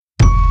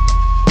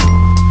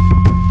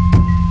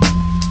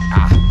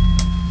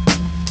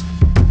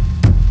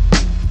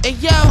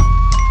yo. Hey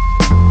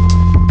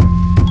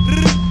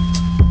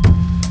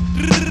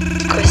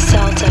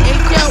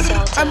yo,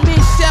 I'm in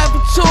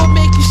Salvatore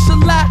making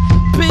Salat.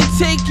 Been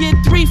taking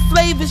 3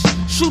 flavors.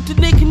 Shoot the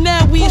nigga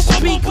now, we'll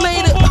speak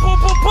later.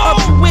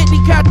 Up in Whitney,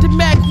 got the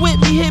Mac with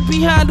me, hid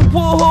behind the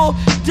Warhol.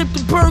 Dip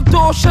the bird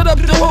door, shut up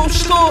the whole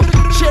store.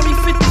 Cherry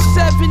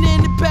 57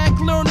 in the back,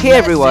 learn. Hey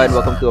everyone,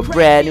 welcome to a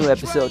brand new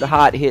episode of the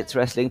Hard Hits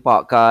Wrestling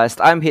Podcast.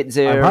 I'm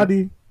Hitzir. I'm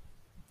Hadi.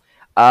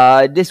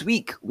 This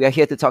week, we are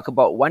here to talk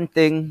about one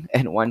thing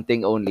and one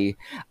thing only.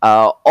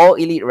 All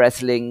Elite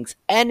Wrestling's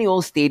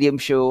annual stadium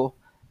show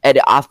at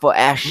the Arthur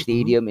Ashe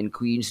Stadium in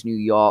Queens, New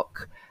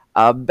York.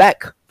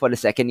 Back for the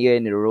second year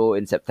in a row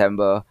in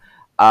September.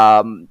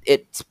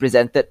 It's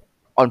presented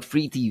on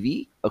free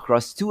TV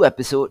across 2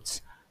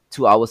 episodes,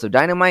 2 hours of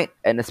Dynamite,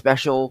 and a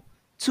special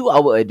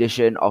 2-hour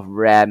edition of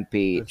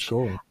Rampage.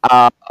 Let's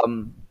go.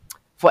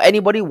 For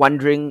anybody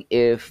wondering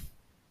if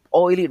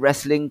All Elite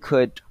Wrestling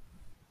could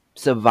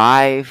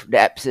survive the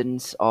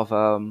absence of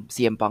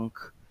CM Punk,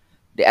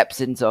 the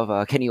absence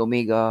of Kenny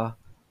Omega,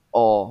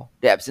 or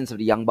the absence of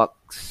the Young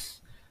Bucks,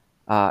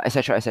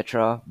 etc.,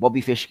 etc. Bobby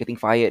Fish getting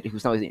fired,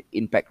 who's now in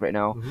Impact right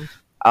now.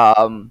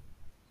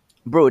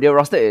 Bro, their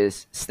roster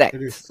is stacked.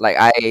 It is. Like,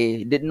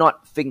 I did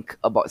not think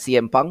about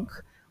CM Punk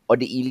or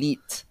the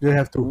Elite They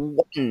have to.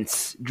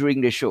 once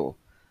during the show,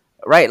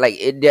 right? Like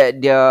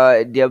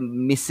their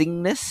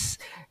missingness,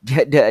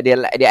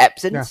 their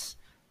absence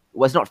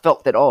was not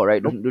felt at all,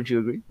 right? Don't you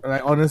agree?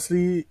 Like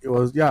honestly, it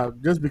was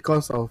just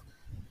because of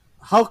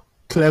how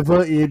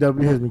clever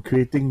AEW has been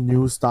creating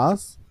new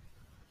stars.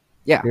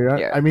 Yeah, Yeah.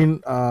 yeah. I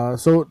mean,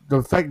 so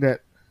the fact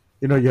that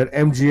you had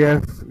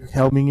MGF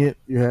helming it,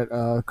 you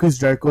had Chris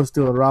Jericho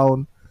still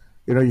around,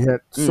 you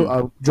had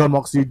John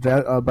Moxley,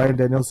 Bryan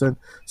Danielson.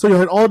 So you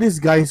had all these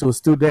guys who are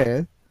still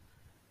there,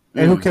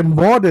 and who can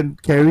more than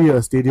carry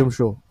a stadium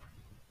show.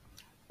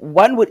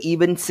 One would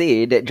even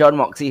say that John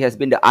Moxley has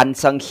been the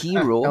unsung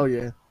hero Oh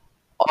yeah.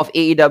 of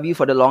AEW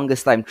for the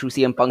longest time through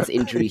CM Punk's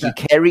injury. He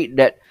carried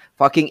that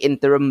fucking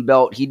interim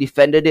belt. He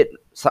defended it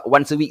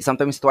once a week,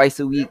 sometimes twice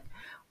a week.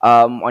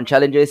 On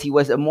challenges, he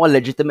was a more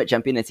legitimate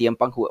champion than CM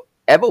Punk who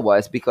ever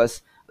was,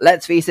 because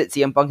let's face it,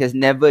 CM Punk has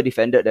never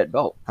defended that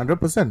belt.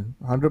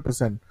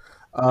 100%.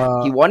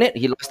 He won it,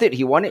 he lost it,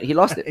 he won it, he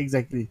lost it.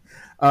 Exactly.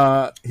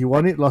 He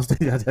won it, lost it.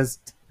 Yeah, that's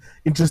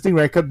interesting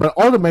record. But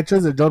all the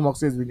matches that John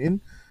Moxley has been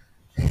in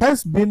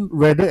has been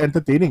rather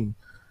entertaining.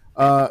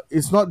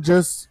 It's not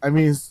just,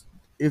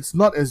 it's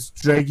not as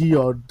draggy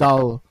or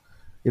dull,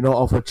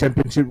 of a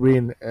championship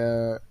reign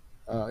it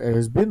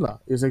has been.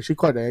 It's actually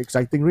quite an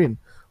exciting reign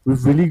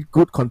with really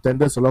good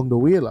contenders along the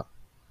way.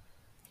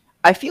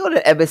 I feel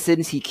that ever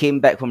since he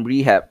came back from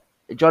rehab,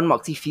 John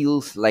Moxley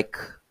feels like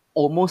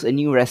almost a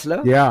new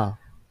wrestler. Yeah.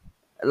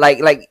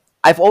 Like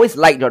I've always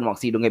liked John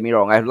Moxley, don't get me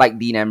wrong. I've liked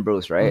Dean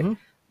Ambrose, right?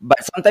 But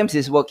sometimes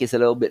his work is a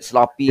little bit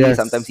sloppy. Yes.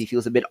 Sometimes he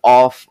feels a bit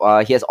off.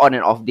 He has on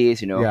and off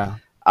days, Yeah.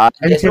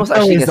 There's And no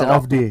such thing as an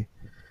off day.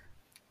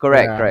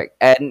 Correct.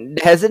 And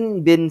there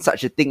hasn't been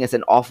such a thing as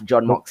an off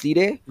John Moxley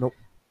day Nope.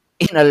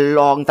 in a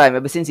long time.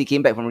 Ever since he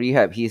came back from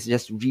rehab, he's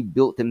just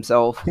rebuilt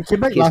himself. He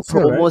came back His last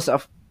year, right?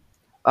 promos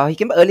he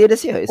came back earlier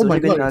this year. It's Oh my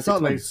only been god, 6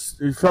 months.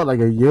 it felt like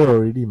a year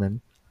already,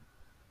 man.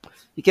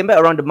 He came back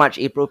around the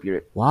March-April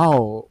period.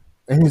 Wow.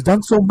 And he's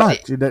done so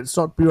much in that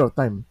short period of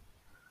time.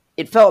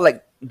 It felt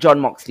like John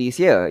Moxley's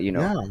here,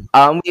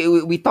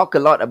 We talk a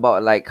lot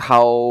about like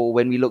how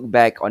when we look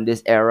back on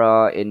this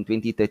era in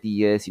 20, 30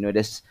 years,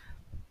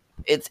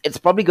 it's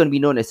probably going to be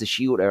known as the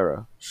Shield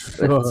era.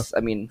 Sure.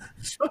 I mean,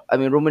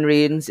 Roman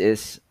Reigns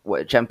is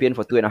champion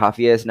for 2.5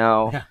 years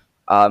now.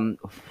 Yeah.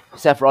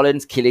 Seth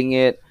Rollins killing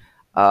it.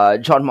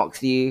 John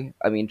Moxley,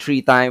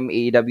 3-time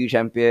AEW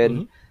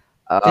champion.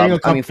 Getting a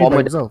company by former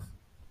himself.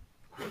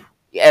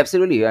 Yeah,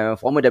 absolutely.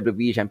 Former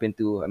WWE champion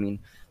too.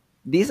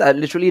 These are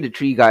literally the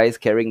 3 guys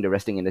carrying the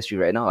wrestling industry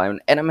right now, and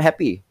I'm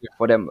happy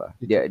for them.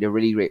 They're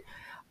really great.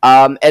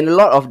 And a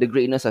lot of the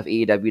greatness of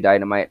AEW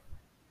Dynamite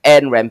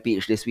and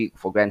Rampage this week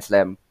for Grand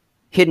Slam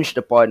hinged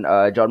upon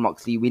John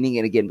Moxley winning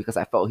it again, because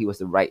I felt he was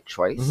the right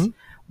choice.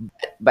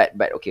 But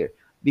okay,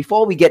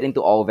 before we get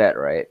into all that,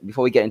 right?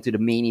 Before we get into the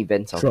main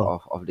events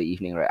of the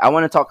evening, right? I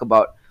want to talk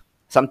about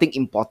something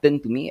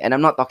important to me, and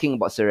I'm not talking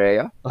about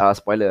Saraya.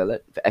 Spoiler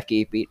alert, for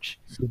FKA page.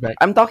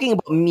 I'm talking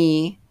about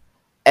me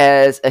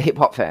as a hip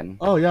hop fan.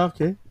 Oh yeah,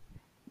 okay.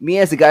 Me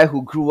as a guy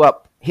who grew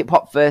up hip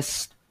hop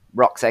first,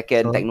 rock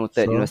second, techno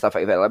third, stuff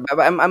like that. But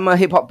I'm a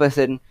hip hop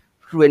person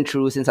through and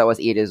through since I was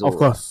 8 years old. Of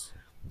course.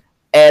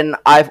 And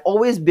I've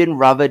always been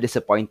rather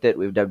disappointed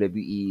with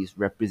WWE's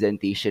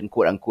representation,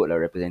 quote unquote,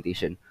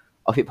 representation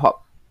of hip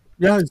hop.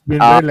 Yeah, it's been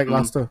very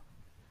lackluster.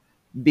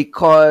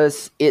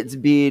 Because it's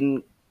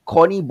been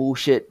corny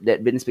bullshit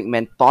that Vince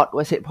McMahon thought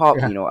was hip hop.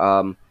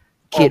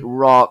 Kid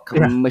Rock,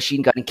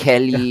 Machine Gun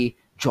Kelly,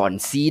 John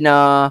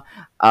Cena,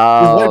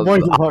 Our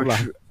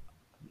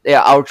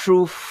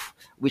Truth,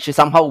 which is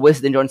somehow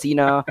worse than John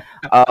Cena.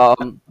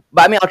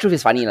 But Our Truth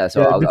is funny,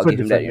 so I'll give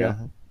him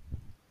that.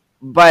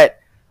 But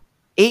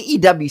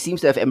AEW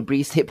seems to have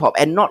embraced hip hop,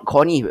 and not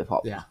corny hip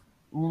hop. Yeah.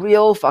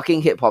 Real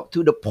fucking hip hop,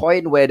 to the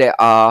point where there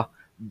are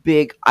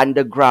big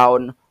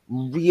underground,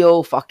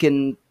 real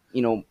fucking,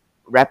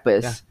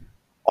 rappers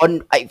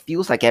on, it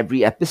feels like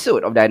every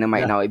episode of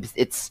Dynamite Yeah. now.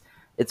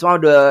 It's one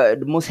of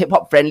the most hip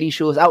hop friendly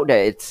shows out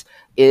there.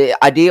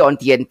 Are they on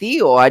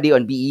TNT or are they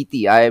on BET?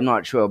 I am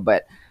not sure,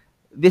 but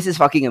this is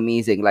fucking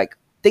amazing. Like,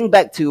 think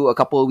back to a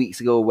couple of weeks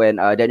ago when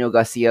Daniel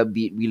Garcia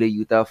beat Wheeler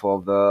Utah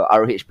for the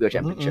ROH Pure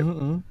Championship.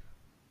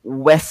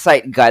 West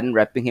Side Gun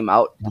rapping him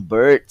out, the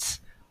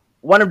Birds.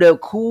 One of the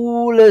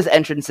coolest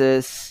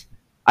entrances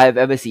I've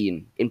ever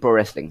seen in pro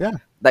wrestling. Yeah.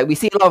 Like, we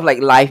see a lot of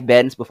like live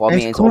bands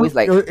performing, and it's cool. always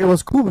like, it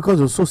was cool because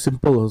it was so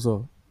simple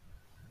also.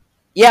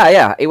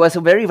 yeah. It was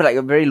a very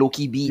low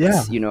key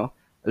beats, Yeah.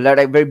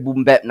 like very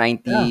boom bap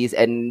 90s,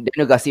 and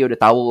Daniel Garcia with the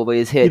towel over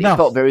his head. Enough. It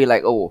felt very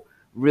like, oh,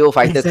 real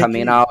fighter Exactly.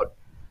 coming out.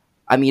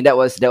 I mean, that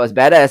was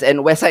badass.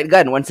 And West Side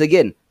Gun, once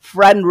again,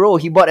 front row,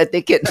 he bought a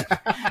ticket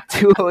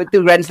to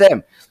Grand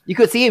Slam. You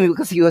could see him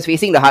because he was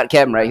facing the hard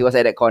cam, right? He was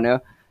at that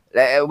corner.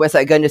 West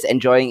Side Gun just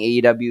enjoying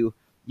AEW.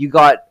 You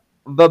got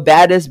the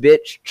baddest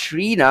bitch,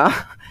 Trina,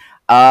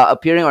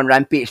 appearing on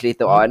Rampage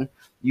later on.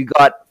 You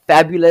got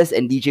Fabulous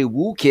and DJ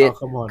Wu Kid Oh,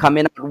 come on.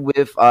 coming out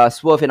with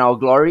Swerve in Our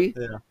Glory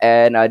Yeah.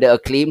 and the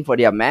Acclaim for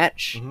their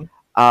match. Mhm.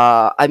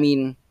 I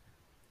mean,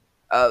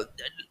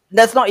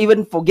 let's not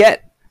even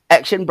forget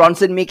Action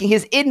Bronson making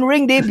his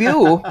in-ring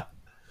debut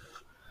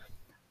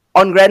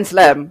on Grand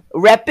Slam,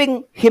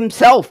 rapping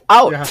himself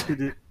out Yeah, he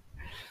did.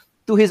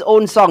 to his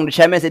own song, The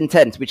Chairman's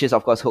Intent, which is,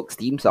 of course, Hook's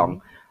theme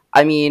song.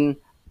 I mean,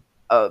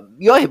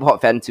 you're a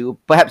hip-hop fan too.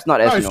 Perhaps not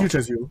Not as, as huge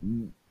as you.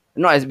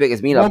 not as big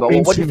as me, More but what do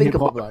you mainstream think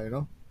hip-hop about... lah, you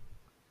know?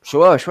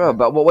 Sure.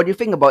 But what do you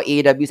think about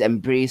AEW's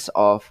embrace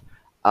of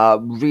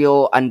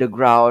real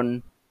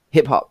underground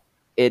hip-hop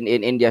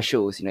in their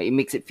shows? It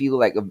makes it feel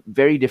like a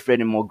very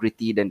different and more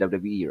gritty than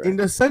WWE, right? In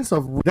the sense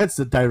of that's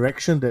the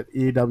direction that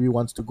AEW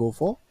wants to go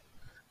for.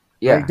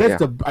 Yeah, Like,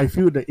 that's yeah. I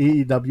feel the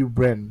AEW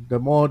brand, the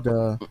more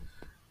the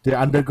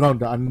underground,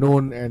 the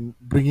unknown, and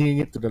bringing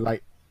it to the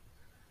light.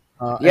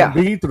 And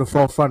bringing it to the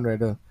forefront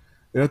rather.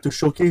 To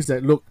showcase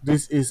that, look,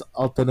 this is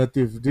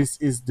alternative, this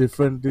is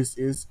different, this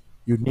is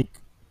unique.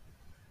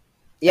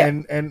 Yeah.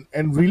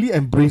 And really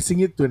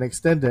embracing it to an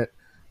extent that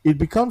it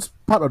becomes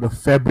part of the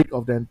fabric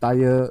of the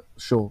entire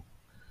show.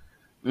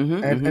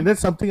 And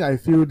that's something I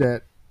feel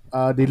that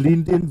they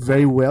leaned in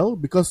very well,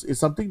 because it's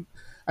something.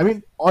 I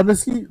mean,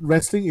 honestly,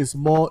 wrestling is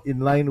more in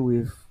line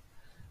with,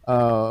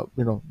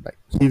 like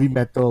heavy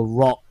metal,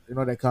 rock,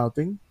 that kind of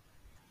thing.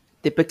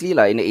 Typically,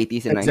 like in the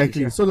 80s and 90s.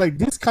 Exactly. Yeah. So like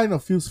this kind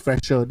of feels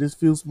fresher. This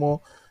feels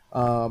more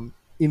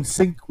in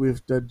sync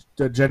with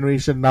the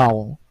generation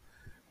now.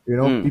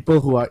 People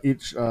who are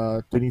aged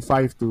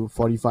 25 to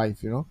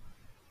 45.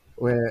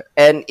 Where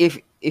And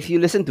if you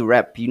listen to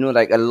rap,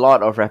 like a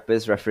lot of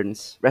rappers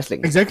reference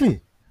wrestling.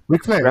 exactly.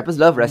 Ric Flair. Rappers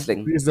love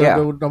wrestling. Is the Yeah.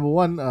 number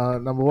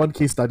one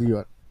case study.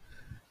 What?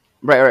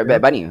 Right.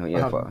 Bad Bunny.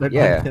 Yeah. Bad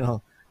Yeah. Bunny,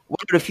 One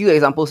of the few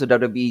examples of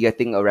WWE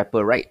getting a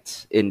rapper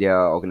right in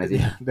their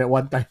organization. that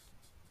one time.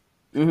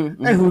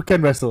 Mm-hmm. And who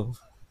can wrestle?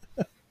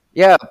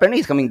 Yeah, apparently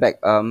he's coming back.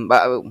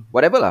 But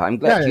whatever lah. I'm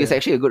glad Yeah, he's yeah.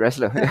 actually a good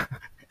wrestler.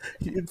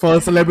 For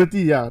a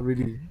celebrity, yeah,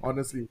 really,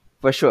 honestly.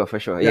 For sure.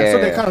 Yeah,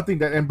 so that kind of thing,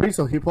 that embrace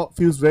of hip hop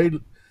feels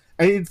very,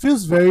 and it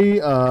feels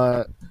very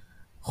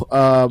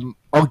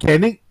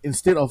organic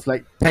instead of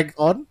like tagged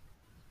on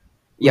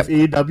with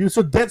AEW.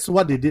 So that's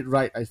what they did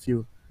right, I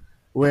feel.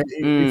 Where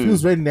it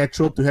feels very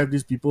natural to have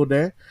these people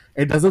there.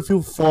 It doesn't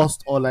feel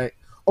forced or like,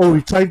 oh, we're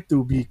trying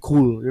to be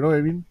cool. You know what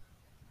I mean?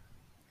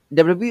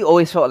 WWE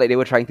always felt like they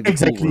were trying to be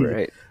Exactly. cool,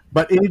 right?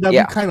 But AEW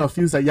Yeah. kind of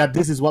feels like, yeah,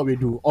 this is what we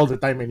do all the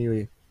time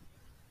anyway.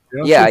 Yeah,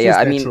 So it feels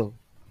yeah, natural.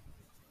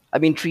 I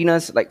mean,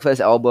 Trina's like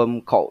first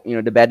album called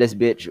The Baddest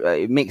Bitch.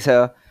 It makes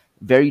her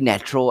very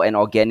natural and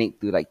organic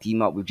to like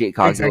team up with Jade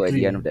Cargill at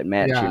the end of that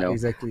match. Yeah,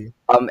 exactly.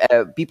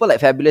 People like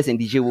Fabulous and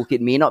DJ Wu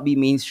Kid may not be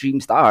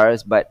mainstream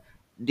stars, but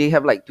they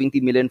have like 20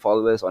 million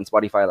followers on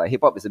Spotify. Like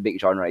hip hop is a big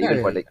genre, even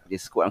Yeah, for yeah, like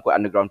this quote unquote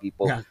underground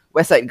people. Yeah.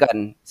 West Side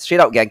Gun,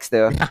 straight out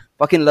gangster,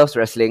 fucking loves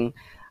wrestling.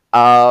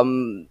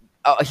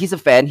 He's a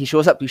fan. He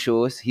shows up to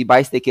shows. He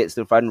buys tickets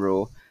to front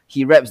row.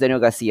 He raps Daniel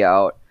Garcia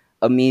out.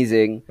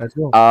 Amazing. Let's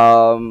go.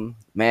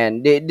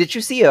 Man, did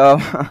you see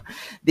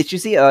did you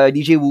see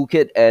DJ Wu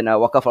Kid and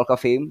Waka Flocka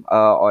Fame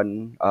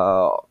on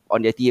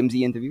their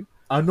TMZ interview?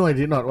 No, I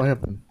did not. What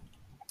happened?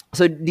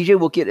 So DJ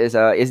Wu Kid is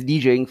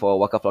DJing for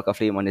Waka Flocka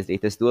Flame on his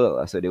latest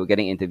tour. So they were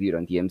getting interviewed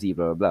on TMZ,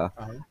 blah blah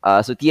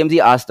blah. So TMZ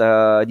asked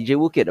DJ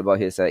Wu Kid about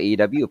his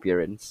AEW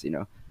appearance,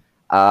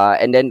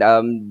 and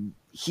then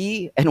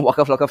he and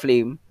Waka Flocka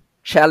Flame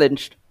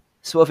challenged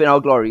Swerve in Our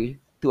Glory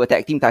to a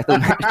tag team title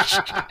match.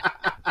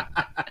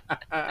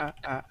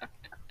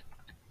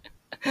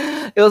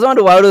 It was one of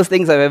the wildest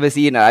things I've ever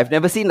seen. I've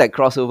never seen like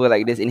crossover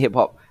like this in hip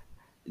hop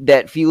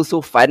that feels so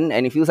fun,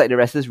 and it feels like the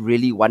wrestlers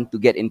really want to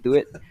get into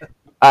it,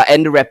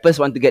 and the rappers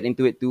want to get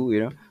into it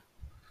too.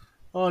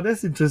 Oh,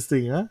 that's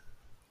interesting, huh?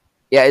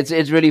 Yeah,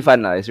 it's really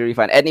fun, lah. It's really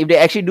fun, and if they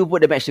actually do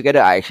put the match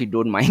together, I actually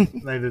don't mind.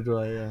 Neither do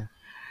I. Yeah.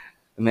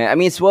 Man, I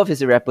mean, Swerve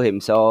is a rapper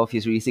himself.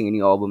 He's releasing a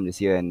new album this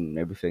year and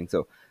everything.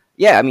 So,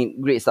 yeah, I mean,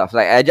 great stuff.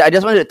 Like, I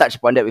just wanted to touch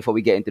upon that before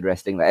we get into the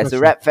wrestling. Like, as a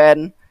Sure. rap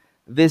fan,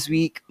 this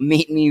week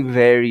made me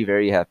very,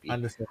 very happy.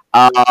 Understand.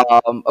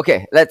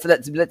 Okay,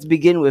 let's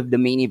begin with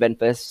the main event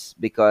first,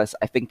 because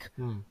I think,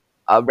 Hmm.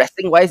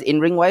 wrestling wise, in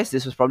ring wise,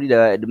 this was probably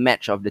the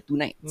match of the two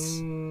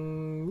nights.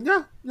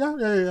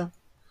 Yeah.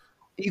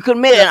 You could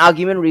make an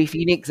argument Ray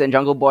Phoenix and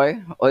Jungle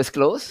Boy was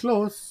close,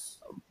 Close.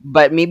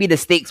 but maybe the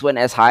stakes weren't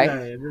as high.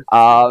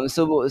 Yeah,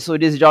 So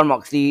this John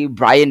Moxley,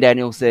 Bryan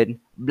Danielson,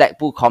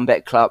 Blackpool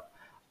Combat Club,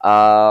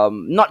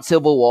 not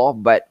Civil War,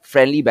 but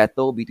friendly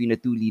battle between the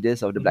two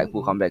leaders of the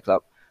Blackpool Combat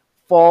Club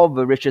for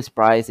the richest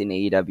prize in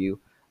AEW,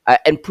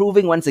 and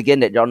proving once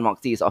again that John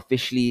Moxley is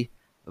officially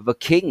the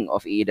king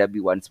of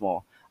AEW once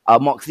more.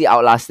 Moxley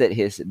outlasted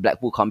his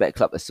Blackpool Combat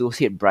Club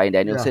associate Bryan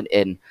Danielson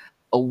in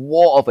a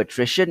war of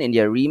attrition in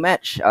their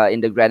rematch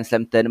in the Grand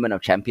Slam Tournament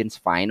of Champions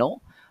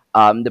final.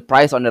 The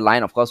prize on the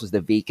line, of course, was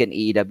the vacant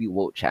AEW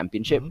World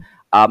Championship.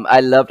 I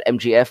loved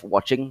MJF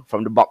watching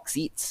from the box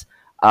seats,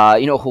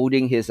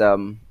 holding his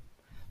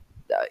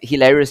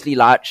hilariously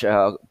large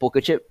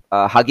poker chip,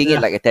 hugging it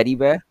like a teddy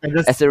bear, And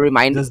just- as a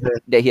reminder just there.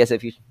 that he has a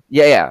future.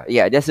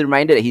 Yeah. Just a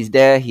reminder that he's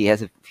there. He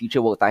has a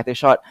future world title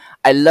shot.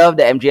 I love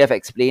that MJF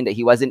explained that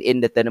he wasn't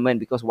in the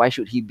tournament because why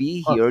should he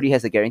be? He already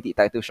has a guaranteed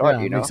title shot.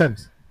 Yeah, You know. makes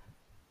sense.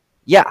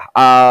 Yeah,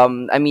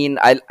 I mean,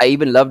 I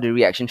even love the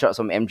reaction shots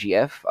from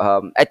MGF.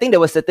 I think there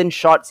were certain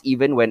shots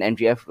even when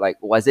MGF like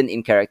wasn't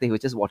in character, he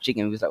was just watching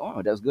and he was like,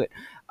 "Oh, that was good."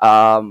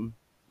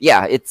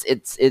 Yeah,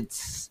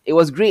 it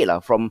was great lah,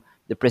 from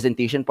the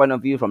presentation point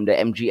of view, from the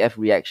MGF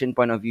reaction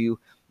point of view.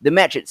 The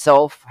match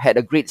itself had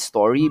a great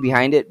story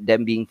behind it,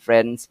 them being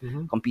friends,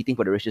 competing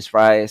for the richest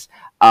prize.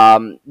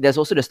 There's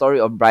also the story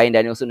of Bryan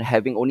Danielson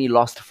having only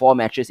lost 4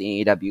 matches in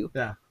AEW,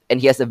 Yeah. and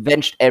he has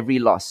avenged every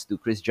loss to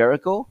Chris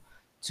Jericho,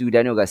 to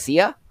Daniel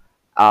Garcia,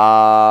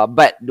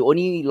 but the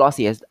only loss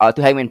he has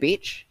to Hangman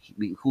Page,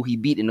 who he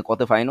beat in the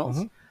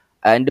quarterfinals,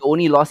 and the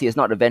only loss he has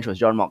not avenged was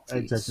John Moxley,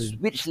 Exactly.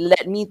 which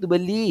led me to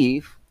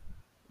believe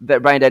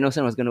that Bryan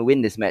Danielson was going to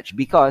win this match,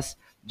 because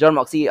John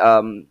Moxley,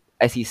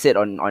 as he said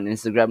on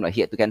Instagram, like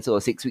he had to cancel a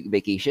 6-week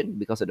vacation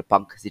because of the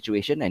Punk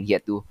situation, and he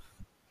had to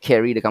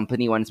carry the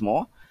company once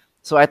more.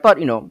 So I thought,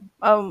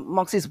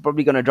 Moxley's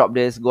probably gonna drop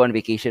this, go on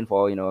vacation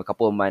for a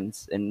couple of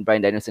months, and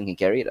Bryan Danielson can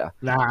carry it.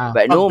 Nah,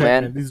 But fuck no, that,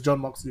 man. This is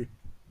John Moxley.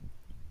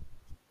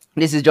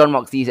 This is John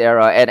Moxley's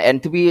era,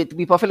 and to be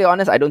perfectly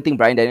honest, I don't think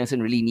Bryan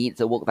Danielson really needs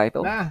a world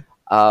title. Nah.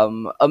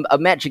 A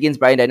match against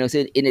Bryan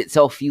Danielson in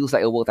itself feels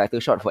like a world title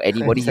shot for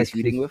anybody he's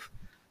Exactly. feuding with.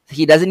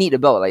 He doesn't need the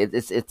belt. Like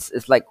it's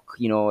like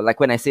like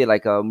when I say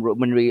like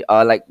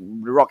like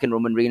Rock and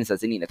Roman Reigns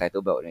doesn't need a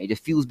title belt. It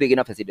just feels big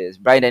enough as it is.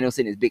 Bryan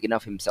Danielson is big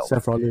enough himself.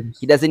 Seth Rollins.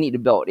 He doesn't need the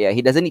belt. Yeah,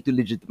 he doesn't need to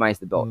legitimize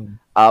the belt.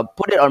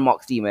 Put it on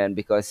Moxley, man,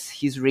 because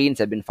his reigns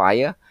have been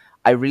fire.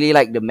 I really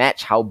like the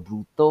match, how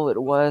brutal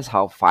it was,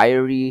 how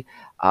fiery,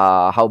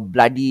 how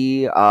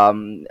bloody.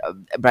 Bryan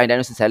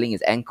Danielson selling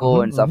his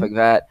ankle and stuff like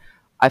that.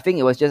 I think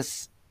it was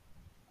just.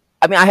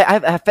 I mean,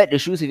 I've fed the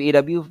shoes with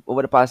AEW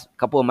over the past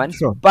couple of months,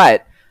 Sure.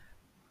 but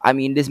I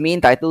mean, this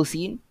main title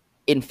scene,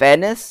 in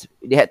fairness,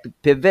 they had to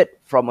pivot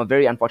from a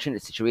very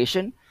unfortunate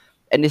situation.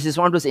 And this is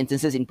one of those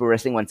instances in pro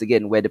wrestling, once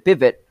again, where the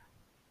pivot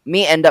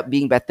may end up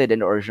being better than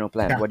the original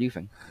plan. Yeah. What do you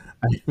think?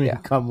 I mean,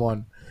 come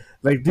on.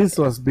 Like, this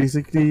was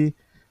basically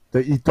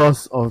the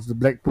ethos of the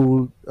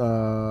Blackpool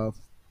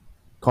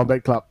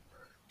Combat Club.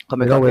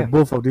 Where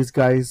both of these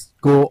guys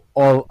go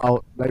all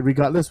out, like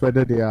regardless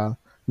whether they are,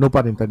 no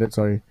pun intended,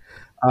 sorry,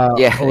 or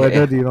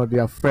whether they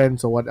are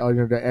friends or what, or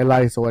they're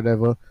allies or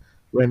whatever.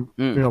 When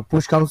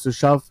push comes to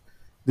shove,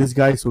 these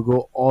guys will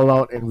go all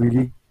out and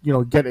really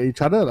get at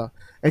each other lah.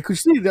 And could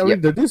you see, I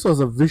mean, this was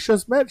a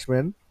vicious match,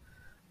 man.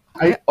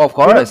 Of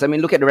course, I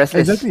mean, look at the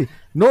wrestlers. Exactly.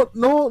 No,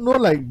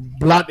 like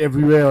blood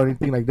everywhere or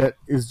anything like that.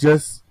 It's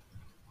just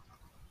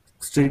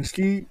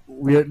strangely,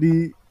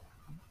 weirdly,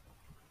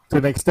 to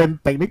an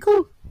extent,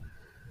 technical.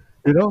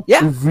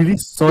 With really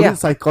solid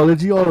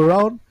psychology all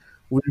around,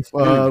 with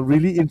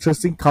really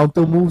interesting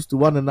counter moves to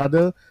one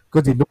another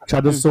because they know each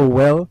other so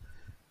well.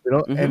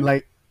 And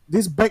like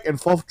this back and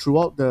forth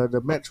throughout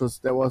the match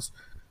was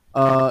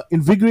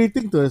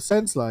invigorating to a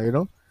sense, lah.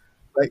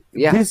 Like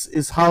this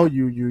is how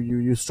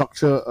you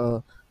structure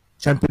a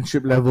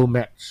championship level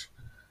match,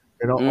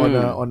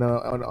 on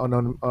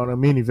a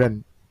main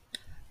event.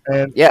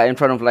 And in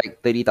front of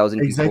like 30,000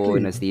 people Exactly.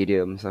 in a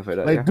stadium, stuff like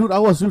that. like, dude, I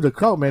was with the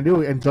crowd, man. They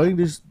were enjoying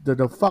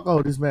the fuck out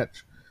of this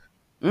match.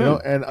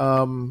 And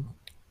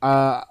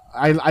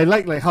I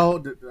like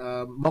how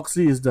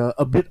Moxley is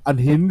a bit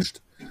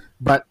unhinged,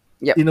 but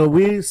in a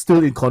way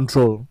still in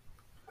control.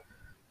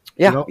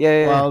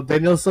 While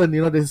Danielson,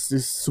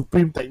 this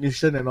supreme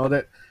technician and all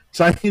that,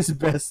 trying his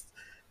best,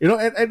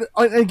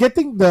 and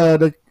getting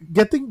the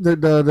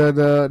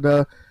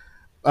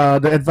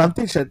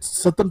advantage at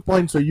certain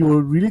points where you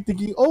were really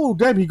thinking, oh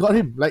damn, he got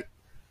him. Like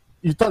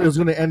you thought it was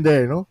going to end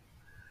there,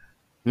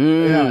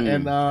 Yeah,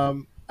 and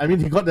I mean,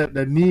 he got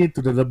the knee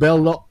to the label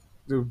lock,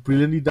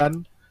 brilliantly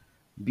done.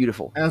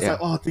 Beautiful. And I was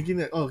like, thinking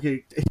that,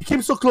 okay, he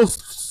came so close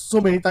so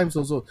many times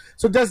also.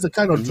 So that's the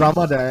kind of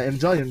drama that I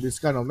enjoy in this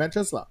kind of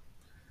matches, lah.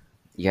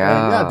 And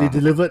yeah, they Yeah.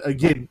 delivered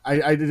again.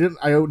 I didn't.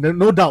 I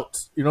no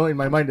doubts, in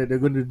my mind that they're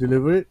going to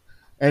deliver it,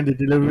 and they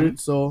deliver Mhm. it.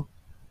 So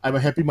I'm a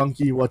happy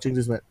monkey watching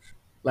this match.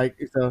 Like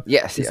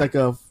Yes, it's yeah. like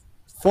a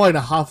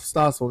 4.5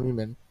 stars for me,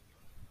 man.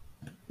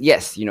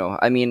 Yes,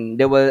 I mean,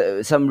 there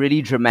were some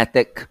really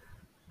dramatic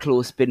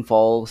close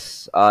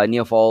pinfalls,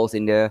 near falls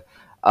in there.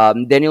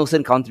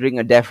 Danielson countering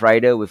a Death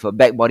Rider with a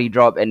back body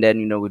drop, and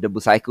then with the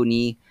Busaiko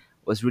knee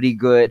was really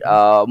good.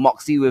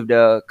 Moxie with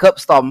the curb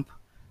stomp,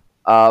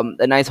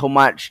 a nice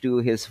homage to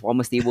his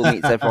former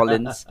stablemate Seth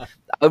Rollins.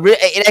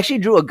 It actually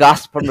drew a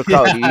gasp from the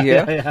crowd. Yeah, Did you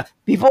yeah, hear? yeah.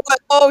 People were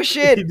like, "Oh He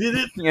shit!" did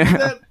it. He did Yeah.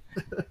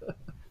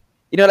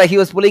 that. Like he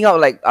was pulling out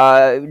like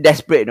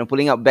desperate,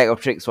 pulling out bag of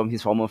tricks from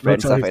his former No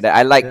friends, stuff like choice. that.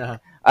 I like Yeah.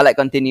 I like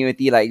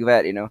continuity like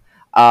that.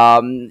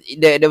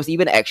 There was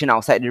even action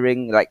outside the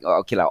ring, like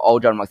okay, like all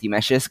John Moxley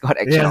matches got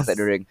action outside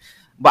the Yes. ring.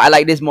 But I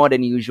like this more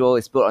than usual.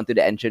 It's built onto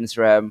the entrance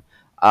ramp.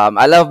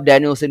 I love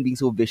Danielson being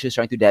so vicious,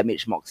 trying to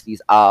damage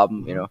Moxley's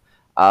arm, Mhm.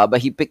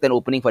 But he picked an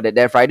opening for the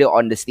Death Rider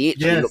on the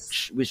stage,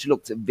 Yes. which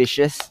looked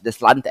vicious. The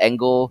slant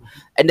angle,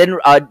 and then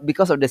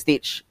because of the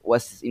stage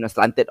was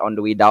slanted on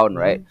the way down,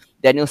 right? Mhm.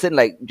 Danielson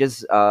like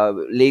just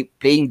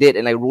playing dead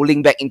and like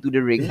rolling back into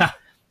the ring Yeah.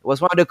 was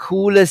one of the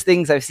coolest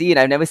things I've seen.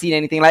 I've never seen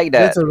anything like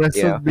That's that. a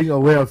wrestler being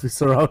aware of his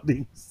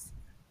surroundings.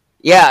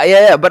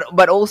 Yeah.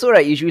 But also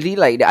right, usually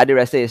like the other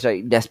wrestler is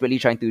like desperately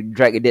trying to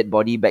drag a dead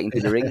body back into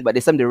the ring. But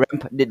this time the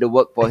ramp did the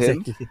work for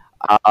him. Exactly.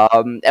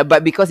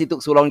 But because it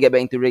took so long to get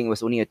back into the ring, it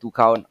was only a 2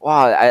 count.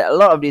 Wow, a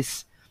lot of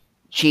this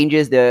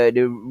changes the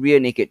rear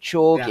naked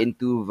choke Yeah.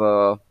 into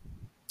the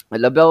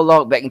label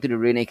lock back into the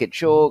rear naked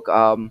choke.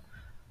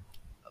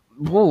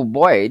 Oh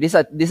boy, these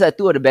are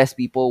two of the best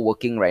people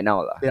working right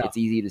now, lah. Yeah. It's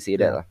easy to say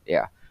that, Yeah. lah.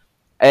 Yeah.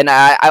 And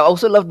I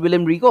also loved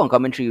William Regal on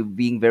commentary,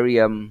 being very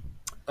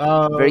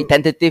Uh,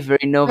 tentative, very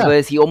yeah.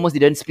 nervous. He almost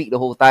didn't speak the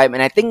whole time,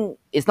 and I think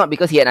it's not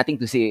because he had nothing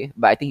to say,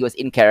 but I think he was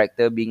in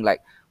character, being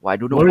like, "Well, I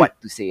don't know Worried. what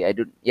to say. I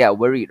don't, yeah,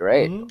 worried,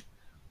 right? Mhm.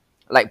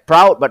 Like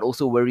proud, but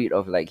also worried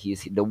of like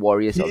he's the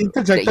warriors He that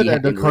interjected he at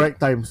had the in the ring." correct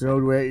times,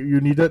 where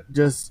you needed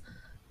just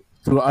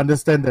to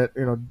understand that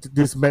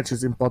this match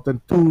is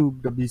important to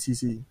the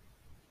BCC.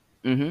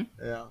 Mm-hmm.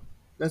 Yeah,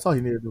 that's all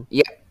he needed to do.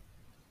 Yeah.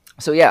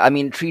 So yeah, I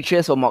mean, 3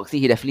 cheers for Moxley.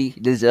 He definitely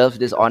deserves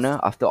this honor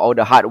after all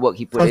the hard work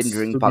he put in First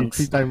during to be three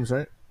Punk's times,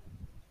 right?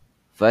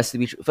 first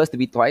to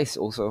be twice.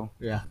 Also,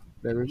 Yeah,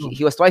 there we go.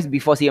 he was twice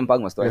before CM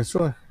Punk was That's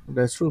twice. true.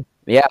 That's true.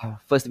 Yeah,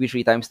 first to be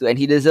 3 times too, and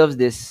he deserves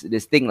this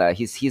thing lah.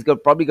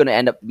 Probably gonna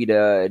end up to be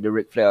the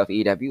Ric Flair of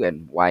AEW,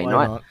 and why Why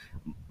not? not?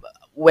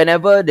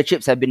 Whenever the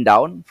chips have been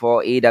down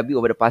for AEW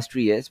over the past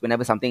 3 years,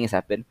 whenever something has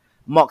happened,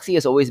 Moxie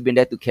has always been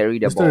there to carry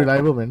the Mr. ball,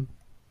 Reliable, man.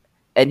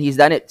 and he's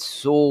done it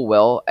so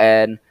well.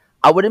 And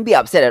I wouldn't be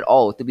upset at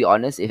all, to be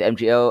honest, if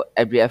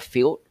MJF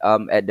failed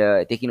at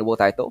the taking the world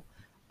title.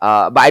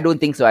 But I don't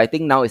think so. I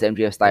think now is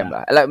MJF's time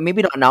Yeah. lah. Like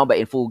maybe not now, but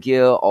in Full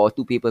Gear or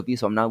 2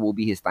 pay-per-views from now will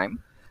be his time.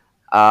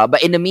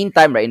 But in the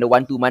meantime, right, in the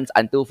 1-2 months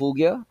until Full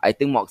Gear, I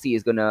think Moxie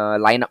is gonna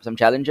line up some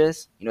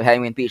challenges.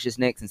 Hangman Page is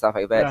next and stuff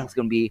like that. Yeah. It's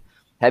gonna be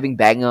having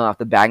banger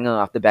after banger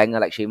after banger,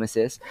 like Sheamus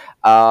says.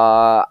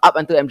 Up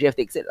until MJF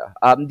takes it.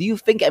 Do you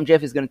think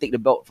MJF is gonna take the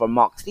belt from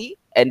Moxie,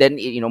 and then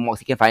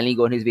Moxie can finally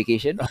go on his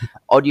vacation,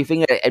 or do you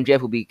think that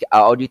MJF will be,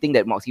 or do you think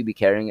that Moxie will be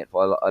carrying it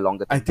for a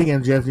longer I time? think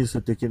MJF needs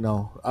to take it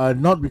now.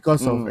 Not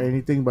because of Mm.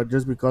 anything, but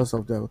just because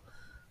of the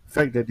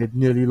fact that they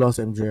nearly lost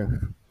MJF,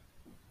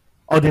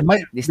 or they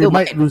They they still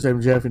might might. lose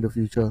MJF in the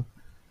future.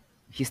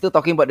 He's still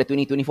talking about the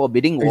 2024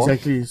 bidding war.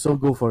 Exactly. So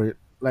go for it.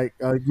 Like,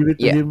 give it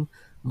to Yeah. him,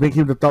 make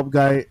him the top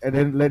guy, and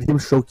then let him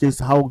showcase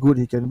how good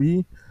he can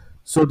be,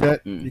 so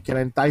that Mm. you can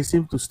entice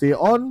him to stay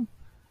on.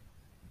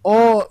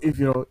 Or if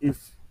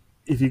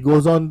he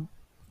goes on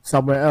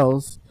somewhere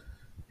else,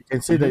 you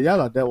can say that Mhm. yeah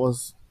lah, that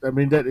was. I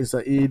mean, that is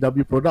a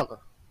AEW product.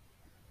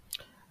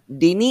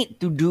 They need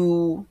to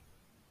do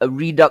a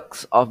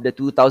redux of the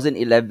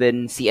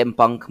 2011 CM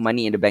Punk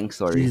Money in the Bank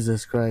story.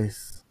 Jesus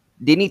Christ.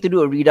 They need to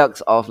do a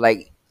redux of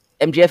like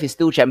MJF is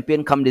still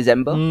champion come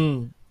December.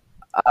 Mm.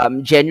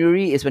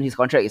 January is when his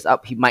contract is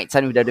up. He might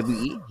sign with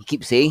WWE. He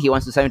keeps saying he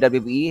wants to sign with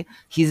WWE.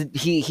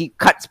 He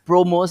cuts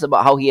promos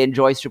about how he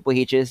enjoys Triple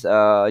H's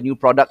new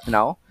product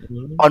now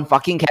Mhm. on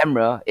fucking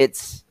camera.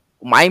 It's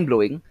mind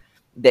blowing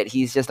that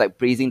he's just like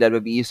praising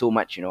WWE so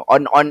much,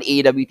 on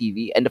AEW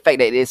TV, and the fact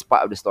that it is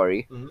part of the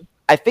story. Mhm.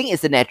 I think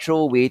it's the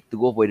natural way to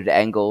go for the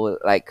angle.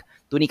 Like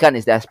Tony Khan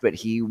is desperate.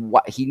 He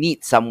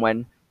needs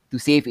someone to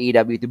save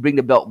AEW, to bring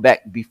the belt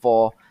back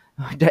before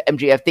the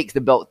MJF takes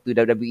the belt to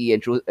WWE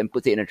and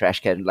puts it in a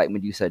trash can like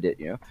Medusa did.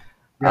 Yeah.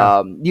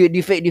 Do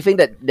you think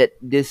that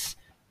this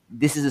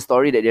is a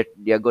story that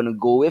they're gonna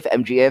go with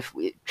MJF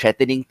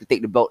threatening to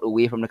take the belt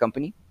away from the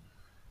company?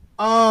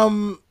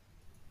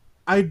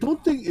 I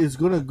don't think it's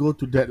gonna go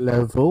to that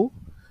level,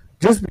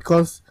 just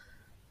because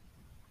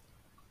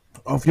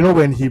of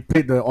when he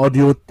played the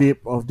audio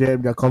tape of their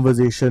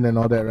conversation and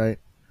all that, right?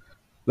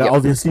 Like, Yep.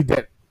 obviously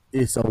that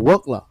is a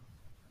work lah.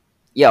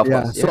 Yeah, of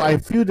Yeah, course. so Yeah. I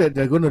feel that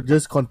they're gonna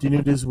just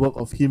continue this work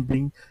of him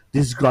being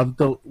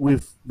disgruntled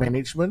with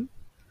management.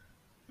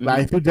 Like,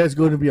 I Mhm. feel that's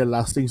going to be a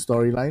lasting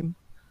storyline.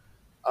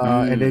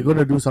 And they're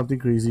gonna do something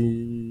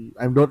crazy.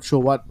 I'm not sure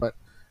what, but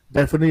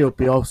definitely it'll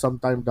pay off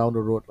sometime down the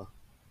road, lah.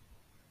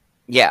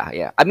 Yeah,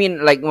 yeah. I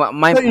mean, like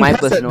my But my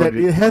personal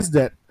it has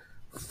that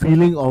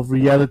feeling of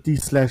reality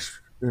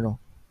slash what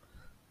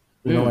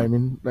I Mm.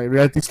 mean, like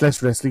reality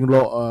slash wrestling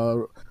law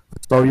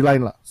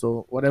storyline lah.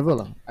 So whatever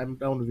lah, I'm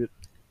down with it.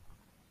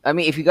 I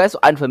mean, if you guys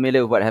are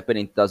unfamiliar with what happened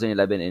in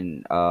 2011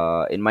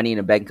 in Money in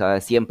the Bank,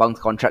 CM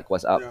Punk's contract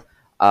was up.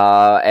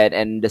 Yeah.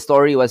 And the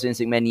story was Vince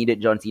McMahon needed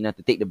John Cena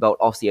to take the belt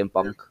off CM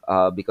Punk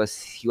because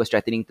he was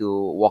threatening to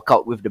walk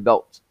out with the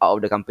belt out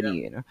of the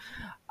company.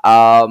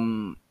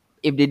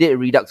 If they did a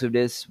redux with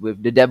this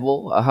with the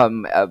Devil,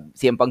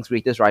 CM Punk's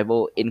greatest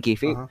rival in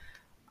kayfabe, Uh-huh.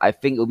 I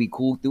think it'll be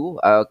cool too.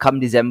 Come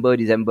December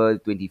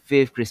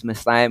 25th,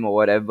 Christmas time or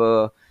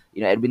whatever.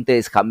 And winter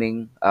is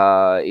coming.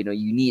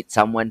 You need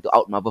someone to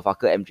out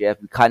motherfucker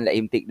MJF. We can't let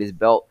him take this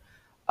belt.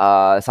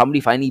 Somebody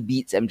finally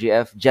beats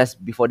MJF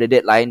just before the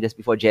deadline, just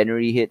before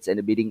January hits and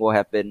the bidding war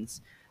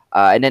happens.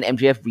 And then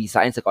MJF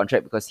resigns the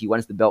contract because he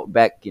wants the belt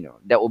back.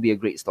 That will be a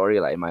great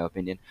storyline, in my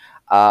opinion.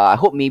 I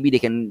hope maybe they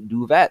can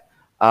do that.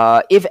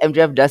 If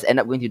MJF does end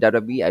up going to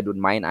WWE, I don't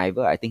mind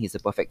either. I think he's a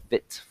perfect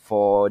fit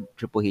for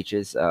Triple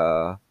H's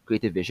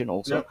creative vision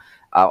also. Yep.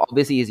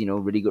 Obviously, he's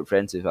really good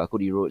friends with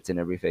Cody Rhodes and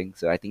everything.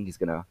 So I think he's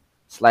gonna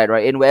slide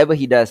right in wherever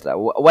he does.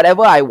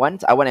 Whatever I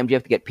want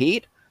MJF to get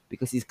paid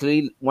because he's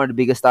clearly one of the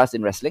biggest stars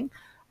in wrestling.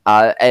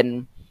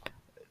 And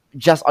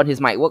just on his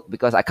mic work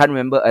because I can't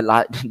remember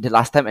the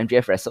last time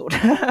MJF wrestled.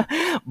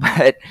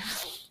 But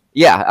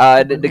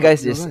yeah, the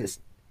guy's You're just right.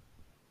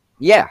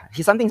 yeah,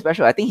 he's something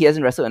special. I think he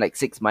hasn't wrestled in like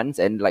 6 months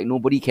and like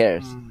nobody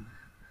cares.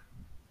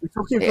 It's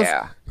okay because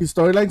Yeah. his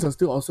storylines are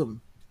still awesome.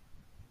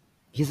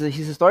 He's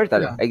a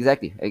storyteller. Yeah.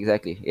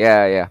 Exactly.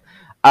 Yeah.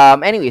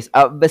 Anyways,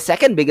 the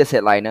second biggest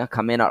headliner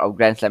coming out of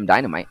Grand Slam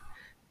Dynamite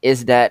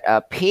is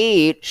that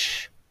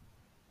Paige,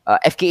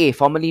 FKA,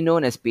 formerly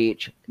known as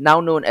Paige,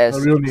 now known as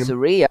Her real name.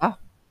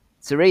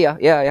 Saraya,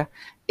 yeah,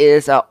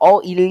 is All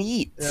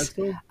Elite.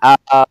 Yeah,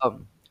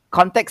 so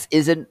Context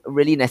isn't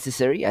really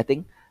necessary, I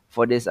think,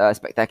 for this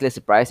spectacular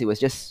surprise. It was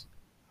just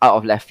out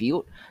of left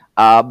field.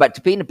 But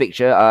to paint a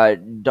picture,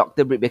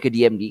 Dr. Britt Baker,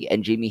 DMD,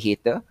 and Jamie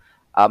Hayter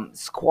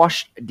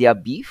squashed their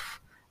beef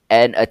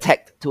and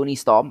attacked Tony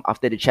Storm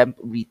after the champ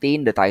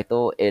retained the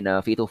title in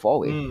a fatal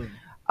four-way.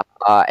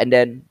 And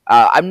then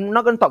I'm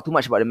not going to talk too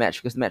much about the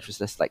match because the match was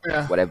just like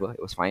Yeah. whatever.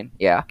 It was fine.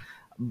 Yeah.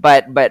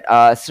 But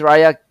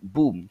Saraya,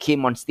 boom,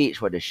 came on stage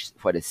for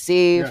the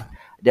save. Yeah.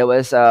 There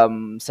was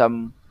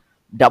some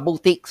double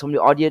takes from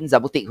the audience,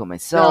 double take from I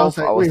myself.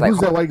 was like, wait, who's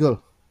that white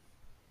girl?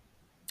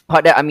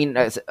 I mean,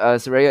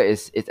 Saraya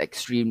is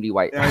extremely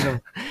white. Yeah,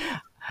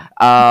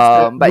 I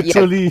know. But yeah,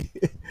 literally,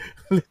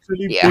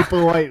 literally Yeah.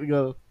 paper white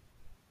girl.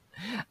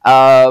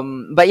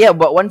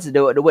 but once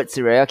the word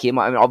Saraya came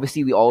out, I mean,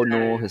 obviously we all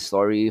know her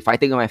story.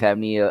 Fighting with my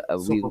family,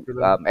 So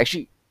popular.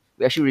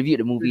 we actually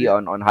reviewed the movie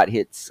on Hard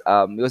Hits.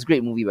 It was a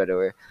great movie, by the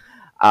way.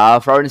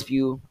 Florence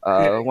Pugh,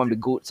 one of the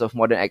goats of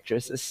modern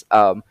actresses.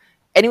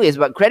 Anyways,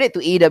 but credit to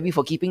AEW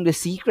for keeping the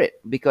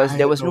secret because I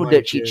there was had no no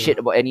dirt sheet idea. shit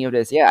about any of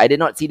this. Yeah, I did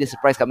not see the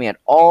surprise coming at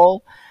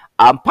all.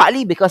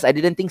 Partly because I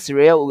didn't think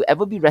Saraya would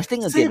ever be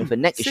wrestling again with a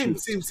neck issue.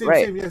 Same.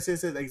 Right. Yes,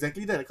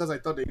 exactly that. Because I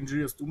thought the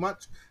injury was too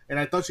much, and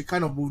I thought she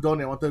kind of moved on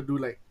and wanted to do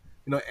like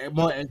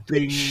more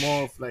acting,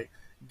 more of like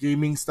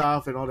gaming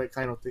stuff and all that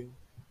kind of thing.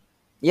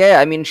 Yeah,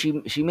 I mean,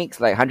 she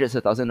makes like hundreds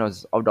of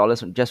thousands of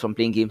dollars just from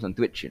playing games on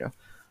Twitch.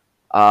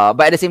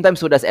 But at the same time,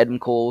 so does Adam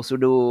Cole, so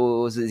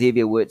does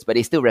Xavier Woods, but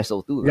they still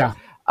wrestle too. Yeah.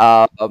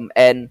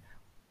 And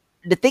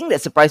the thing that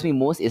surprised me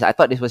most is I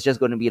thought this was just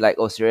going to be like,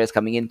 oh, Sirius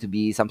coming in to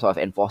be some sort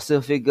of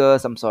enforcer figure,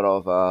 some sort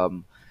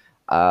of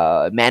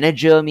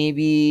manager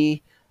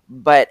maybe.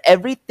 But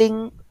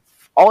everything,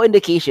 all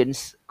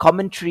indications,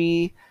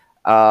 commentary,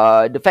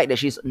 the fact that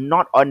she's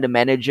not on the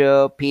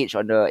manager page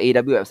on the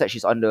AEW website,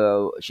 she's on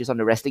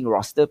the wrestling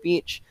roster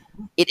page.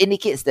 It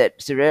indicates that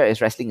Saraya is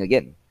wrestling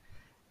again.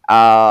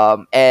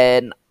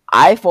 And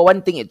I, for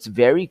one thing, it's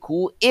very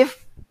cool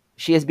if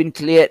she has been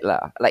cleared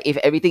lah. Like if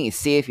everything is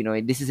safe,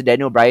 this is a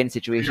Daniel Bryan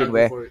situation Yeah, go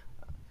where for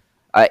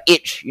it.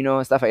 itch,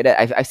 stuff like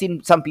that. I've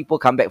seen some people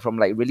come back from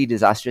like really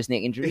disastrous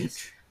neck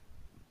injuries.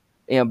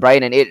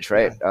 Bryan and Itch,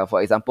 right?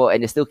 For example,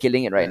 and they're still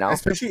killing it right now.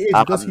 Especially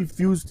Edge because he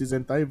fused his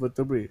entire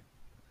vertebrae.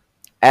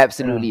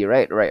 Absolutely,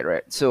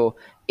 right. So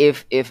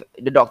if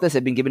the doctors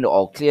have been given the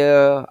all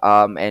clear,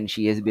 and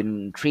she has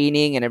been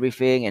training and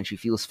everything, and she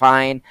feels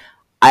fine,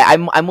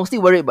 I'm mostly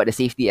worried about the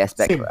safety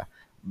aspect. Same. Lah.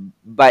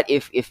 But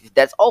if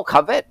that's all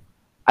covered,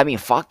 I mean,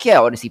 fuck yeah,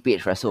 I want to see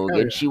Paige wrestle Hell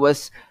again. yeah.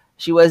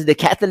 She was the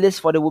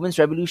catalyst for the women's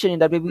revolution in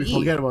We WWE.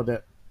 forget about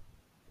that.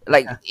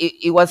 Like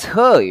it was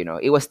her,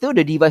 it was still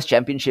the Divas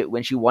Championship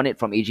when she won it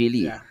from AJ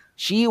Lee. Yeah.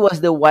 She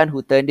was the one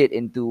who turned it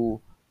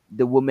into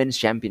the Women's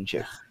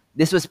Championship.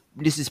 This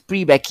is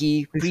pre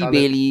Becky, pre Pre-Charlotte.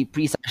 Bailey,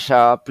 pre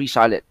Sasha, pre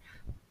Charlotte.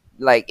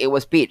 Like it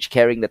was Paige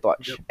carrying the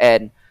torch, Yep.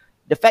 and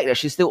the fact that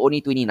she's still only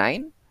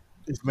 29,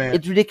 It's mad.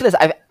 it's ridiculous.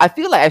 I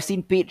feel like I've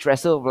seen Paige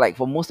wrestle like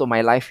for most of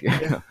my life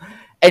here,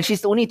 and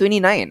she's only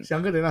 29. She's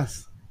younger than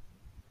us.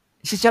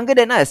 She's younger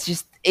than us.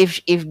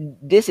 if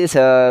this is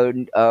a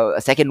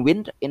second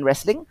wind in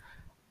wrestling,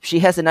 she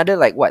has another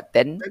like what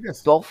 10, I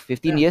guess. 12,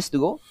 15 Yeah. years to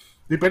go.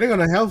 Depending on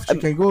her health, she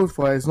can go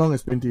for as long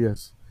as 20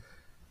 years.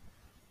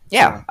 Yeah,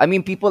 Yeah. I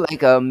mean, people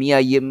like Mia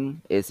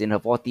Yim is in her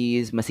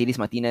 40s, Mercedes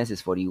Martinez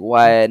is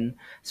 41,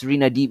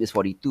 Serena Deeb is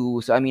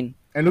 42. So I mean,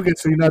 And look at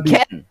Serena you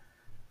Deeb. can.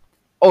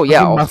 Oh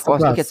yeah, Fucking of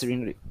course. Look at masterclass.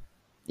 Serena Deeb.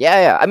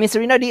 Yeah. I mean,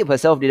 Serena Deeb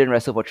herself didn't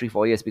wrestle for 3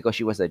 4 years because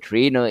she was a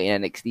trainer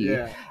in NXT.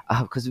 Yeah.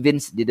 Because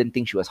Vince didn't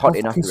think she was How hot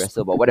enough fucking to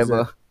wrestle. But stupid is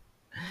whatever. that?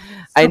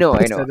 I So know.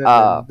 pissed at that,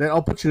 man. That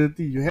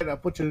opportunity, you had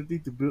opportunity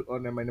to build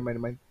on. Never mind.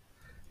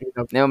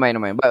 Never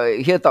mind.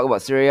 But here talk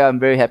about Syria. I'm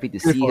very happy to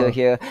Good see for her her.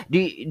 here.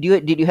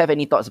 Did you have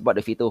any thoughts about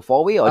the Fatal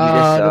 4-Way, or do you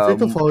just The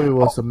Fatal 4-Way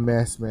was a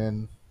mess,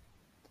 man.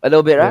 a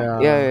little bit,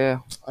 right? Yeah.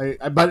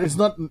 Yeah. But it's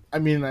not. I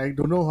mean, I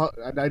don't know how.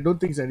 I don't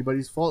think it's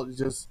anybody's fault. It's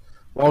just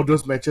one of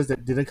those matches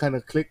that didn't kind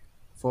of click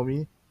for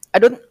me. I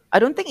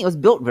don't think it was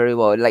built very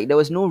well. Like there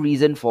was no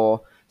reason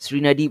for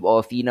Serena Deeb or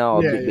Athena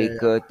or Yeah, Britt yeah,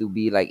 Baker to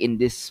be like in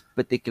this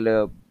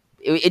particular.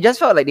 It just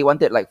felt like they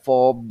wanted like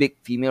four big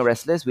female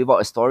wrestlers without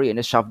a story and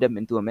just shoved them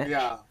into a match.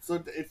 Yeah. So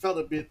it felt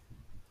a bit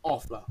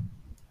off, lah.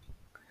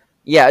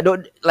 Yeah, I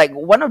don't like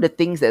one of the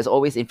things that's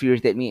always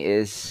infuriated me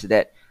is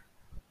that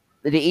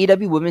the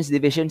AEW women's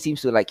division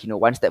seems to like,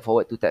 one step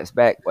forward, two steps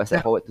back, one step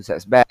Yeah. forward, two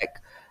steps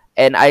back.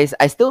 And I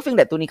still think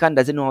that Tony Khan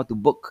doesn't know how to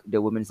book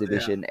the women's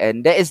division.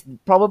 And that is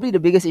probably the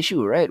biggest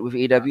issue, right, with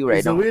AEW right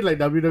It's the now. way like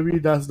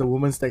WWE does the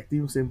women's tag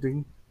team, same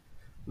thing.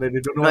 Like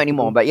they don't know Not what to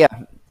anymore, do. but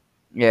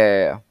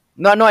yeah.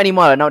 Not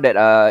anymore. Now that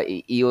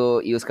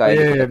Io Sky Yeah,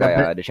 and yeah, Dakota Kai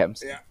yeah, are the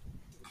champs. Yeah.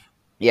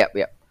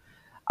 Yep.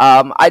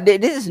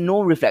 This is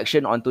no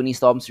reflection on Tony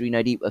Storm,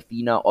 Serena Deeb,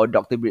 Athena, or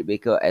Dr. Britt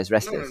Baker as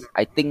wrestlers. No.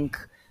 I think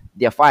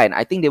they're fine.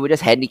 I think they were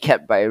just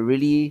handicapped by a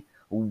really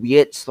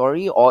weird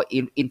story, or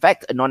in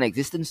fact a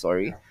non-existent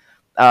story.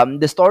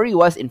 The story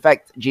was in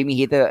fact Jamie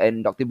Hayter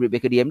and Dr. Britt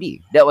Baker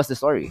DMD. That was the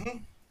story,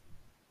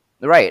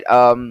 right?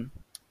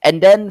 And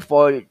then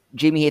for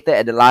Jamie Hayter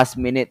at the last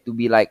minute to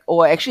be like,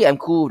 "Oh, actually, I'm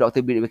cool with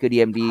Dr. Britt Baker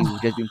DMD.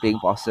 We've just been playing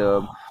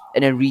possum,"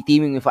 and then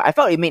reteaming with her. I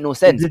felt it made no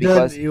sense You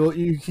because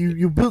didn't.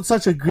 You built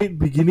such a great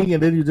beginning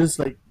and then you just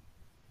like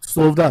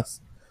solved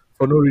us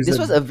for no reason.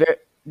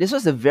 this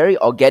was a very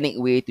organic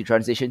way to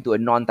transition to a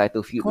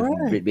non-title feud with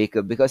Correct. Britt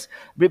Baker, because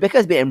Britt Baker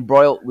has been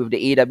embroiled with the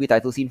AEW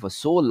title scene for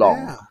so long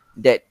Yeah.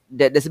 that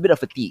there's a bit of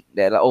fatigue.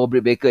 That like,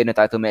 Britt Baker in a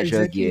title match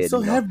Exactly. again.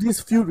 So have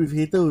this feud with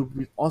Hater would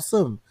be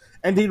awesome.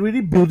 And they really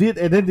built it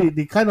and then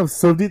they kind of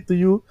served it to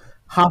you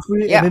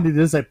halfway Yeah. and then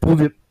they just like pull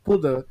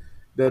the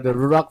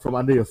rug from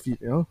under your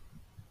feet, you know?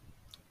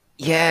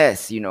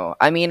 Yes,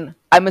 I mean,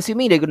 I'm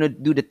assuming they're gonna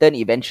do the turn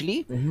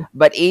eventually,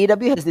 but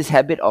AEW has this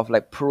habit of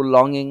like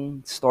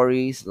prolonging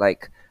stories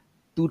like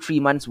 2-3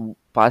 months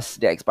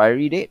past the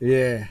expiry date.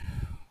 Yeah.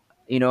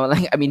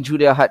 Like I mean,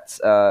 Julia Hutt's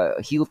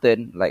heel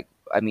turn, like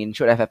I mean,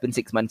 should have happened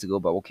 6 months ago,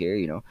 but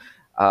okay,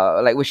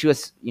 like when she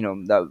was,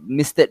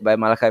 misted by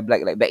Malachi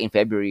Black like back in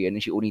February, and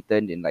then she only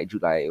turned in like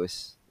July. It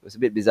was a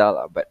bit bizarre,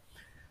 lah, but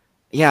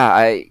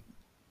yeah,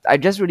 I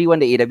just really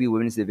want the AEW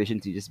women's division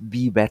to just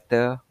be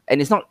better,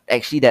 and it's not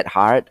actually that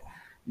hard.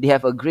 They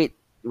have a great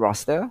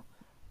roster.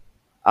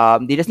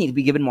 They just need to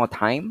be given more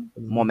time,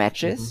 more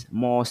matches,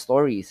 more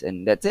stories,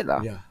 and that's it, lah.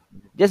 Yeah.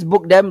 Just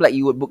book them like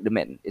you would book the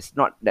men. It's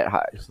not that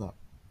hard. It's not.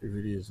 It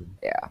really isn't.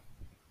 Yeah.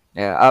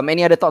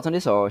 Any other thoughts on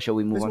this, or shall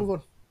we move Let's on? move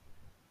on.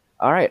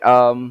 All right.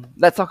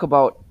 Let's talk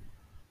about.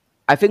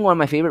 I think one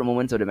of my favorite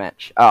moments of the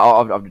match,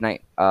 of the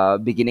night,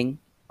 beginning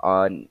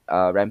on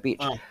Rampage.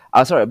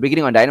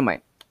 Beginning on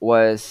Dynamite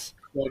was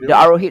the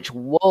ROH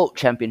World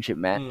Championship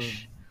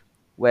match,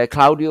 where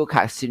Claudio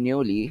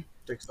Castagnoli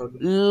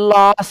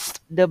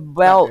lost the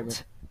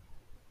belt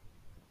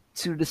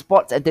to the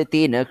sports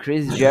entertainer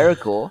Chris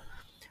Jericho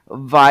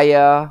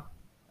via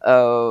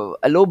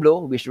a low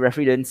blow, which the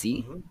referee didn't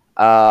see.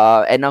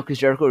 And now Chris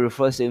Jericho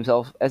refers to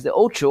himself as the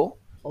Ocho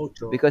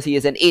because he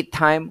is an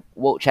 8-time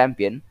world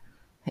champion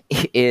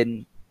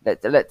in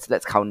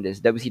let's count this: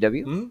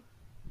 WCW,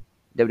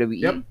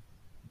 WWE,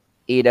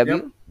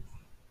 AEW,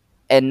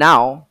 and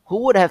now who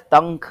would have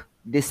thunk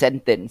this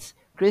sentence?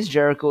 Chris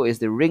Jericho is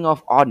the Ring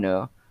of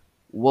Honor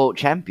world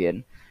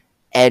champion,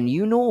 and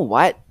you know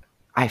what?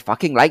 I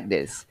fucking like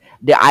this.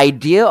 The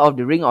idea of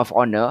the Ring of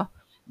Honor,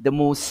 the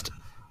most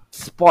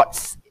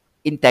sports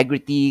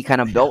integrity kind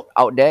of belt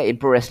out there in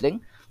pro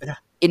wrestling,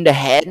 in the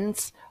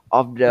hands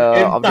of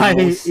the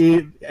most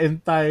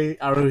anti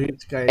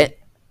ROH guy.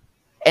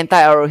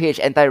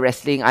 Anti-ROH,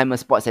 anti-wrestling. I'm a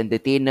sports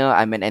entertainer.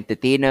 I'm an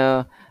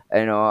entertainer.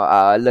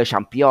 Le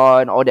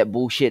Champion, all that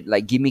bullshit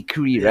like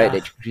gimmickry, right?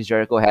 That Chris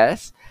Jericho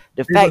has.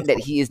 The fact that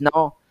he is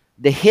now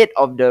the head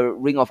of the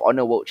Ring of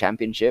Honor World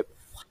Championship,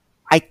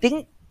 I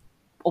think,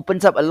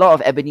 opens up a lot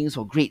of avenues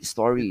for great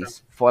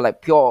stories for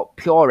like pure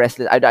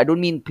wrestlers. I don't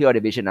mean pure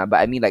division,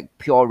 but I mean like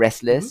pure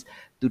wrestlers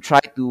to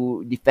try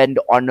to defend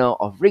the honor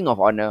of Ring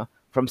of Honor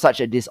from such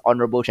a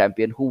dishonorable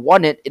champion who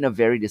won it in a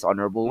very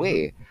dishonorable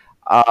way.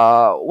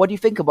 What do you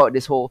think about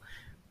this whole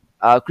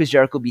Chris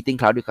Jericho beating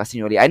Claudio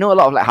Castagnoli? I know a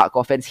lot of like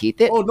hardcore fans hate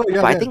it,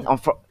 but I think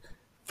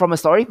from from a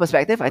story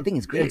perspective, I think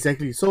it's great.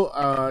 Exactly. So,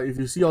 if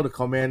you see all the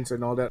comments and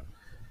all that,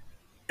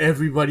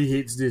 everybody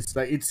hates this.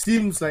 Like, it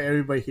seems like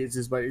everybody hates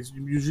this, but it's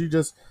usually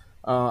just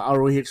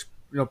ROH,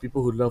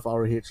 people who love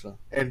ROH lah.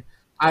 And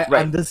I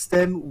Right.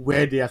 understand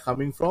where they are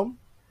coming from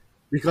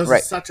because Right.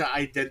 it's such an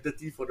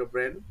identity for the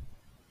brand.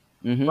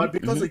 Mm-hmm, But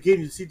because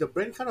again, you see, the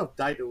brand kind of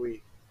died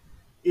away.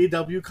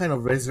 AW kind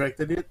of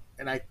resurrected it,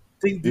 and I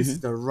think this is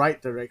the right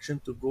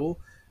direction to go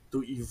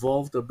to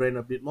evolve the brand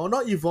a bit more.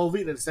 Not evolve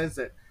it in the sense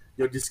that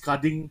you're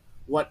discarding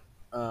what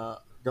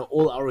the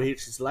old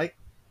ROH is like,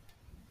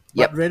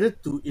 but Yep. rather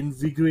to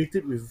invigorate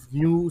it with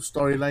new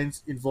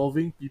storylines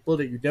involving people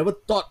that you never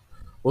thought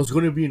was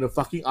going to be in a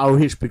fucking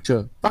ROH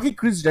picture. Fucking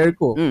Chris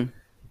Jericho.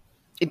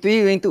 In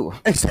 2022,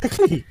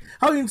 Exactly.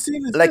 How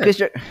insane is like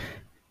that?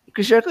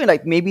 Chris Jericho in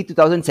like maybe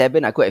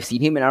 2007, I could have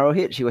seen him in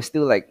ROH. He was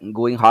still like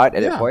going hard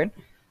at Yeah. that point.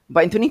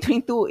 But in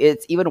 2022,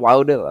 it's even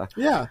wilder lah.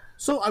 Yeah.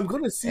 So I'm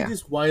gonna see Yeah.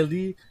 this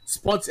wildly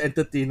sports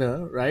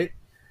entertainer, right?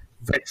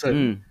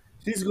 Veteran.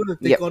 He's gonna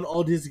take Yep. on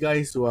all these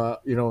guys who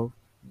are,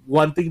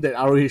 wanting that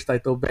ROH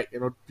title back.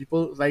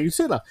 People like you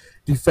said,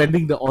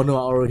 defending the honor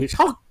of ROH.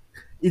 How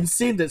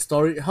insane that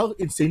story! How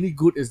insanely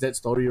good is that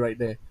story right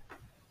there?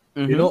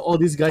 All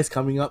these guys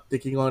coming up,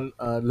 taking on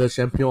Le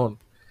Champion.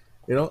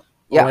 Or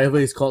Yeah. whatever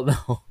it's called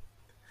now.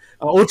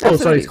 Ocho. Sorry,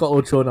 Absolutely. it's called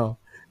Ocho now.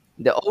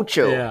 The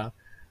Ocho. Yeah.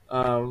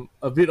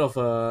 A bit of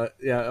a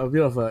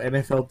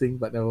NFL thing,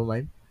 but never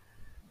mind.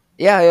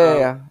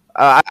 Yeah.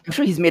 I'm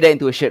sure he's made that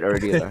into a shit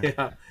already lah.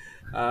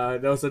 Yeah.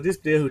 There was this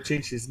player who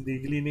changed his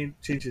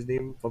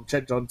name from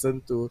Chad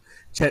Johnson to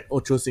Chad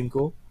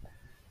Ochocinco.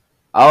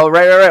 Oh,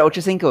 right.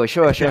 Ocho Cinco.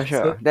 Sure.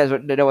 So-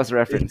 that was a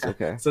reference. Yeah.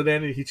 Okay. So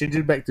then he changed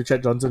it back to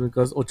Chad Johnson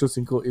because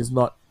Ochocinco is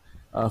not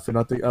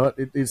phonetic.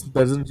 It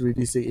doesn't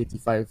really say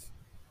 85.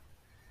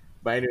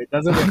 But anyway, it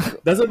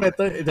doesn't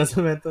matter. It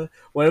doesn't matter.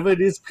 Whatever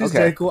it is, Chris Okay.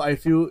 Jericho, I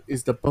feel,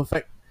 is the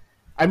perfect.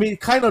 I mean,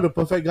 kind of the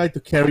perfect guy to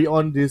carry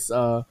on this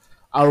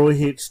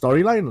ROH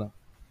storyline, lah.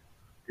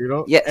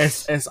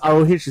 Yes. As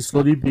ROH is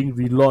slowly being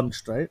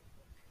relaunched, right?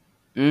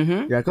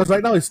 Mm-hmm. Yeah, because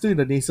right now it's still in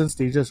the nascent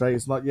stages, right?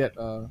 It's not yet.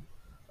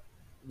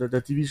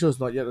 The TV show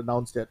is not yet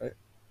announced yet, right?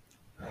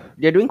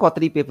 They're doing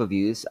quarterly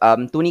pay-per-views.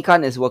 Tony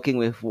Khan is working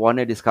with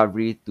Warner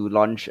Discovery to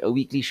launch a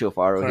weekly show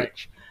for ROH.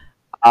 Correct.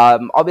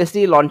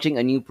 Obviously, launching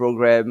a new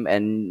program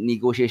and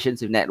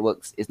negotiations with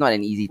networks is not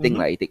an easy thing.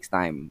 Like, it takes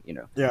time.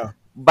 Yeah.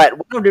 But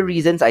one of the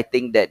reasons I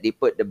think that they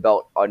put the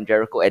belt on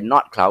Jericho and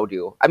not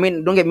Claudio. I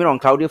mean, don't get me wrong,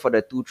 Claudio for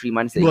the 2-3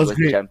 months that He he was was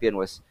the great. champion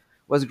was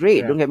great.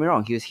 Yeah. Don't get me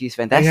wrong, he's They had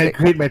fantastic.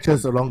 great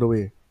matches along the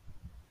way.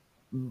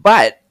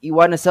 But you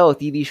want to sell a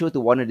TV show to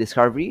Warner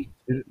Discovery?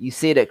 Mm. You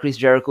say that Chris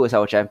Jericho is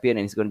our champion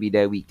and he's going to be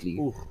there weekly.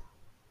 Oof.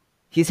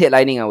 He's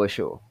headlining our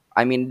show.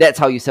 I mean, that's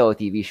how you sell a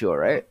TV show,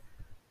 right?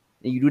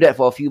 And you do that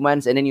for a few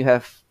months, and then you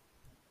have,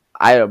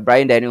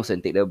 Bryan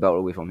Danielson take the belt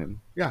away from him.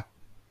 Yeah.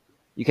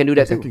 You can do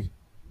that too. Exactly.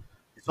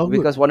 It's all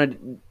good. Because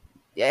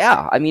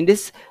I mean,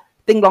 this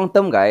thing long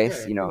term,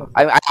 guys. Yeah,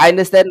 I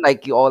understand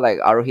like you all like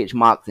ROH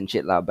marks and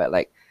shit lah, but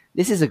like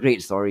this is a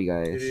great story,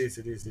 guys.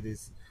 It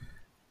is.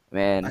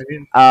 Man. I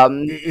mean,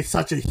 Um, it's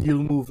such a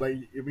heel move. Like,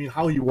 I mean,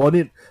 how he won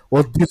it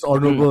was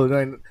dishonorable.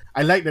 And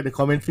I like that the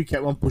commentary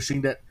kept on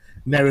pushing that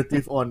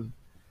narrative on.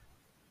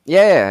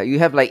 yeah, you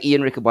have like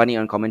Ian Riccaboni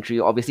on commentary,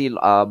 obviously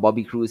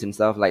Bobby Cruz and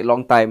stuff, like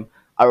long time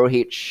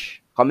ROH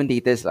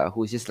commentators lah,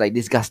 who's just like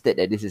disgusted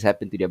that this has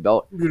happened to their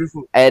belt.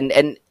 Beautiful. And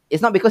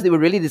it's not because they were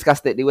really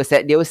disgusted. They were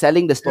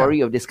selling the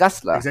story of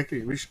disgust lah.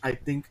 Exactly, which I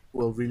think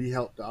will really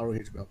help the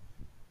ROH belt.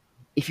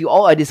 If you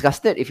all are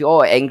disgusted, if you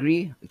all are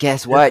angry,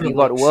 guess what? You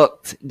got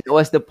worked. That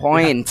was the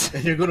point.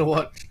 And you're gonna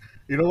watch.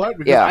 You know what?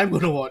 Because Yeah. I'm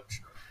gonna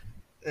watch.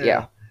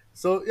 Yeah.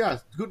 So yeah,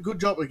 good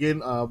job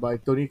again by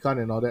Tony Khan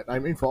and all that. I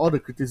mean, for all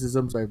the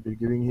criticisms I've been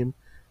giving him,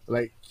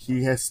 like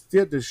he has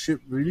steered the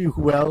ship really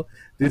well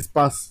this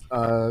past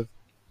 2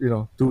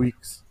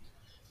 weeks,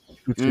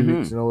 2-3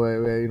 weeks.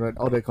 Where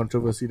all that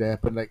controversy that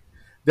happened, like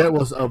that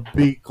was a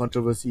big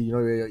controversy.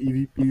 Where your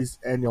EVPs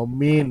and your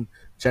main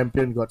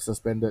champion got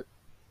suspended.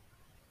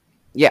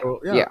 Yeah.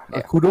 So, Yeah.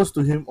 kudos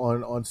to him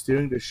on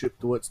steering the ship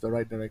towards the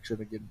right direction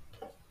again.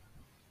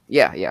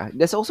 Yeah.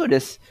 There's also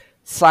this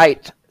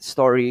side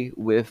story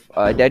with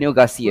Daniel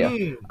Garcia.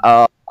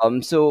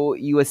 So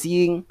you were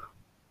seeing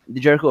the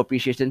Jericho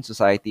Appreciation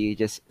Society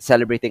just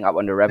celebrating up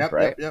on the ramp,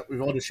 right? Yep,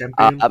 with all the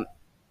champagne.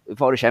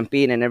 With all the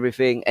champagne and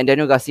everything, and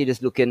Daniel Garcia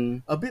just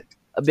looking a bit.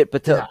 a bit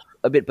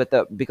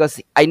perturbed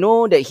because I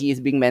know that he is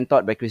being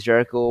mentored by Chris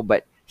Jericho,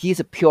 but he's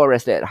a pure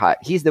wrestler at heart.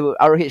 He's the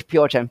ROH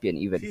pure champion,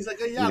 even. He's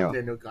like a young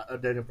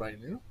Daniel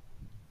Bryan,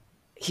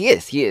 He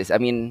is. I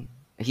mean,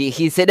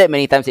 he said that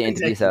many times in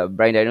interviews. Exactly.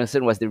 Bryan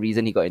Danielson was the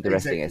reason he got into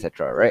wrestling,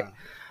 Exactly. etc. Right?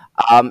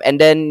 Yeah. And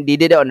then they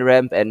did it on the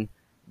ramp, and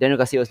Daniel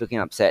Garcia was looking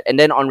upset. And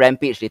then on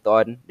Rampage later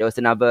on, there was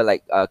another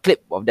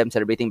clip of them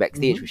celebrating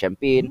backstage with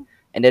champagne.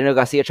 And Daniel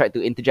Garcia tried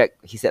to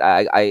interject. He said,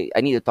 "I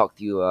need to talk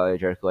to you,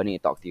 Jericho. I need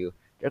to talk to you."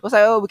 Jericho's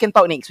like, "Oh, we can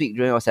talk next week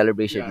during our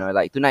celebration. Yeah.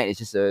 Like tonight is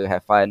just to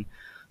have fun."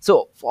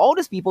 So for all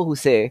those people who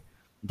say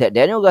that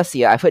Daniel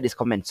Garcia, I've heard this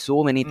comment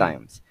so many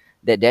times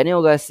that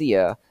Daniel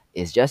Garcia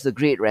is just a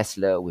great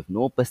wrestler with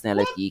no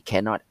personality,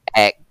 cannot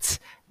act,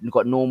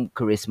 got no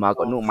charisma,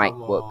 got Oh, no mic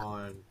come work.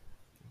 on.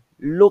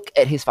 Look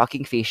at his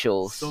fucking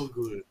facials. So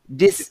good.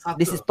 This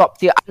is top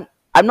tier.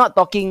 I'm not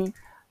talking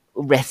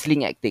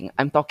wrestling acting.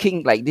 I'm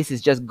talking like this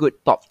is just good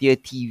top tier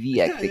TV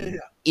acting.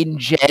 In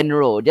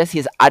general, just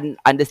his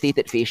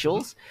understated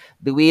facials,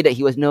 the way that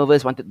he was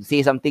nervous, wanted to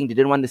say something,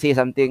 didn't want to say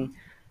something.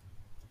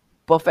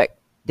 Perfect.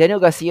 Daniel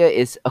Garcia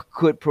is a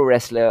good pro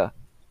wrestler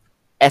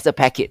as a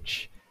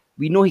package.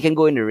 We know he can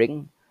go in the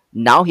ring.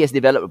 Now he has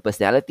developed a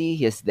personality.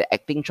 He has the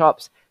acting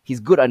chops. He's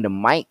good on the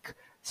mic.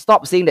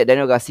 Stop saying that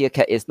Daniel Garcia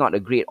is not a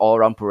great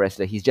all-round pro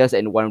wrestler. He's just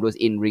one of those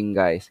in-ring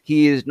guys.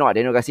 He is not.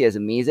 Daniel Garcia is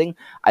amazing.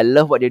 I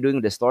love what they're doing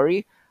with the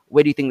story.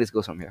 Where do you think this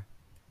goes from here?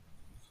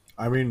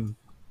 I mean,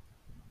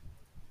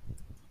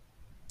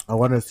 I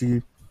want to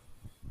see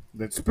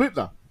that split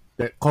lah,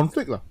 that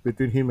conflict lah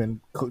between him and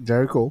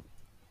Jericho,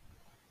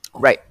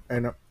 Right.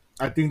 and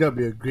I think that'd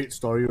be a great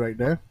story right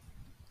there.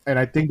 And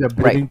I think they're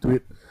building to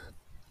it,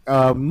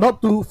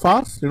 not too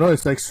fast. You know,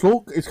 it's like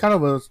slow. It's kind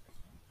of a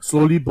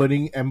slowly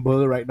burning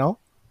ember right now,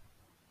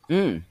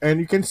 Mm. and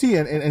you can see,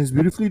 and it's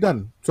beautifully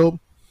done. So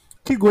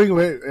keep going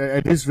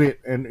at this rate,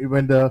 and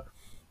when the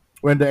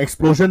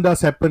explosion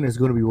does happen, it's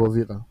going to be worth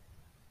it.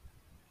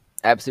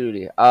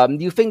 Absolutely. Do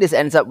you think this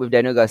ends up with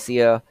Daniel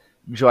Garcia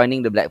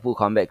joining the Blackpool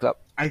Combat Club?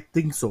 I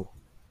think so.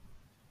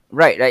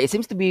 Right. It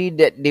seems to be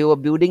that they were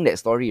building that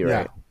story,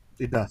 right?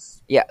 Yeah, it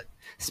does. Yeah.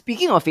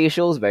 Speaking of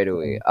facials, by the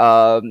way,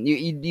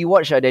 you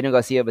watch Daniel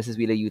Garcia versus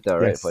Wheeler Yuta,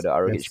 right, Yes, for the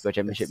ROH yes, Pro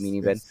Championship yes, main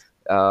event.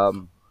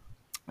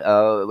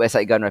 yes. West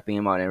Side Gun wrapping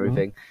him out and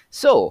everything.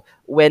 So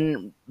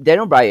when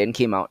Daniel Bryan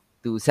came out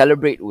to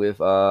celebrate with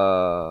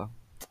Daniel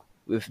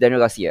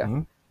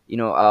Garcia, you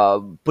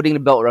know, putting the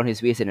belt around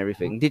his waist and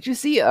everything, did you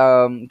see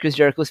Chris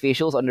Jericho's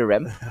facials on the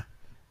ramp?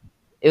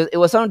 It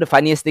was one of the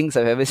funniest things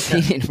I've ever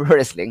seen in pro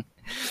wrestling.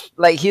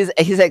 Like his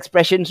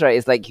expressions, right?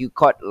 It's like you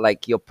caught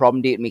like your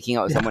prom date making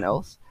out with someone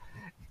else.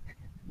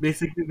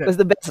 Basically, It was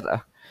the best,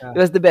 lah. Yeah. It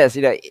was the best.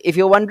 You know, if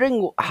you're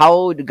wondering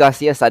how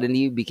Garcia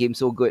suddenly became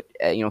so good,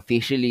 you know,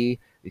 facially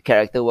with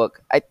character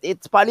work,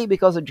 it's partly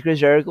because of Chris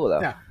Jericho, lah.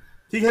 yeah,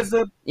 he has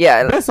the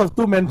Yeah, best of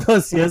two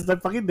mentors. He has the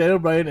fucking Daniel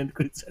Bryan and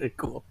Chris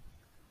Jericho.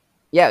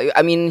 yeah.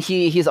 I mean,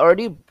 he's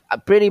already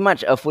pretty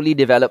much a fully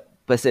developed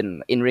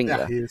person in ring. Yeah,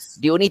 lah. he is.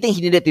 The only thing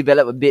he needed to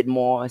develop a bit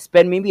more,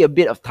 spend maybe a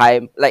bit of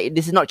time. Like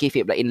this is not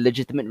kayfabe, like in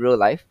legitimate real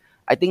life.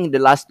 I think the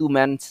last 2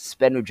 months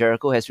spent with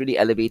Jericho has really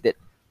elevated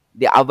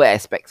the other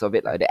aspects of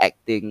it, like the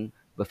acting,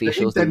 the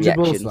facials, the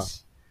intangibles,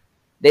 reactions,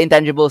 the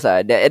intangibles.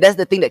 That's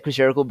the thing that Chris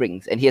Jericho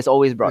brings, and he has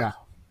always brought. Yeah,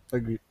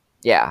 agreed.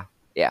 Yeah.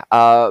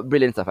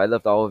 Brilliant stuff. I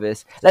loved all of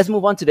this. Let's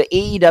move on to the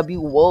AEW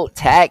World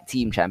Tag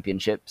Team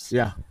Championships.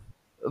 Yeah.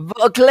 The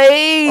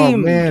Acclaim Oh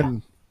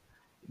man.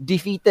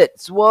 defeated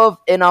Swerve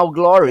in Our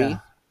Glory Yeah.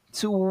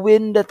 to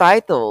win the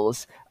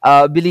titles.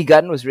 Billy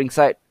Gunn was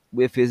ringside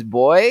with his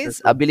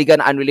boys. Billy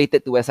Gunn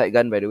unrelated to West Side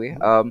Gun, by the way.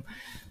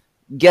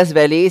 Guest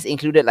valets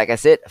included, like I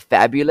said,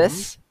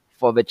 Fabulous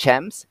for the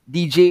champs,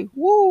 DJ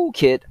Woo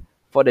Kid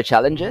for the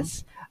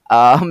challengers.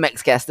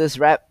 Max Caster's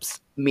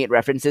raps made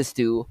references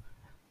to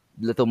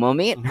Little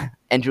Mermaid,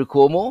 Andrew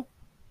Cuomo,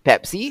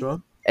 Pepsi,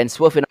 Sure. and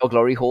Swerve in Our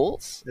Glory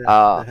holds. Yeah,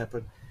 that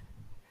happened.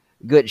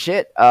 Good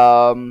shit.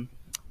 That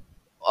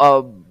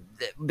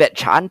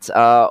chant,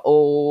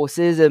 "Oh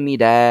Scissor Me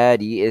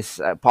Daddy," is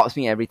pops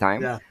me every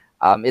time. Yeah.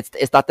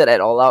 It started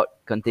at All Out,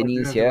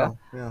 continues here.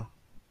 Yeah.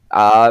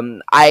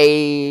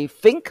 I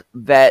think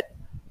that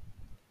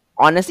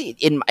honestly,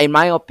 in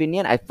my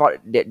opinion, I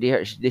thought that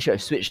they should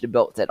have switched the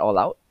belts at All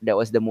Out. That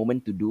was the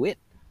moment to do it.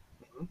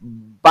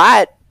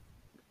 But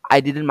I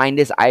didn't mind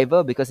this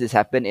either because this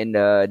happened in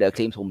the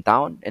Acclaim's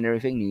hometown and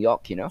everything, New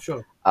York. You know,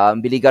 Sure.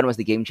 Billy Gunn was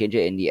the game changer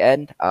in the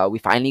end. We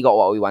finally got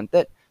what we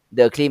wanted.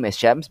 The Acclaim as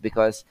champs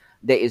because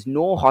there is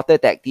no hotter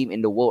tag team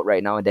in the world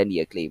right now than the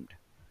Acclaimed.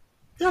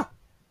 Yeah.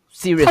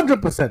 Seriously.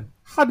 100%.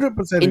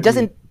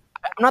 100%.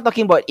 I'm not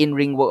talking about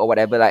in-ring work or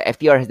whatever. Like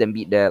FTR has them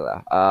beat there,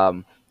 lah.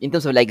 In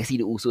terms of legacy,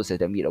 the Usos has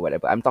them beat or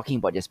whatever. I'm talking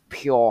about just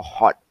pure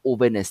hot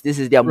overness. This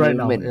is their Right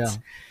now, moment. yeah.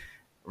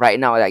 Right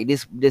now, like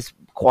this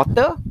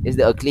quarter is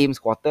the Acclaim's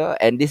quarter,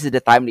 and this is the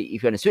time that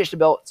if you want to switch the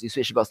belts, you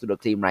switch the belts to the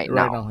Acclaim right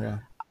now.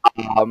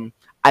 Yeah.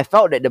 I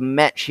felt that the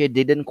match here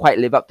didn't quite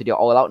live up to the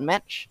All Out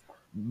match,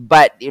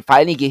 but it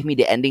finally gave me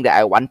the ending that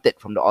I wanted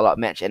from the All Out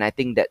match, and I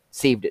think that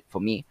saved it for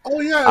me.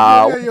 Oh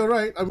yeah, you're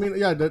right. I mean,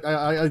 yeah,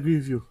 I agree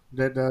with you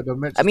that the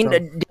match. I mean,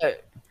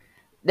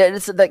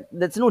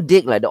 that's no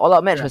dig. Like the All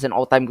Out match was an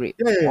all-time great.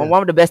 Yeah.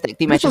 One of the best tag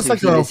team this matches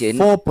was we've like seen a this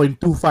year.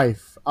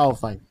 4.25 out of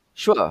 5.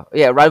 Sure,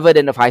 yeah, rather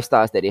than the 5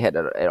 stars that they had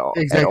at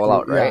All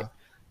Out, right? Yeah.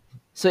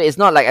 So it's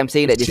not like I'm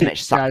saying that this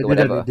match sucked Yeah, or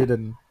whatever. It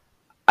didn't.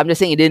 I'm just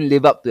saying it didn't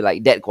live up to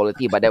like that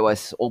quality, but that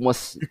was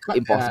almost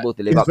impossible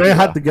to live up It's very to.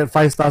 hard to get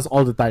 5 stars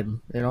all the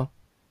time, you know.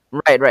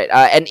 Right.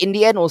 And in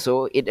the end,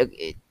 also,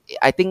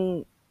 I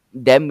think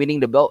them winning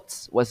the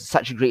belts was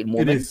such a great It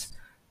moment is.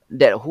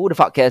 that who the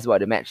fuck cares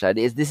about the match?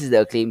 This is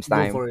the Acclaim's Go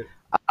time. for it.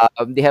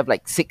 They have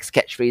like 6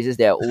 catchphrases.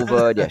 They're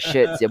over their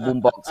shirts, their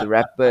boombox, the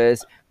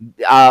rappers.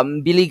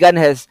 Billy Gunn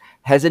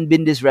hasn't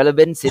been this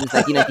relevant since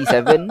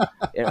 1997.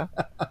 You know,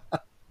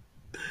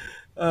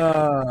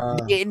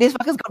 this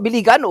fucker's got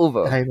Billy Gunn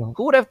over. I know.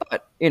 Who would have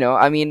thought? You know,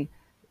 I mean,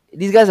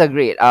 these guys are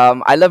great.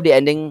 I love the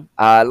ending.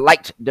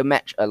 Liked the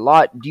match a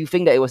lot. Do you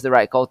think that it was the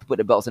right call to put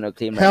the belts on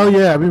Acclaim? Hell right now?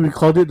 yeah! I mean, we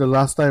called it the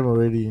last time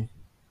already.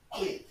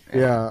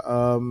 Yeah.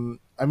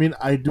 I mean,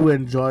 I do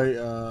enjoy.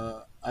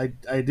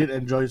 I did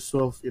enjoy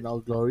Swerve in Our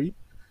Glory.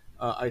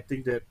 I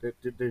think that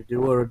they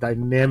were a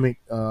dynamic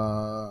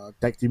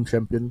tag team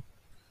champion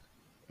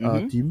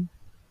team.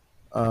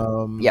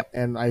 Yep.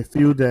 And I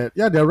feel that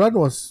their run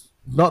was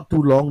not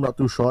too long, not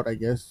too short. I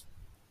guess.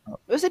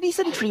 It was a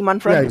decent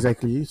 3-month run. Yeah,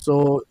 exactly.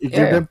 So it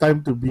gave them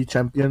time to be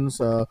champions.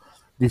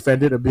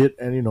 Defended a bit,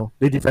 and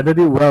they defended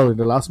it well in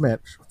the last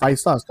match. 5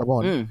 stars. Come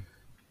on. And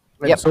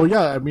Yep. so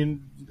I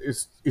mean,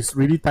 it's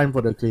really time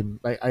for the Acclaim.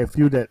 Like I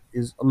feel that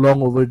is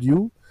long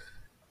overdue.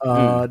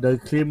 The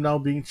Acclaim now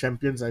being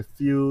champions, I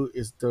feel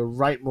is the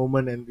right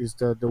moment and is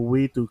the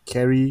way to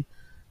carry,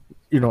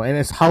 and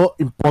it's how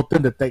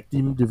important the tag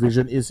team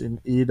division is in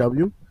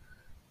AEW.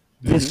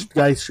 These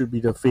guys should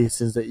be the face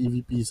since the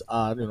EVPs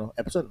are,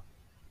 absent.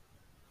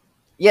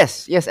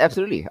 Yes,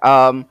 absolutely.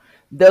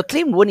 The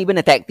Acclaim weren't even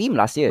a tag team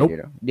last year. Nope. You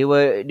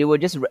know, they were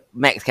just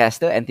Max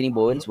Caster, Anthony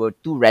Bowens were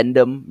 2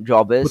 random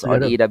jobbers Put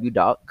on together. AEW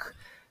Dark.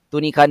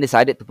 Tony Khan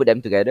decided to put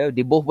them together.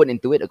 They both went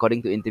into it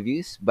according to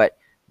interviews, but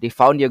they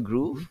found their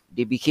groove.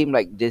 They became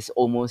like this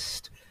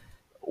almost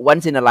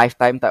once in a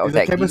lifetime type of It's a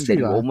tag team chemistry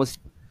that you lah. almost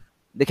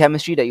the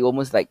chemistry that you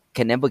almost like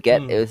can never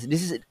get. Mm.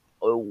 This is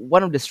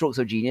one of the strokes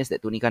of genius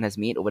that Tony Khan has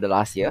made over the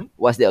last year.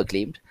 Was the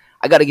Acclaimed?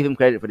 I gotta give him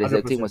credit for this. The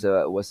Acclaim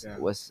 100%.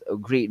 was a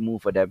great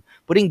move for them.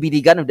 Putting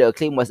Billy Gunn with the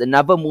Acclaim was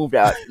another move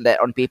that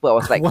on paper I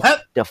was like,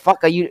 What? the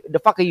fuck are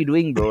you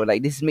doing, bro?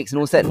 Like this makes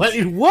no sense. But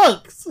it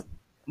works.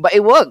 But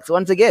it works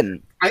once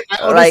again. I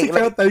honestly Like-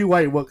 cannot tell you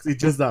why it works. It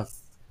just does.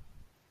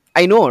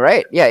 I know,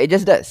 right? Yeah, it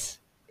just does.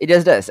 It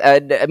just does. I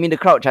mean, the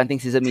crowd chanting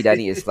 "Sesame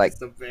Danny" is like It's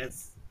the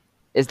best.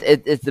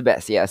 it's the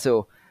best. Yeah.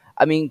 So,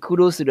 I mean,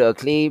 kudos to the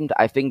Acclaimed.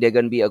 I think they're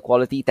gonna be a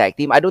quality tag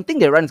team. I don't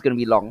think their run is gonna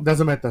be long,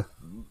 Doesn't matter.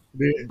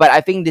 They- but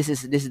I think this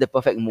is the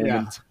perfect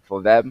moment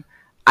for them.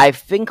 I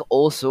think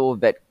also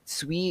that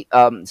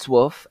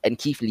Swerve and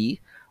Keith Lee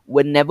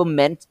were never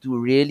meant to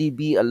really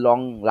be a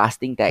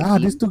long-lasting tag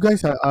team. these 2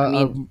 guys are,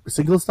 mean-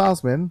 single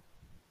stars, man.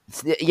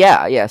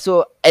 Yeah.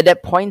 So at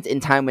that point in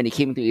time when they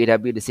came to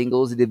AEW, the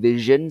singles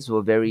divisions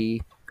were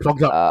very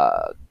Clogged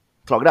up.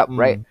 clogged up,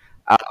 right?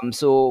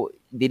 So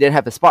they didn't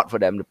have a spot for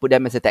them to put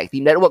them as a tag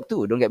team. That worked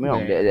too. Don't get me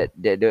wrong. Yeah.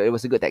 It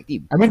was a good tag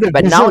team. I mean, the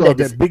but visual now of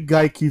that that big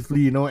guy Keith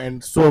Lee,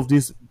 and Swerve,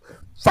 this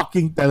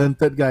fucking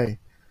talented guy,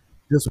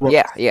 just works.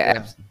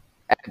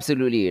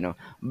 Absolutely.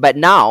 But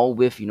now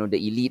with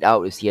the Elite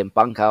out, with CM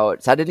Punk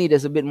out, suddenly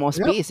there's a bit more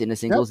space in the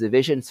singles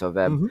divisions for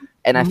them.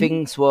 And I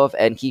think Swerve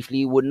and Keith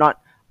Lee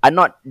are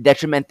not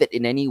detrimented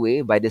in any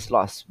way by this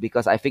loss,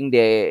 because I think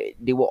they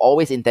were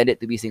always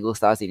intended to be single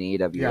stars in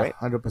AEW, Yeah, right?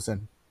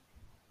 100%.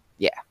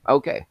 Yeah.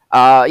 Okay.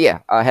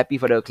 Happy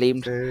for the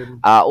Acclaimed.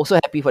 Same. Also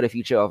happy for the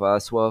future of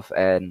Swerve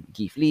and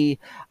Keith Lee.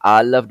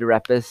 Love the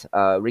rappers.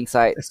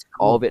 Ringside, That's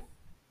all of it.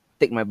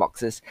 Tick my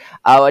boxes.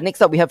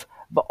 Next up we have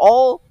the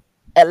All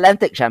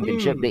Atlantic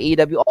Championship, the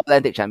AEW All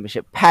Atlantic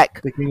Championship.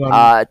 Pac Taking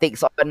on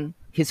takes on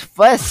his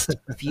first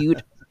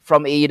feud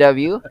from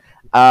AEW,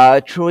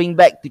 throwing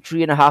back to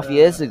 3.5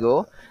 years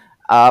ago.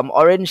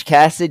 Orange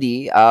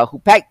Cassidy, who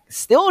Pac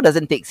still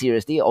doesn't take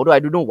seriously, although I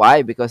don't know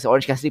why, because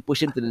Orange Cassidy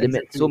pushed him to the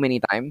limit so many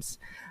times.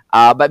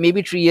 But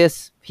maybe 3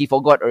 years he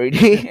forgot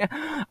already.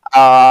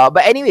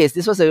 But anyways,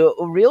 this was a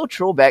real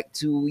throwback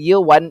to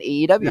year 1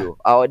 AEW.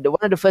 One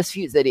of the first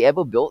feuds that they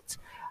ever built.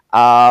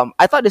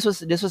 I thought this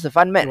was a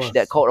fun match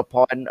that called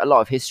upon a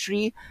lot of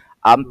history.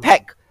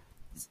 Pac,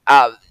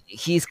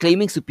 he's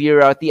claiming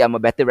superiority. I'm a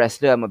better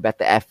wrestler. I'm a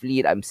better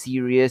athlete. I'm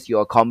serious.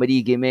 You're a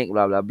comedy gimmick.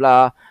 Blah blah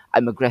blah.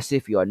 I'm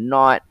aggressive. You're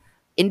not.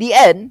 In the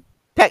end,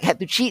 Pac had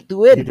to cheat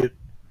to he win, did.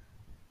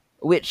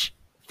 which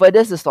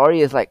furthers the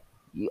story. Is like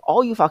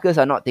all you fuckers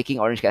are not taking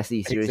Orange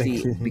Cassidy seriously,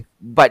 Exactly.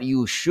 but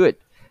you should.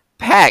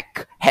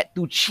 Pac had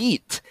to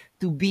cheat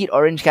to beat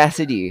Orange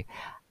Cassidy.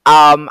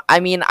 I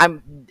mean,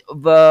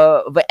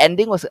 the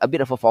ending was a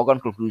bit of a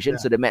foregone conclusion,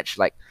 so the match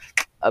like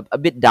a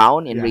bit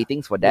down in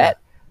ratings for that.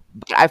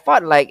 But I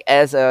thought like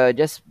as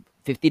just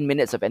 15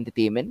 minutes of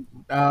entertainment,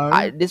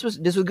 this was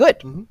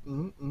good.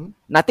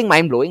 Nothing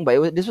mind blowing,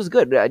 but this was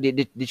good.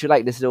 Did you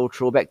like this little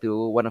throwback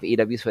to one of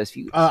AEW's first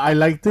feuds? I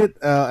liked it.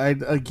 I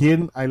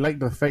like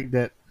the fact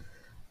that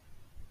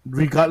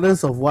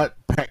regardless of what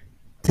Pac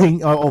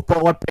think or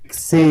what Pac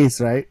says,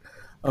 right,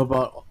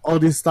 about all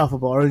this stuff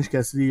about Orange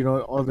Cassidy,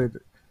 all that,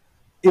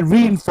 it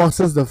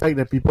reinforces the fact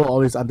that people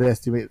always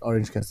underestimate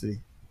Orange Cassidy.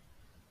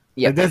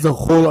 Yeah, Like, that's the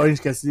whole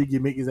Orange Cassidy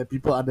gimmick, is that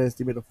people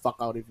underestimate the fuck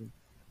out of him.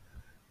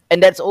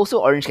 and that's also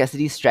Orange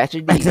Cassidy's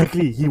strategy.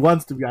 Exactly, he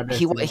wants to be He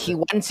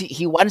underestimated.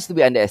 he wants to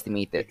be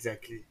underestimated.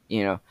 Exactly.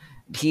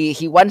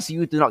 He wants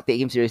you to not take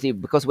him seriously,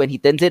 because when he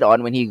turns it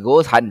on, when he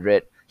goes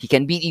 100, he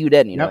can beat you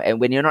then, you know. Yep. And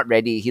when you're not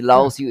ready, he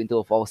lulls you into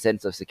a false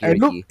sense of And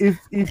look, security.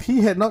 if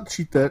he had not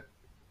cheated,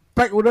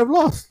 Pac would have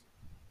lost.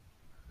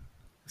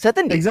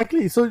 Certainly.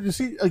 Exactly. So you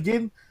see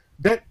again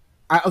that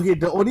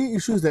the only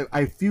issue is that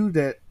I feel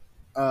that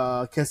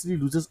Cassidy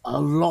loses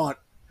a lot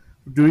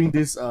during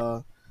these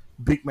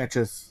big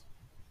matches.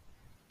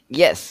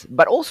 Yes,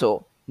 but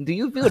also, do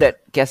you feel that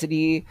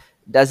Cassidy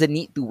doesn't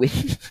need to win?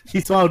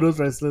 He's one of those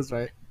wrestlers,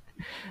 right?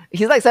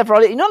 He's like Seth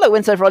Rollins. You know, like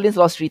when Seth Rollins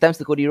lost 3 times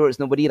to Cody Rhodes,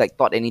 nobody like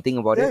thought anything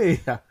about Yeah, it.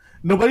 yeah.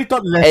 Nobody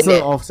thought lesser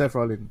And of Seth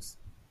Rollins.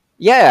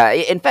 yeah,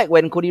 in fact,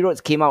 when Cody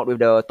Rhodes came out with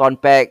the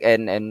Thornpack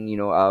and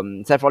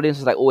Seth Rollins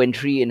was like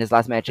 0-3 in his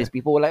last matches,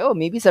 people were like, oh,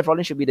 maybe Seth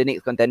Rollins should be the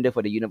next contender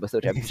for the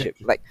Universal Championship.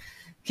 Exactly. Like,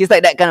 he's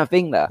like that kind of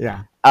thing, lah.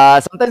 Yeah.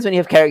 Sometimes when you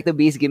have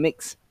character-based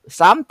gimmicks,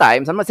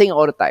 sometimes, I'm not saying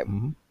all the time,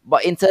 Mhm.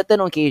 but in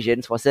certain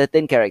occasions, for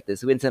certain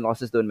characters, wins and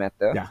losses don't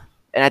matter. Yeah.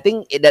 And I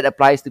think that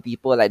applies to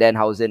people like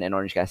Danhausen and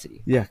Orange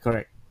Cassidy. Yeah,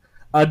 correct.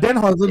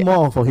 Danhausen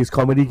more for his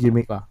comedy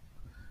gimmick, lah.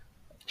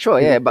 Sure,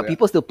 yeah, but Yeah.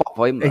 people still pop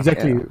for him. lah.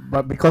 Exactly, Yeah.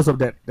 but because of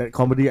that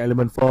comedy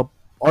element for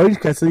Orange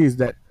Cassidy is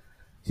that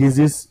he's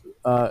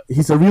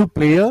a real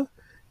player.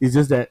 It's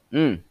just that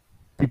Mm,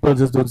 people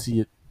just don't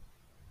see it.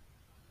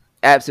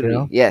 absolutely.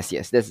 You know?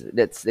 Yes,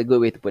 that's a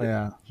good way to put it.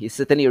 Yeah. He's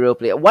certainly a real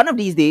player. One of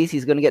these days,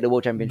 he's going to get the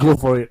World Championship. Go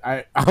for it.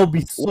 I'll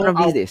be so One of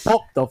these I'll days.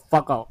 pop the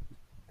fuck out.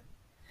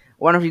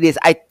 One of these days.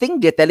 I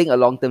think they're telling a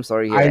long-term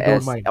story here. I don't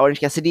as mind. Orange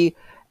Cassidy,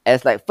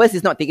 as like, first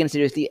he's not taken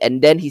seriously,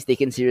 and then he's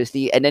taken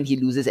seriously, and then he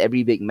loses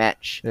every big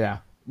match, Yeah,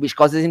 which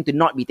causes him to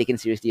not be taken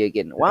seriously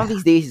again. One of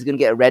these days, he's going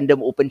to get a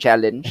random open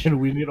challenge. and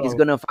win it all. He's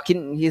gonna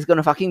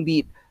fucking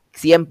beat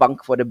CM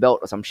Punk for the belt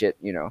or some shit,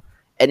 you know.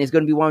 And it's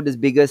gonna be one of the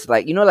biggest,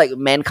 like, you know, like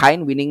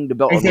Mankind winning the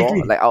belt on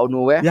Exactly. Raw, like out of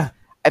nowhere. Yeah.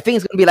 I think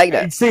it's gonna be like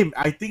that. It's same.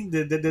 I think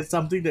that there's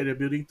something that they're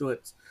building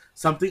towards.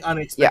 Something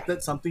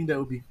unexpected, something that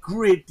would be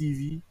great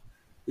TV.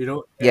 You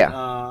know? And,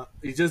 Yeah.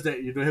 it's just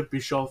that you don't have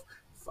Bischoff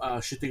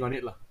shitting on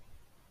it, lah.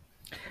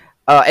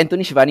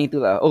 Anthony Schiavone too,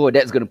 lah. Oh,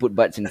 that's gonna put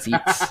butts in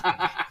seats.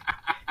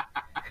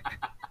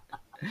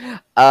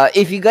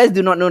 If you guys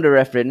do not know the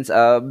reference,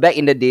 back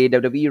in the day,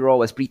 WWE Raw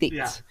was pre-taped.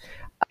 Yeah.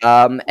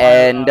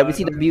 And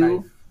WCW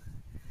WCW,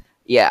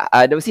 yeah,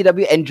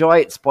 WCW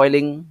enjoyed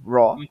spoiling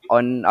Raw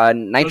on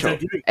Nitro, Was that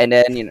gimmick? and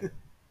then, you know,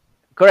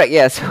 correct,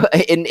 yeah. So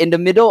in the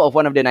middle of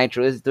one of the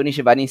Nitros, Tony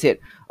Schiavone said,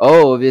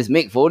 "Oh, this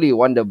Mick Foley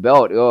won the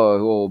belt.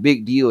 Oh,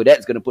 big deal.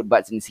 That's gonna put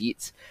butts in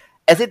seats."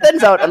 As it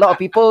turns out, a lot of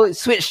people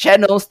switch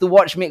channels to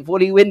watch Mick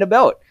Foley win the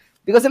belt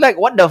because they're like,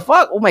 "What the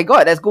fuck? Oh my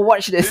god, let's go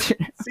watch this."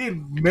 See,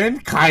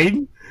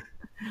 Mankind,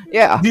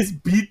 Yeah, this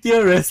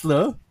B-tier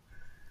wrestler,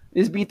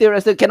 this BT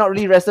wrestler cannot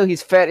really wrestle.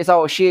 He's fat. He's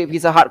out of shape.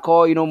 He's a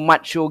hardcore,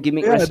 macho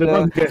gimmick the wrestler.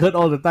 one who get hurt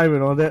all the time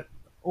and all that.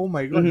 Oh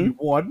my god, he Mhm.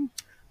 won.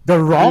 The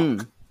Rock.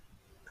 Mm.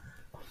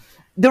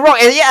 The Rock.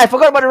 Yeah, I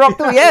forgot about The Rock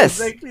too. Yes.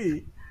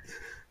 Exactly.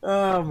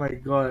 Oh my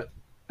god.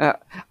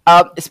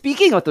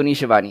 Speaking of Tony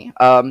Schiavone,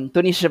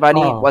 Tony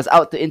Schiavone Oh. was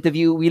out to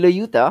interview Wheeler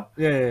Yuta.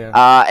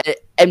 Yeah.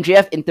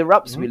 MJF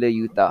interrupts Mhm. Wheeler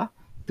Yuta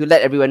to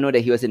let everyone know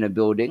that he was in the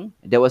building.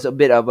 There was a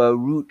bit of a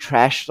rude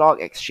trash talk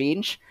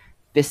exchange.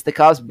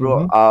 Fisticuffs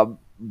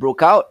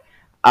broke out.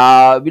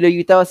 Wheeler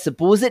Yuta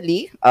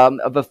supposedly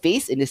of a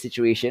face in this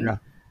situation.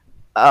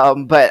 Yeah.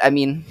 But I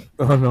mean,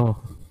 Oh no.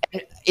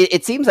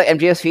 it seems like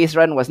MJF's face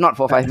run was not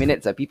for 5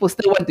 minutes. People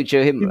still want to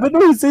cheer him. Even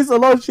though he says a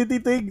lot of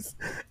shitty things,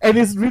 and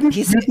it's really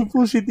He's-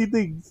 beautiful shitty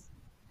things.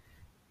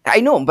 I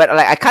know, but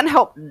like I can't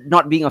help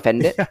not being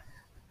offended. Yeah.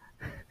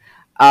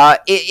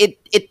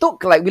 It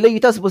took like Wheeler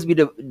Yuta was supposed to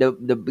be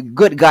the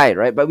good guy,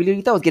 right? But Wheeler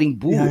Yuta was getting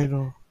booed Yeah, I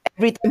know.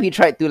 every time he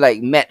tried to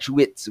like match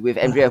wits with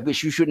MJF,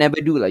 which you should never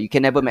do. Like you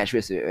can never match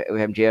wits with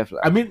MJF.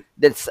 I mean,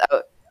 That's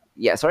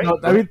yeah. Sorry. no,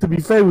 I mean to be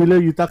fair, Wheeler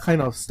Yuta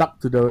kind of stuck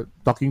to the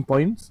talking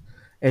points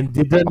and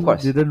Of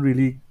course. didn't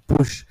really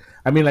push.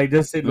 I mean, like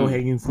just said low Mm.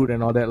 hanging fruit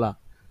and all that lah.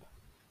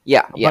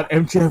 Yeah. But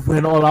MJF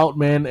went all out,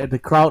 man, at the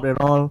crowd and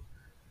all.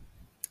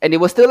 And it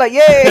was still like,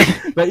 yay,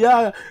 But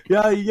yeah,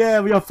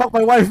 we are fuck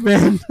my wife,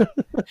 man.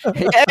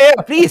 yeah,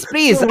 please,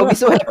 I'll be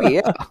so happy.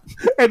 Yeah.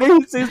 And then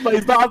he says, but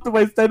it's not up to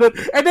my standard.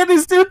 And then he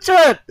still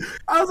cheered.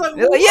 I was like,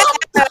 They're like,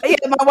 what? yeah,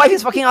 my wife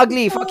is fucking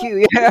ugly. Fuck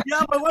you. Yeah.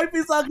 Yeah, my wife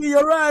is ugly.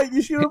 You're right.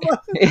 You should have.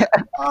 Yeah.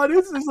 Oh,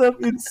 this is an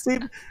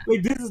insane.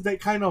 Like this is that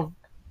kind of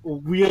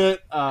weird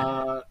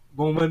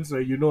moments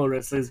where you know a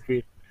wrestler is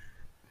great.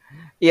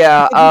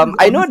 Yeah.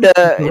 I know The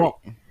the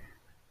Rock,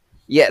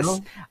 yes.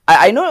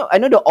 you know? I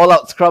know the All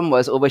Out Scrum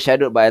was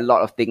overshadowed by a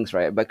lot of things,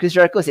 right? But Chris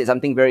Jericho said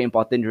something very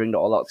important during the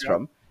All Out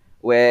Scrum,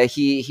 where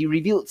he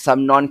revealed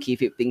some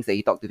non-kayfabe things that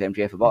he talked to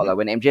MJF about. Like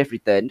when MJF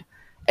returned,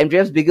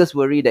 MJF's biggest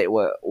worry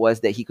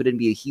was that he couldn't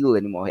be a heel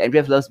anymore.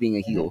 MJF loves being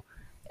a heel,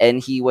 and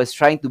he was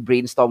trying to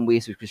brainstorm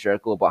ways with Chris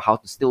Jericho about how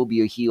to still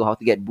be a heel, how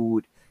to get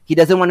booed. He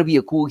doesn't want to be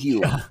a cool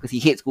heel because he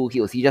hates cool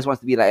heels. He just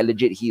wants to be like a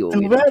legit heel.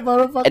 Too you know? bad,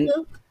 motherfucker.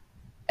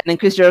 And then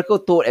Chris Jericho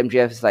told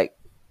MJF, "It's like,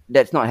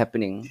 that's not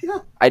happening. Yeah.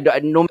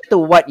 No matter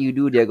what you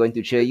do, they're going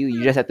to cheer you.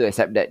 You just have to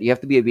accept that. You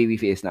have to be a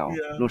babyface now.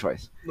 Yeah. No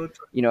choice. No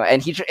choice.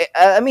 And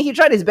he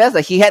tried his best.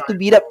 Like he had to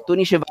beat up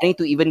Tony Schiavone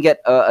to even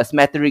get a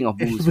smattering of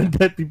boos. Even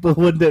that people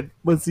weren't that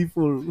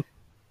merciful.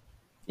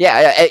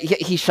 Yeah,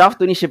 he shoved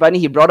Tony Schiavone.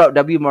 He brought out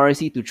W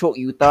Morrissey to choke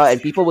Utah,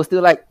 and people were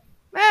still like,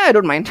 I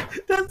don't mind.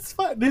 That's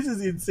fun. This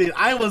is insane.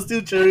 I was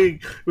still cheering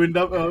when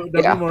W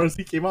Yeah.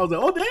 Morrissey came out. I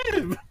was like, oh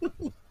damn!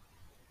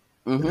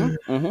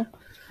 Mm-hmm, mm-hmm.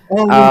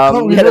 Oh, we thought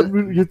We we had had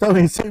a Utah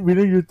when said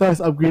winning Utah is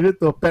upgraded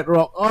to a pet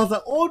rock. I was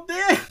like, oh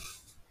damn!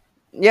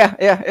 yeah.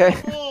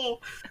 Oh,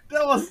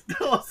 that was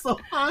so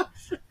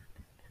harsh.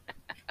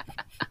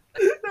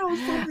 That was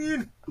so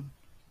mean.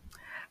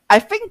 I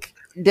think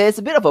there's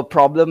a bit of a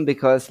problem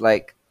because,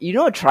 like,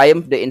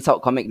 Triumph, the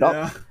insult comic dog,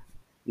 Yeah,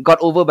 got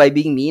over by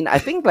being mean. I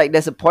think like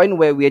there's a point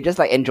where we're just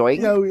like yeah,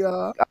 enjoying we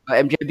are.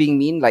 MJ being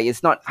mean. Like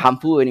it's not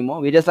harmful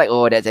anymore. We're just like,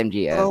 oh, that's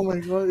MJ. Yeah. Oh my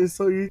god, it's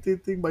so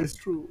irritating, but it's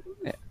true.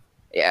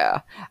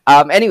 Yeah.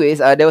 Anyways,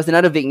 there was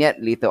another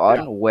vignette later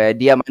Yeah. on where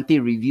Diamante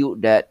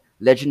revealed that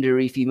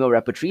legendary female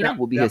rapper Trina Yeah,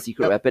 will be yeah, her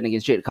secret yep. weapon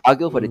against Jade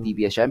Cargill for the Mm,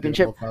 TBS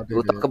Championship. beautiful crowd,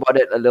 We'll they talk did. about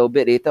it a little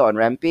bit later on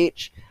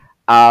Rampage.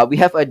 We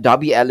have a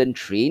Darby Allin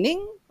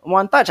training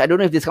montage. I don't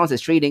know if this counts as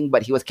training,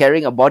 but he was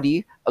carrying a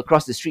body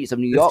across the streets of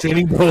New It's York.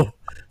 training, bro.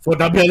 For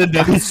WLN,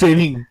 that is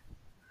training.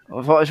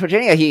 For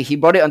training, he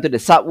brought it onto the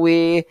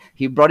subway.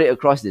 He brought it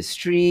across the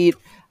street.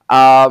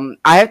 I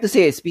have to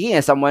say, speaking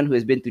as someone who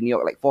has been to New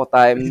York like 4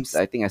 times,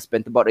 I think I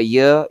spent about a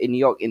year in New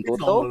York in It's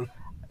total. normal.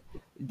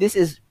 This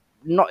is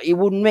not. It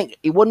won't make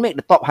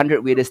the top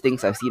 100 weirdest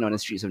things I've seen on the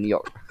streets of New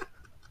York.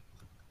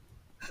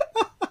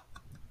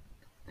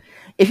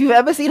 If you've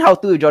ever seen How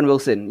to with John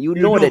Wilson, you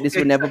know that this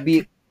will never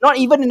be. Not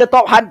even in the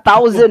top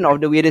 1,000 of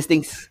the weirdest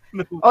things.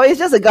 No. Oh, it's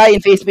just a guy in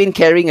face paint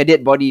carrying a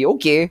dead body.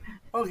 Okay.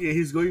 Okay,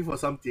 he's going for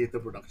some theater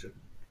production.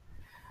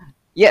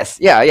 Yes,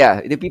 yeah.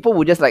 The people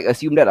would just like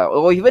assume that.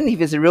 Or even if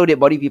it's a real dead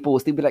body, people will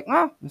still be like,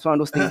 it's one of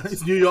those things.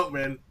 It's New York,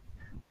 man.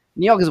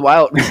 New York is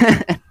wild.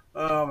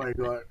 Oh my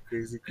god,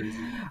 crazy.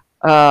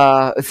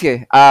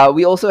 Okay.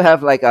 We also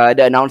have like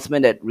the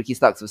announcement that Ricky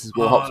Starks versus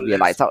Will Hobbs will be a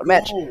lights out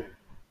match.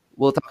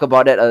 We'll talk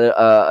about it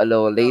a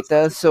little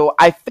later. So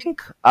I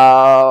think,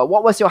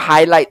 what was your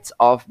highlights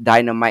of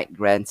Dynamite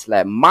Grand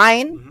Slam?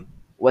 Mine Mhm.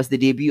 was the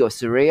debut of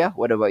Saraya.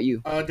 What about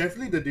you?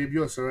 Definitely the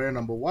debut of Saraya,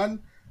 number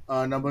one.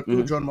 Number two,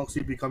 Mhm. John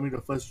Moxley becoming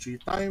the first 3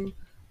 time.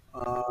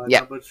 Yeah.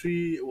 Number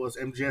three was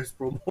MJF's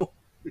promo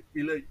with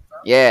Wheeler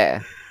Yuta.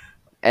 Yeah.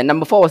 And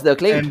number 4 was the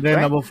Acclaimed, And then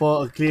right? number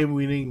four, Acclaim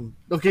winning.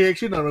 Okay,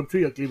 actually, number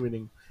three, Acclaim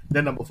winning.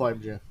 Then number four,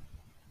 MJF.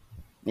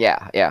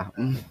 Yeah.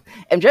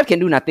 MJF can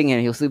do nothing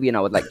and he'll still be in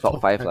our like top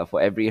 5 lah,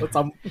 for every. But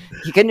some,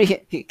 He can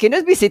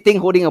just be sitting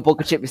holding a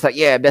poker chip. It's like,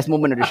 yeah, best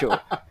moment of the show.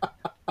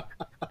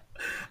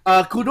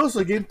 kudos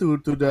again to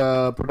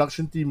the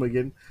production team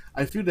again.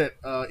 I feel that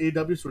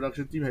AW's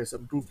production team has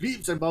improved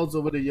leaps and bounds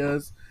over the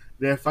years.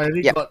 They have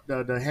finally Yeah. got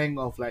the hang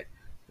of like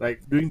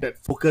doing that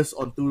focus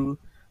onto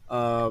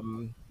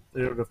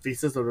the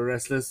faces of the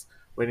wrestlers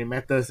when it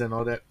matters and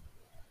all that.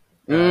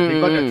 They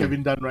got their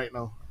Kevin Dunn right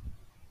now.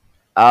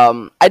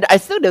 I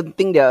still don't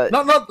think they're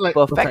Not like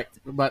perfect. perfect,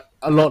 but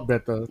a lot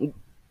better.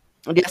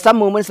 There are some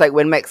moments like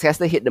when Max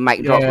Caster hit the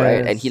mic drop,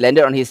 right, and he Yes.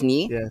 landed on his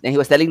knee, Yes. and he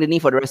was telling the knee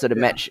for the rest of the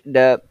Yeah. match.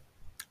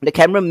 The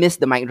camera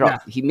missed the mic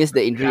drop. Yeah. He missed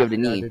the injury of the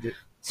knee. they did.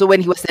 So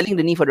when he was selling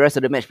the knee for the rest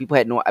of the match, people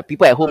at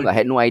home Okay.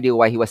 had no idea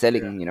why he was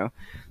selling. Yeah.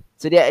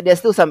 So there's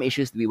still some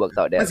issues to be worked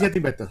out there. That's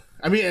getting better.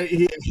 I mean,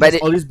 he's But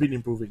it- always been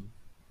improving.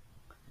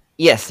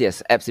 Yes,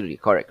 absolutely,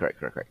 correct.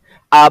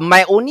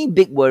 My only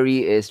big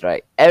worry is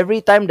right.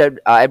 Every time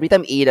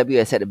AEW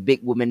has had a big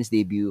women's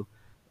debut,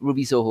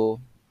 Ruby Soho,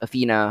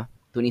 Athena,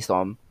 Tony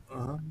Storm,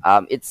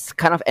 it's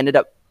kind of ended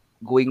up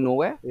going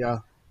nowhere. Yeah,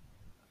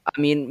 I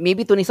mean,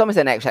 maybe Tony Storm is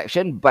an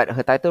exception, but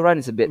her title run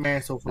is a bit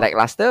meh so far.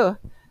 lackluster.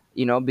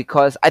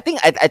 Because I think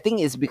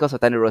it's because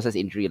of Thunder Rosa's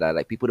injury,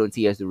 like people don't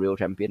see her as the real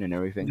champion and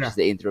everything. Yeah. She's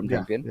the interim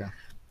champion. Yeah.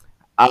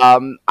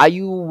 Are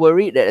you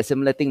worried that a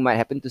similar thing might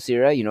happen to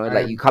Sarah?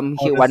 Like you come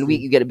here one honestly-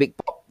 week, you get a big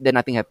pop, then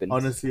nothing happens.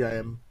 Honestly, I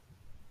am.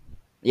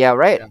 Yeah,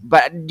 right. Yeah.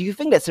 But do you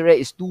think that Saraya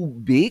is too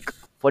big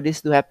for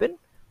this to happen?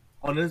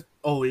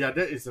 Oh yeah,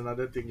 that is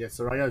another thing. Yeah,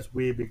 Saraya is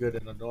way bigger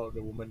than all of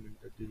the women in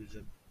the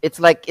division. It's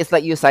like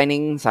you're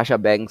signing Sasha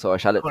Banks or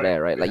Charlotte Correct,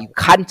 Flair, right? Like yeah. you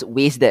can't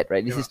waste that,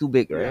 right? This Yeah. is too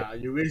big, right? Yeah,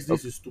 you raise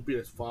this is stupid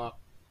as fuck.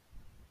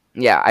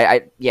 Yeah,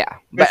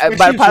 But Especially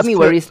part if of she's me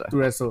cleared worries. to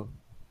wrestle.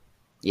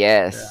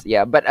 Yes,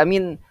 yeah. But I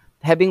mean,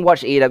 having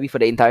watched AEW for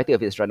the entirety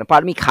of its run, a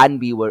part of me can't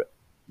be worried.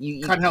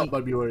 You Can't help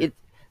but be worried. it-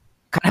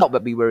 can't help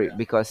but be worried Yeah.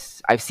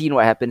 because I've seen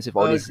what happens with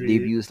all these Agreed.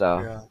 debuts,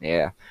 Yeah.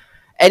 Yeah.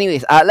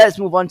 Anyways, let's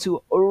move on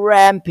to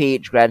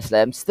Rampage Grand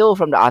Slam, still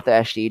from the Arthur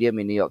Ashe Stadium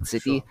in New York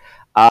City.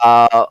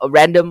 A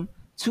random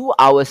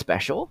 2-hour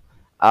special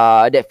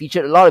that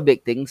featured a lot of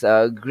big things.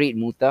 Great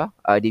Muta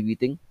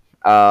debuting,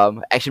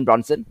 Action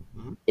Bronson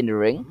Mhm. in the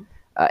ring,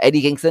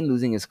 Eddie Kingston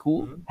losing his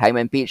cool, Mhm.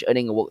 Hangman Page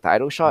earning a world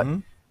title shot,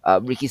 Mhm.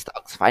 Ricky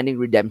Starks finding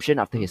redemption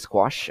after his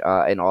squash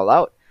and all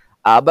out.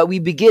 But we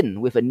begin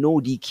with a no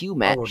DQ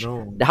match.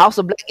 Oh no. The House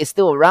of Black is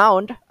still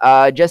around,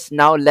 just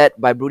now led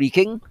by Brody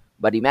King,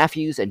 Buddy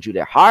Matthews, and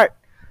Julia Hart.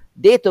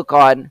 They took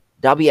on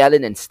Darby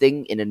Allin and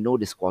Sting in a no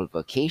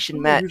disqualification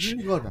Oh, match. he's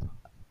really gone,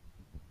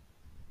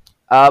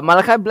 ah?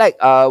 Malachi Black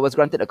was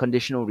granted a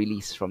conditional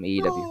release from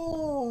AEW.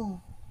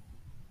 No.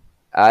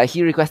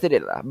 He requested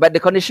it, lah. But the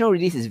conditional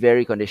release is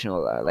very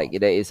conditional, lah. Like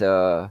there is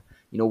a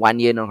 1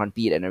 year non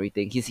compete and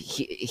everything.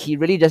 He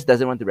really just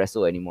doesn't want to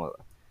wrestle anymore.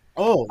 Lah.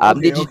 Oh,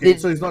 okay, okay.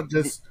 So it's not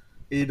just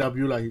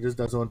AEW, like he just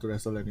doesn't want to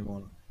wrestle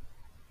anymore.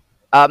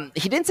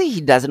 He didn't say he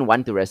doesn't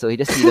want to wrestle. He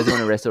just he doesn't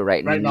want to wrestle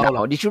right now.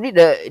 Lah. Did you read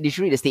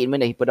the statement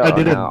that he put out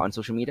on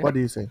social media? What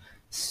did he say?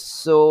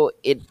 So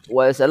it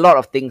was a lot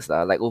of things,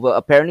 like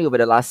apparently over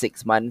the last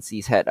 6 months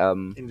he's had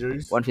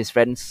Injuries. one of his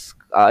friends.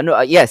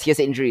 Yes, he has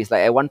injuries.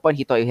 Like at one point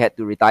he thought he had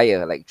to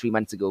retire like 3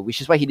 months ago,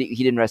 which is why he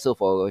didn't wrestle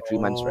for 3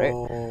 months, right?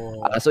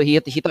 So he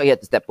thought he had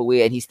to step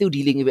away, and he's still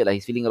dealing with it. Like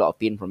he's feeling a lot of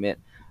pain from it.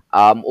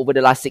 Over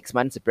the last 6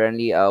 months,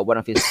 apparently, one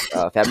of his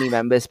family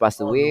members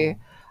passed away.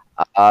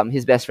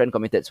 His best friend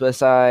committed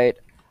suicide.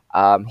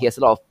 He has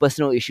a lot of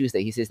personal issues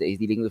that he says that he's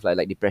dealing with,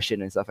 like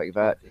depression and stuff like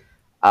that.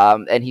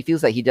 And he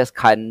feels like he just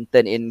can't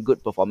turn in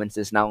good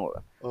performances now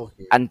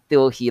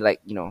until he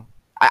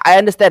I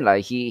understand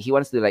like he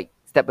wants to like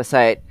step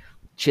aside,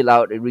 chill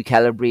out,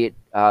 recalibrate,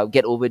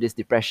 get over this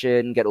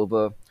depression, get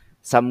over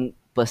some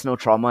personal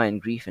trauma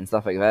and grief and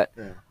stuff like that.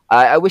 Yeah.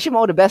 I wish him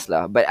all the best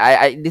lah. But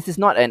I this is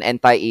not an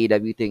anti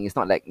AEW thing. It's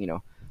not like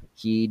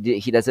he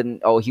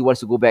doesn't, or he wants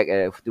to go back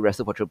to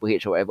wrestle for Triple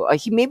H or whatever.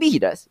 Maybe he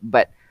does,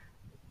 but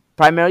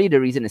primarily the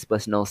reason is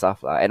personal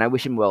stuff lah. And I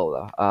wish him well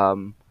lah.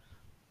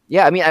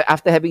 Yeah, I mean,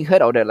 after having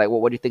heard all that, like,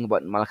 what do you think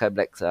about Malachi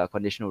Black's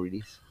conditional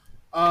release?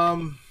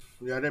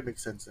 Yeah, that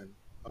makes sense. Then,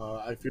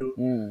 I feel,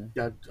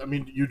 yeah, I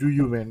mean, you do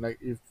you, man. Like,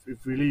 if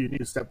really you need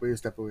to step away,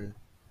 step away.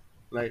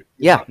 Like,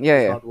 it's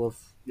not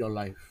worth your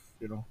life,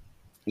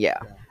 Yeah.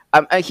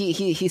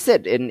 He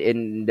said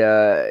in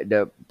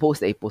the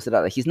post that he posted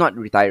out, like, he's not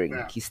retiring.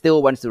 Yeah. He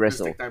still wants to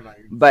wrestle.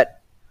 But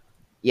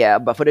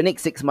for the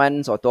next 6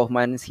 months or 12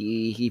 months,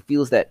 he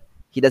feels that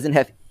he doesn't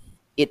have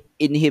it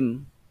in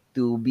him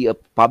to be a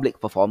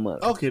public performer.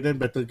 Okay, then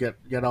better get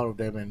out of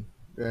there, man.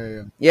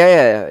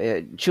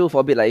 Yeah. Chill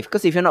for a bit, like,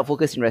 because if you're not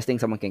focused in wrestling,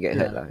 someone can get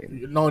hurt, like,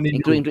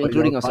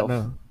 including yourself.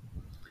 Partner.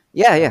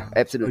 Yeah,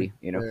 absolutely.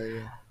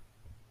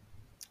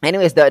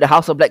 Anyways, the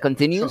House of Black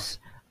continues.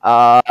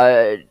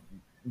 Sure.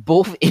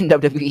 Both in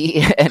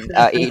WWE and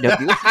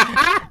AEW.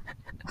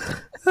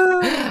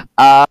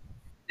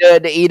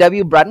 The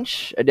AEW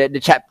branch, the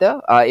chapter,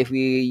 if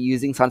we're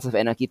using Sons of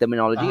Anarchy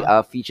terminology,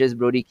 features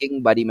Brody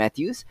King, Buddy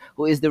Matthews,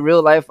 who is the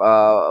real life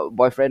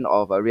boyfriend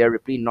of Rhea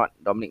Ripley, not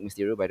Dominic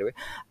Mysterio, by the way.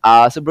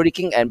 So Brody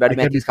King and Buddy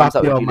Matthews comes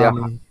out with Julia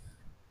Hart.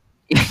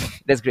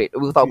 That's great.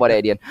 We'll talk about that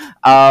at the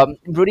end.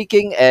 Brody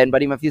King and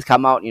Buddy Matthews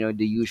come out,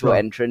 the usual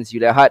entrance.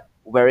 Julia Hart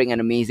wearing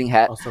an amazing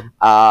hat. Awesome.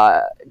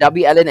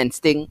 Darby Allin and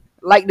Sting,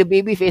 like the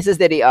baby faces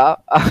that they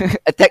are,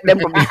 attack them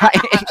from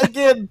behind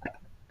again.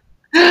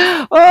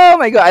 Oh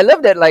my god, I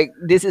love that. Like,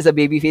 this is a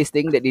babyface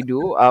thing that they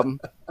do.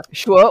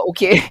 Sure,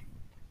 okay.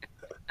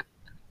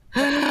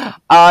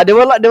 There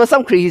were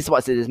some crazy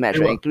spots in this match,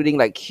 right? Including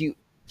like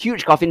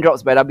huge coffin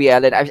drops by Darby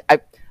Allin.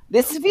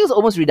 This feels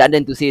almost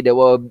redundant to say there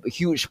were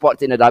huge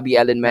spots in a Darby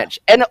Allin match.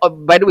 And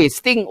by the way,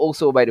 Sting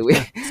also. By the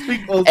way,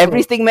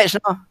 every Sting match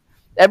now.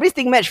 Every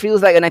Sting match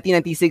feels like a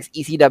 1996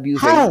 ECW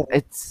How?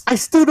 thing. I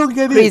still don't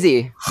get crazy.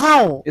 It.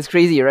 How? It's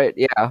crazy, right?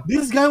 Yeah.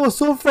 This guy was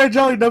so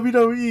fragile in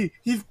WWE.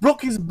 He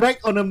broke his back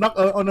on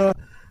a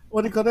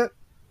what do you call that?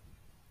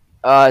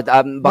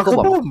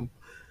 Buckle bomb.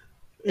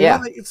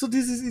 Yeah. So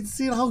this is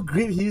insane how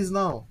great he is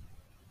now.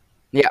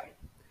 Yeah.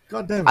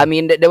 God damn. I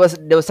mean, there was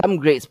some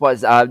great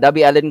spots.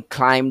 Darby Allin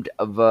climbed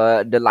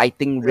the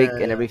lighting rig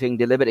and everything,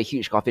 delivered a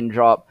huge coffin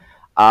drop.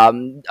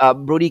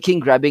 Brody King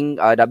grabbing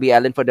Darby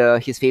Allin for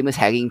his famous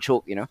hanging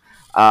choke,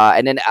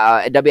 and then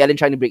Darby Allin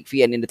trying to break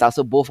free, and in the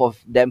tussle, both of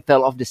them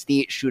fell off the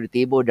stage, threw the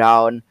table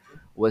down.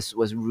 Was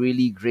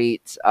really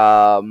great.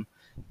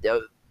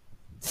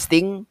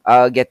 Sting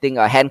getting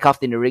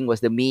handcuffed in the ring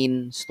was the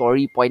main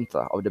story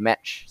pointer of the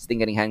match. Sting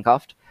getting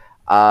handcuffed.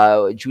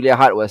 Julia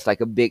Hart was like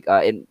a big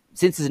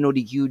since it's an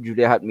ODQ,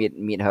 Julia Hart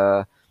made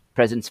her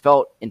presence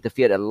felt,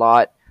 interfered a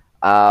lot.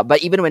 But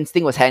even when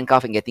Sting was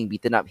handcuffed and getting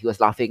beaten up, he was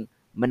laughing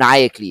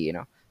maniacally.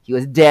 He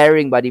was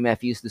daring Buddy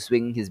Matthews to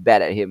swing his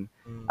bat at him.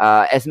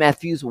 As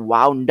Matthews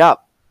wound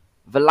up,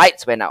 the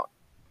lights went out.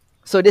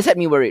 So this had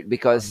me worried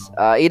because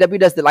AEW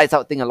does the lights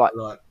out thing a lot.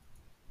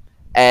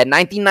 And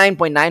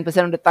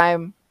 99.9% of the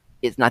time,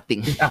 it's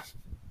nothing. Yeah.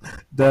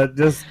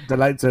 The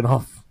lights went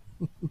off.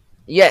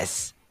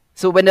 Yes.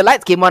 So when the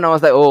lights came on, I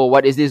was like, oh,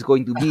 what is this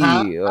going to be?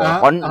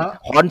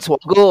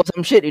 Hornswoggle or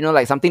some shit,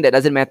 like something that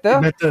doesn't matter.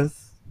 It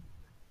matters.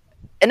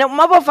 And the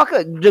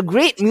motherfucker, the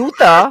great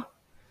Muta,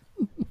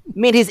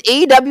 made his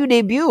AEW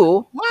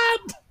debut.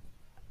 What?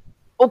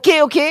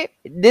 Okay.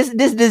 This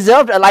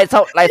deserved a lights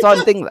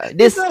on thing.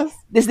 This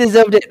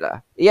deserved it.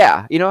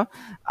 Yeah,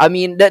 I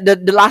mean,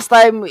 the last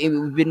time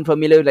we've been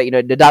familiar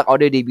with, the Dark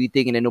Order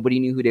debuting and then nobody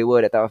knew who they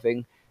were, that type of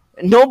thing.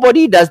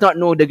 Nobody does not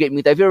know the Great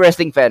Muta. If you're a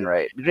wrestling fan,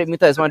 right? The Great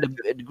Muta is one of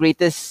the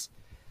greatest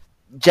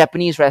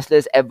Japanese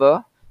wrestlers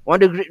ever.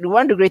 One of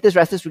the greatest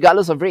wrestlers,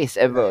 regardless of race,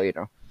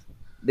 ever.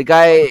 The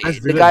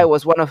guy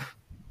was one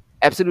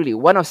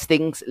of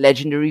Sting's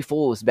legendary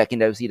foes back in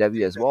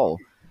WCW as well.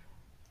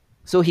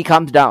 So he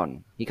comes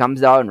down,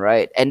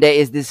 right? And there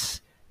is this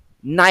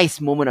nice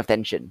moment of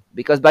tension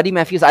because Buddy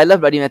Matthews, I love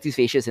Buddy Matthews'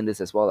 facials in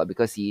this as well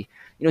because he's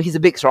a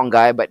big strong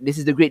guy, but this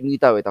is the great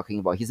Muta we're talking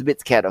about. He's a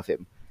bit scared of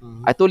him.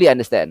 I totally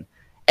understand,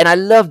 and I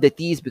love the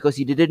tease because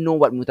you didn't know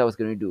what Muta was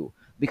going to do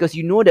because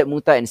you know that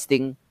Muta and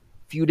Sting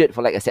feuded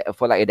for like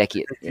a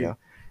decade.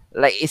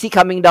 Like is he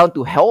coming down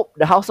to help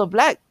the House of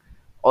Black,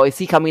 or is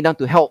he coming down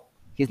to help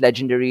his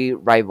legendary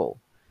rival?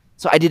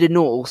 So I didn't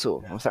know.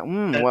 Also, I was like,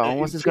 well,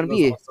 what's this going to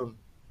be? Awesome.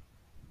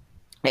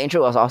 The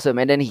intro was awesome,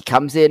 and then he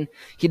comes in.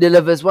 He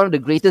delivers one of the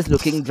greatest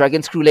looking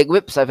dragon screw leg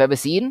whips I've ever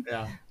seen.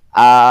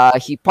 Yeah.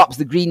 He pops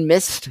the green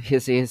mist.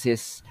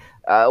 His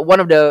one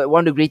of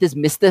the greatest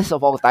misters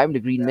of all time. The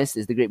green mist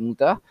is the Great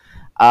Muta.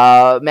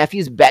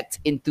 Matthews backed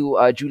into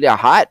Julia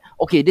Hart.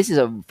 Okay, this is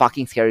a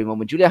fucking scary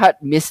moment. Julia Hart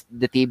missed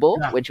the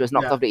table when she was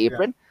knocked off the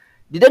apron.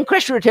 Didn't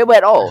crash through the table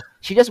at all.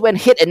 She just went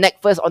head and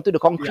neck first onto the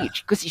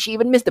concrete because she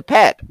even missed the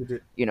pad.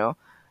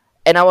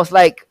 And I was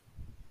like,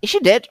 is she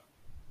dead?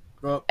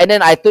 Well, and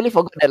then I totally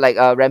forgot that like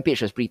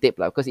Rampage was pre-taped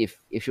because if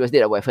she was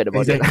dead I would have heard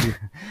about it.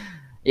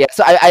 Yeah,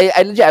 so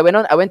I legit I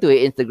went to her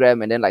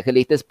Instagram, and then like her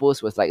latest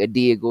post was like a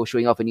day ago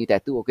showing off a new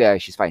tattoo. Okay,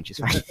 she's fine.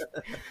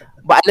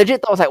 But I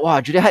legit thought, I was like, wow,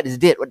 Julia Hart is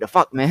dead. What the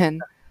fuck, man?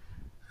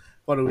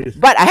 What a waste.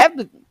 But I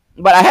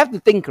have to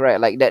think, right,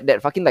 like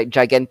that fucking like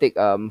gigantic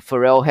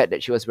Pharrell hat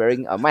that she was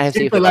wearing might have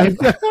saved her life.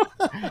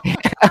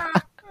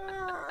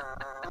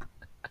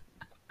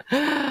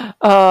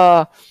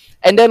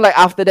 And then like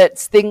after that,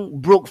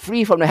 Sting broke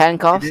free from the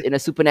handcuffs in a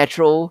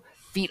supernatural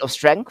feat of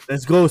strength.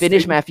 Let's go.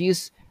 Finish Sting.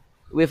 Matthews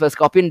with a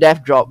Scorpion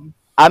Death Drop.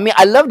 I mean,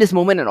 I love this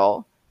moment and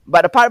all,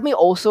 but a part of me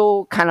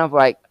also kind of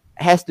like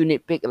has to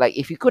nitpick. Like,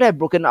 if you could have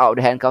broken out of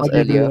the handcuffs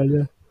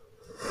earlier,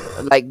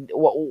 like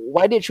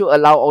why did you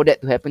allow all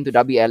that to happen to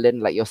Darby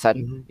Allin, like your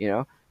son?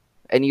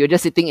 And you're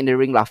just sitting in the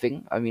ring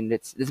laughing. I mean,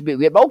 it's a bit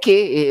weird, but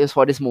okay, it was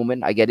for this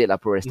moment. I get it,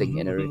 like pro wrestling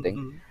and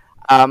everything.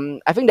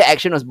 I think the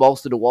action was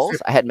balls to the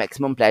walls. I had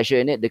maximum pleasure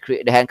in it.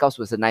 The handcuffs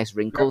was a nice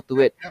wrinkle to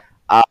it.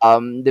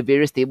 The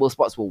various table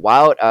spots were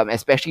wild,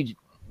 especially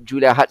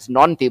Julia Hart's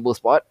non-table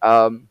spot.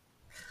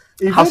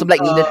 House of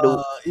Black needed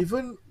to.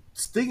 Even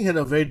Sting had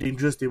a very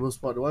dangerous table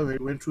spot. The one where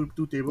he went through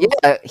two tables.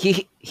 Yeah,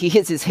 he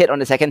hits his head on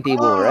the second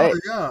table, right?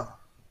 Yeah.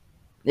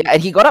 Yeah,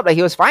 and he got up like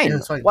he was fine. Yeah,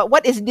 fine.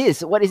 What is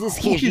this? What is this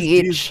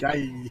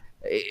HGH?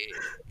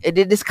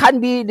 This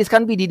can't be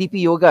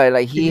DDP Yoga.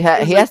 Like he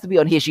has to be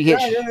on HGH.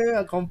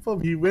 Yeah.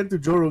 Confirm. He went to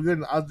Joe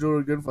Rogan and asked Joe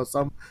Rogan for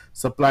some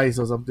supplies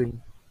or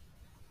something.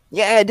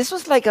 Yeah, this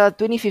was like a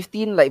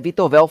 2015 like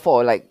Vitor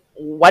Belfort. Like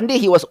one day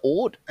he was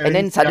old, and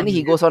then suddenly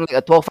he goes on like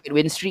a 12-fight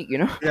win streak.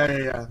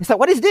 Yeah. It's like,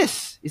 what is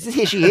this? Is this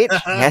HGH? It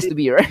has to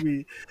be,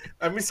 right?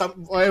 I mean,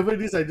 whatever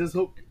it is, I just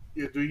hope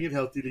you're doing it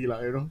healthily,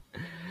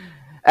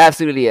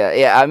 Absolutely,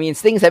 yeah. I mean,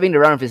 Sting's having the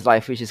run of his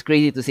life, which is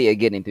crazy to see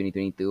again in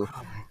 2022.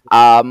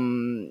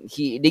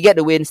 They get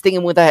the win. Sting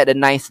and Muta had a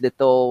nice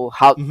little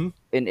hug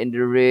in the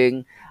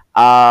ring.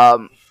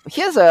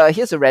 Here's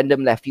a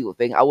random left field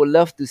thing. I would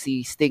love to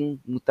see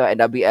Sting, Muta, and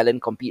Darby Allin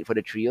compete for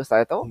the trios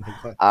title.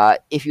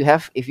 If you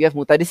have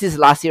Muta, this is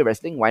last year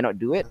wrestling. Why not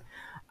do it?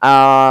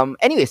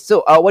 Anyway,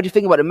 so what do you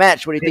think about the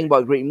match? What do you think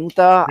about Great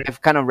Muta?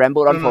 I've kind of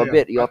rambled on for a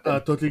bit. Your turn.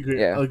 Totally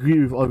agree. Yeah. I agree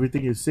with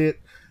everything you said.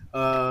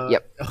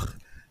 Yep.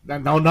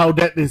 Now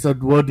that is a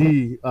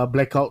worthy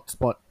blackout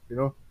spot.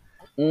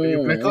 When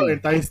you black out the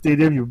entire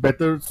stadium, you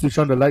better switch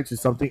on the lights with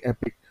something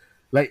epic.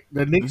 Like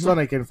the next one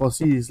I can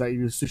foresee is like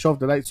you switch off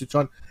the light, switch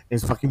on, and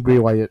it's fucking Bray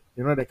Wyatt.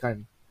 That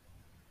kind.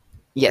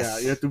 Yes. Yeah,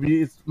 you have to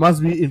be. It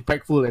must be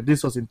impactful, and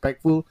this was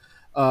impactful.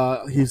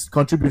 His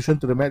contribution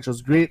to the match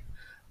was great.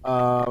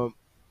 Man,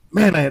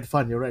 I had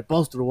fun. You're right.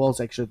 Balls to the wall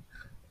section,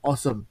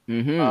 awesome.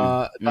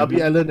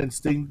 Darby Allin and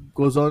Sting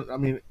goes on. I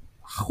mean,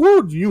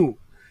 who knew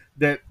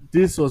that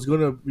this was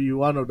gonna be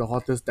one of the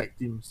hottest tag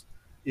teams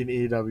in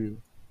AEW?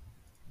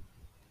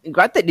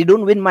 Granted, they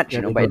don't win much,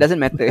 but it doesn't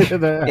matter.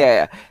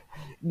 yeah.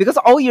 Because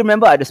all you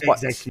remember are the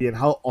spots. Exactly, and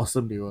how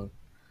awesome they were.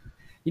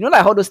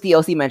 Like how those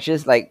TLC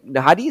matches, like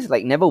the Hardys,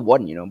 like never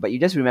won, but you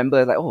just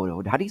remember like,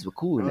 oh, the Hardys were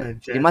cool.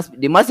 They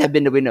must have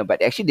been the winner,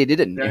 but actually they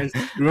didn't.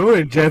 Remember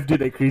when Jeff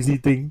did that crazy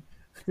thing?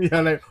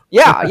 Yeah.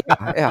 You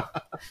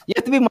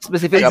have to be more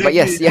specific, exactly. But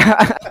yes,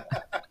 yeah.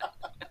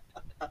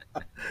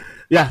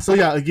 Yeah, so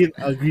yeah, again,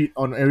 agreed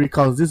on every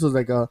count. This was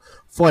like a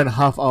 4.5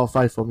 out of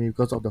 5 for me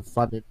because of the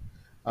fun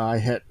I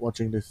had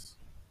watching this.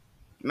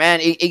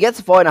 Man, it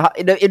gets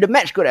 4.5. If the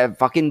match could have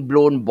fucking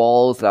blown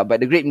balls, but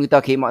the Great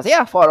Muta came out. So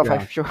yeah, 4 out of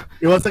 5, sure.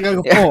 It was like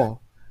a 4.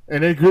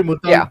 And then Great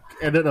Muta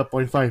added a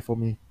 0.5 for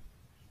me.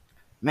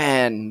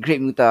 Man, Great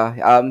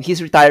Muta.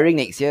 He's retiring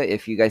next year,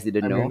 if you guys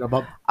didn't know.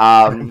 About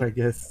I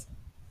guess.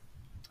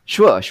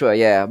 Sure,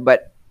 yeah.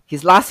 But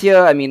his last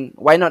year, I mean,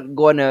 why not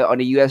go on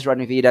a US run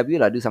with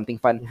AEW, do something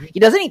fun. He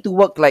doesn't need to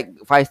work like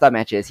 5-star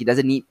matches. He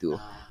doesn't need to.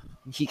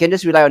 He can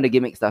just rely on the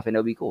gimmick stuff and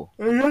it'll be cool.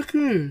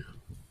 Exactly.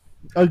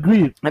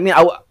 Agreed. I mean,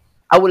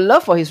 I would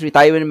love for his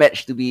retirement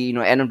match to be,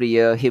 end of the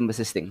year, him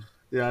versus Sting.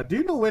 Yeah. Do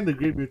you know when the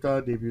Great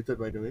Muta debuted,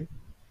 by the way?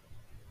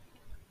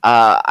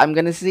 I'm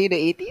gonna say the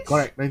 80s.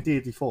 Correct,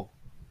 1984.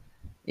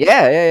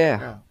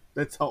 Yeah.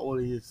 That's how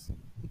old he is.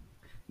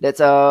 That's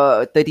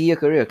a 30-year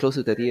career, close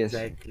to 30 years.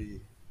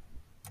 Exactly.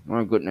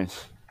 My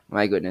goodness.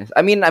 My goodness.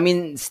 I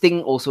mean,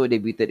 Sting also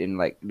debuted in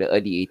like the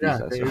early 80s. Yeah,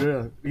 the So.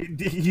 era.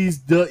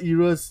 He's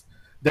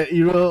that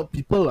era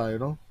people are, you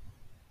know.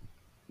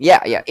 Yeah,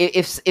 yeah.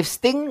 If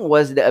Sting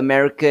was the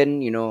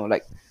American,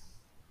 like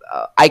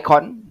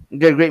icon,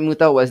 the Great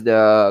Muta was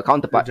the The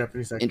counterpart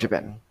Japanese in icon.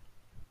 Japan.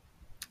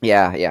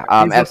 Yeah. Yeah,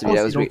 yeah. He's a Absolutely,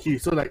 that post was great.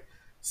 Inoki, so like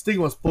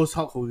Sting was post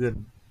Hulk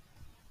Hogan.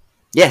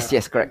 Yes, Yeah.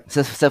 yes, correct.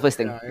 Surface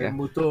Sting. Yeah, and Yeah.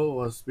 Muto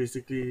was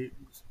basically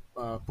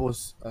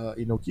post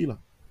Inoki lah.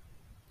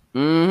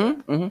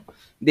 Mm-hmm, mm-hmm.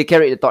 They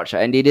carried the torch,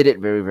 and they did it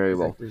very, very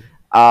well.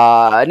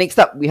 Exactly. Next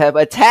up, we have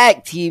a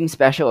tag team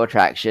special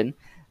attraction.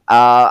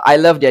 I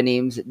love their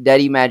names,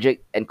 Daddy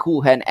Magic and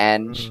Cool Hand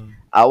Ange.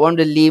 One of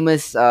the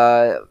lamest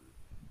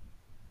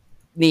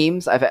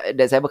names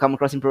that's ever come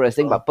across in pro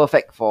wrestling, but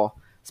perfect for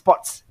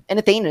sports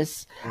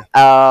entertainers.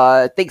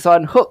 Takes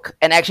on Hook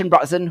and Action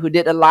Bronson, who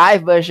did a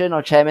live version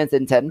of Chairman's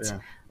Intent, Yeah.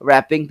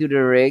 rapping to the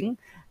ring.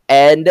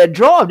 And the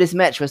draw of this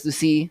match was to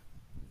see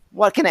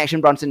what can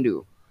Action Bronson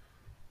do.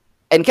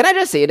 And can I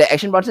just say that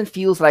Action Bronson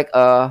feels like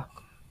a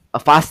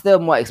faster,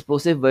 more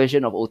explosive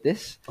version of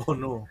Otis? Oh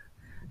no.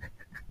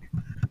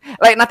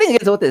 Like, nothing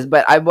against Otis,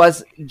 but I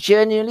was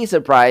genuinely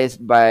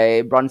surprised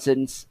by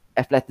Bronson's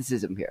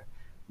athleticism here.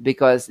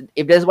 Because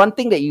if there's one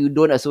thing that you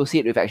don't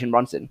associate with Action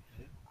Bronson,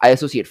 I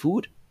associate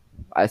food,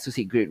 I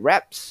associate great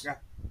reps, Yeah.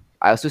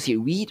 I associate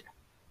weed.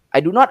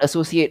 I do not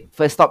associate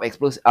first step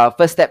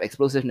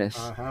explosiveness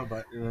But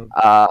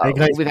that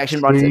guy's with Action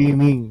Bronson.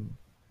 training.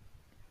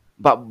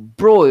 But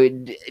bro,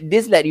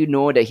 this let you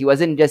know that he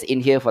wasn't just in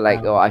here for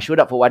like, No. I showed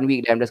up for 1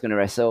 week, then I'm just gonna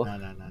wrestle.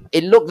 No.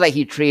 It looked like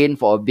he trained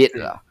for a bit,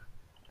 lah.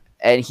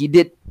 And he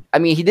did. I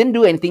mean, he didn't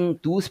do anything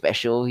too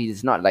special.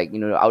 He's not like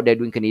out there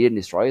doing Canadian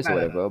destroyers or No.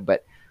 whatever.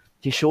 But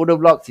his shoulder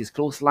blocks, his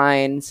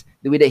clotheslines,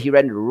 the way that he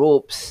ran the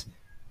ropes,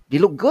 they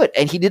look good,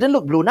 and he didn't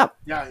look blown up.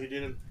 Yeah, he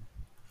didn't.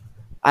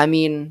 I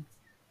mean,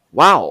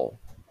 wow.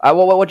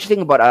 What do you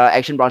think about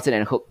Action Bronson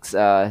and Hook's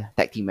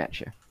tag team match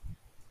here?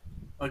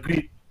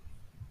 Agreed.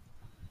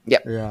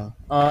 Yep. Yeah.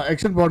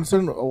 Action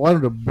Bronson, one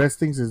of the best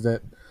things is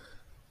that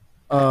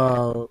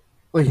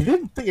he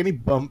didn't take any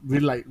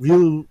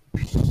real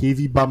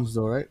heavy bumps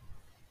though, right?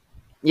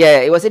 Yeah,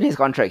 it was in his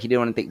contract. He didn't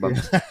want to take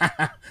bumps.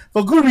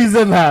 For good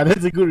reason, lah.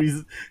 That's a good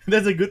reason.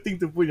 That's a good thing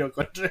to put in your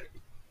contract.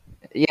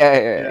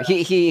 Yeah.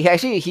 He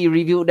actually he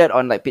reviewed that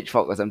on like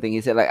Pitchfork or something.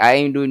 He said like, I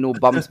ain't doing no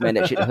bumps, man.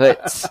 That shit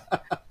hurts.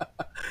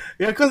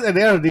 Yeah, because at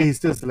the end of the day, he's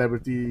still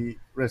celebrity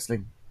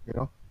wrestling, you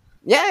know.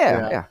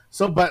 Yeah.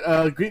 So, but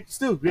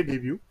still great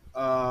debut.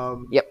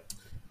 Yep.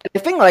 I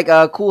think like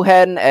Cool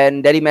Hand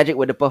and Daddy Magic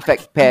were the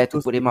perfect pair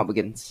to put him up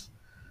against.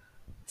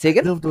 Say I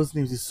again? love those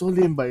names. It's so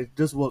lame, but it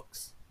just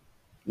works.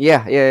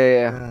 Yeah.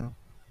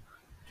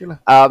 Okay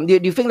lah. Do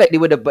you think like they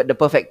were the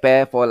perfect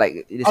pair for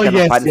like this kind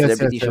of fun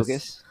celebrity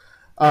showcase?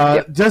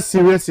 Just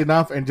serious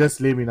enough and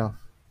just lame enough.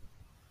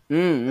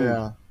 Mm.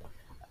 Yeah,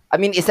 I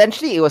mean,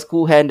 essentially, it was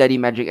Cool Hand, Daddy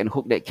Magic, and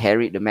Hook that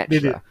carried the match.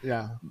 did it. lah.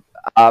 Yeah,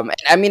 And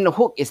I mean,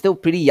 Hook is still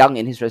pretty young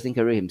in his wrestling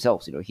career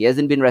himself. He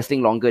hasn't been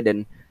wrestling longer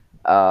than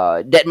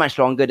that much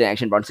longer than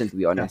Action Bronson, to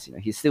be honest.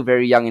 He's still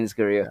very young in his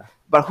career. Yeah.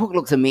 But Hook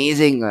looks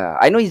amazing.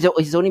 I know he's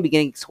only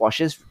beginning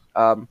squashes.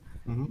 Mhm.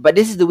 But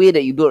this is the way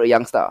that you build a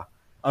young star.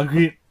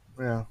 agreed.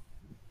 Yeah,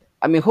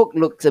 I mean, Hook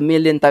looks a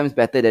million times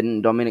better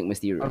than Dominic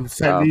Mysterio,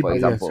 sadly, for but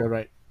example. yes, you're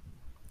right.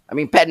 I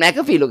mean, Pat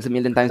McAfee looks a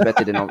million times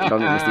better than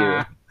Dominic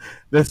Mysterio.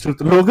 That's true.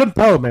 Logan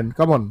Paul, man,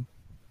 come on.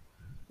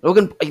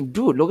 Logan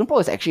Paul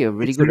is actually a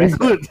really It's good really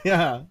wrestler. good.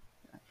 Yeah,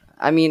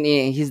 I mean,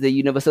 he's the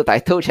Universal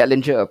Title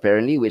Challenger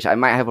apparently, which I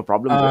might have a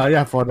problem with.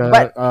 yeah, for the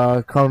But-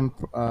 crown.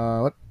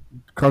 Crown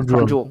Crown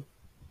Jewel. Jewel.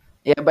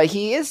 Yeah, but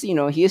he is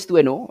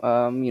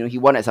 2-0. He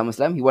won at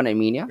SummerSlam. He won at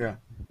Mania. Yeah.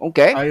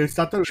 Okay. I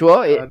started.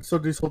 Sure, So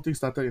this whole thing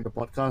started in the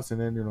podcast,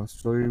 and then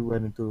slowly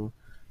went into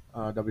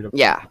WWE.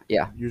 Yeah.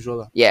 Usual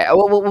lah. Yeah,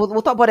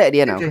 we'll talk about that at the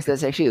end now, Okay. because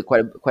that's actually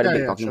quite a Yeah,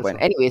 big yeah, talking sure, point.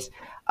 sure. Anyways,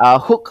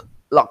 Hook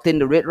locked in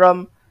the Red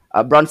Rum.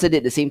 Bronson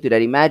did the same to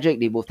Daddy Magic.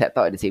 They both tapped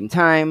out at the same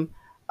time.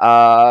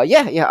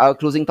 Our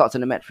closing thoughts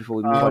on the match before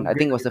we move on. I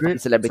think it was the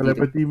great celebrity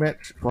thing.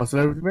 match. For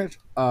celebrity match,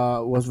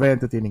 was very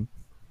entertaining.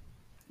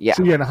 Yeah.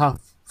 3.5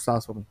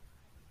 stars for me.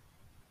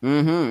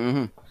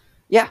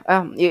 Yeah,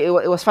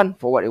 it was fun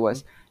for what it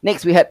was.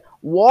 Next, we had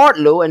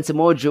Wardlow and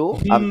Samoa Joe,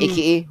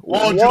 aka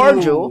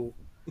Wardlow,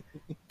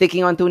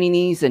 taking on Tony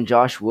Nese and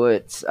Josh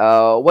Woods.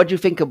 What do you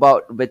think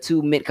about the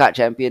two mid-card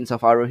champions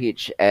of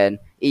ROH and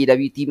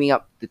AEW teaming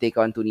up to take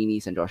on Tony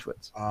Nese and Josh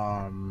Woods?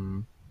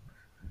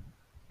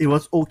 It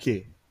was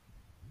okay.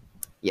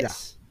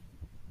 Yes.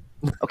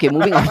 Okay,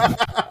 moving on.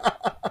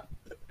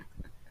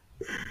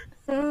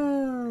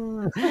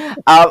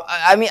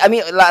 I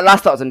mean,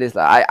 last thoughts on this.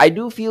 I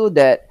do feel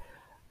that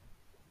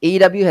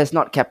AEW has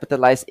not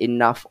capitalized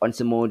enough on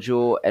Samoa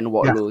Joe and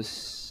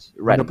Wardlow's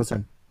run.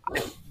 100%.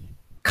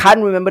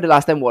 Can't remember the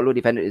last time Wardlow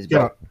defended his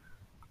belt.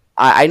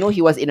 I know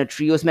he was in a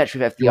trios match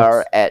with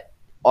FTR Yes. at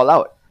All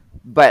Out,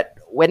 but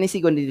when is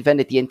he going to defend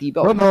the TNT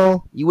belt?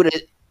 No. You would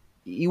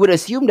you would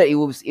assume that it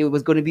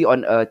was going to be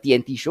on a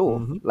TNT show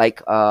Mhm.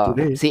 like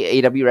Today. say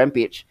AW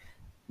Rampage,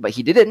 but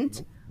he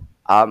didn't.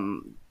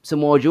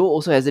 Samoa Joe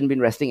also hasn't been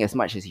wrestling as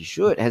much as he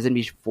should, hasn't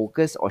been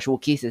focused or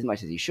showcased as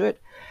much as he should,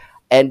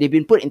 and they've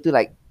been put into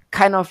like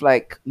kind of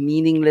like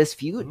meaningless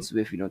feuds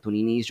with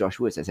Tony Nese, Josh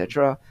Woods,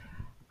 etc.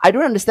 I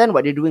don't understand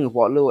what they're doing with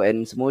Wardlow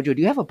and Samoa Joe.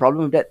 Do you have a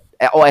problem with that,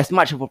 or as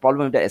much of a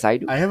problem with that as I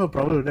do? I have a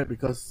problem with that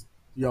because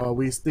you're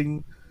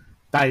wasting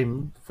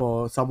time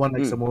for someone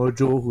like Mm. Samoa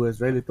Joe who has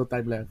very little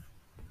time left.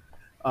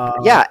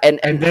 Yeah, and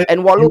then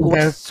Wardlow you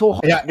was have so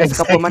hot yeah, just a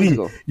couple of months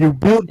exactly. ago. You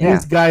built Yeah.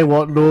 this guy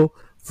Wardlow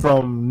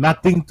from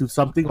nothing to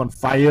something on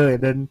fire,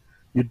 and then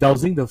you're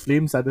dousing the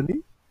flame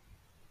suddenly.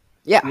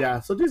 Yeah, Yeah,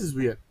 so this is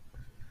weird.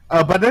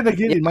 But then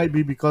again, Yeah. it might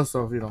be because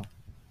of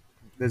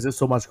there's just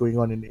so much going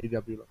on in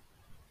AW.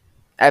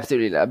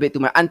 absolutely, a bit too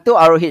much. Until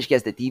ROH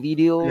gets the TV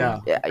deal, Yeah,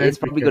 yeah, then it's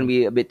we probably can- going to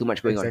be a bit too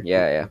much going on. Exactly,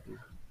 Yeah, yeah. exactly.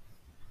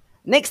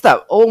 Next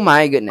up, oh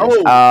my goodness.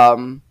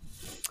 Oh.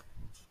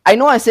 I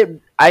know I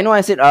said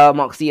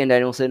Moxley and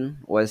Danielson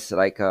was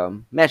like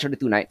match of the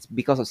two nights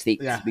because of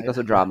stakes, Yeah, because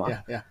yeah, of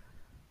drama. Yeah.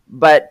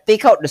 But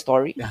take out the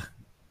story, Yeah.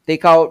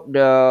 take out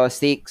the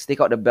stakes,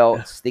 take out the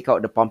belts, take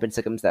out the pomp and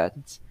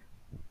circumstance.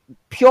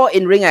 Pure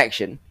in ring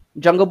action.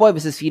 Jungle Boy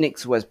versus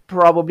Phoenix was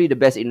probably the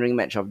best in ring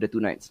match of the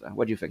two nights.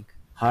 What do you think?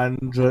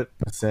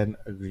 100%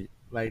 agree.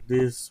 Like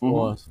this Mhm.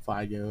 was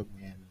fire,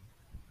 man.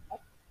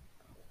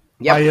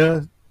 Yep.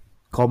 Fire,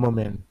 comma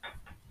man.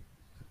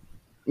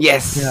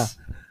 Yes. Yeah.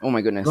 Oh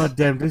my goodness. God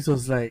damn, this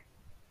was like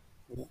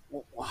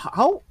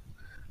how,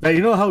 like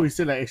how we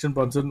said like Action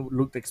Bronson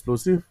looked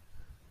explosive.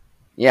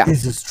 Yeah.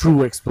 This is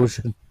true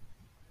explosion.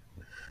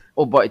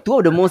 Oh boy, two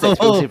of the most Oh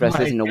explosive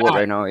wrestlers my in the world God.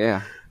 right now.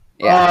 Yeah.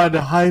 Yeah.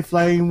 The high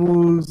flying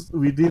moves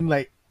within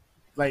like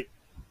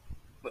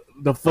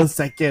the first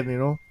second,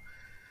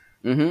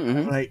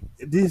 like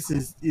this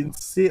is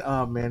insane.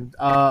 Man,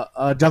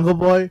 Jungle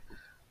Boy,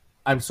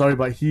 I'm sorry,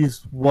 but he's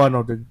one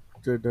of the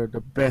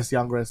best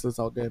young wrestlers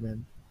out there,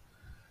 man.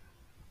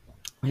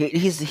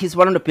 He's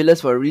one of the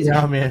pillars for a reason.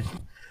 Yeah, man,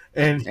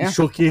 and he Yeah.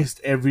 showcased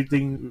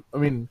everything. I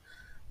mean,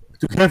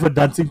 to have a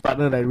dancing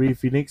partner like Ray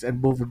Phoenix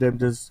and both of them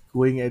just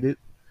going at it.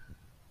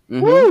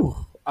 Mhm. Woo!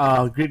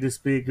 Great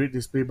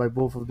display by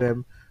both of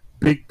them.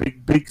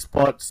 Big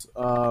spots.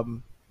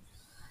 Woo!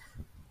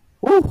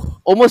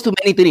 Almost too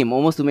many to name.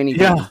 Almost too many. To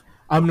name. Yeah,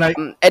 I'm like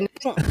And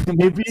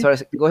maybe sorry,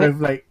 go ahead.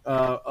 have like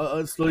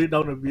slow it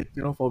down a bit,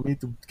 for me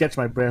to catch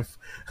my breath.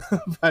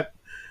 But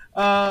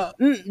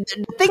The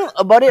thing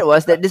about it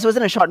was that this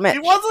wasn't a short match.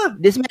 it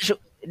wasn't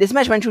This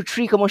match went through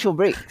 3 commercial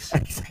breaks,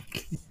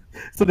 exactly.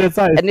 So that's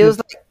how and it was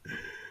like.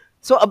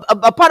 So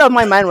a part of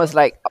my mind was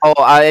like, oh,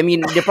 I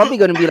mean, they're probably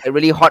going to be like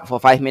really hot for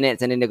 5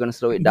 minutes, and then they're going to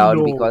slow it down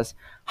No. because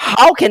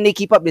how can they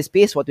keep up this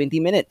pace for 20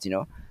 minutes?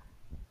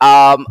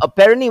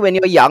 Apparently when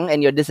you're young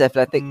and you're this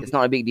athletic, it's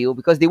not a big deal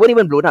because they weren't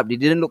even blown up. They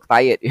didn't look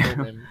tired.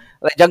 man.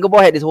 Like Jungle Boy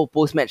had this whole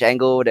post-match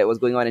angle that was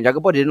going on, and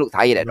Jungle Boy didn't look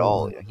tired at No,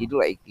 all. no, He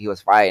looked like he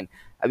was fine.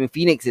 I mean,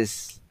 Phoenix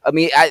is. I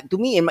mean, to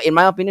me, in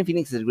my opinion,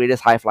 Phoenix is the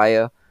greatest high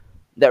flyer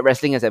that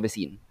wrestling has ever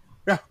seen.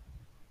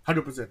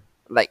 100%.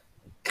 Like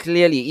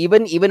clearly,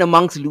 even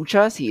amongst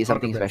luchas, he is One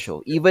of the something best.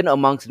 special. Even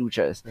amongst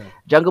luchas, Yeah.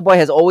 Jungle Boy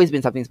has always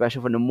been something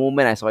special from the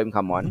moment I saw him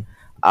come on.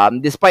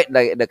 Despite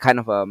like the kind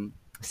of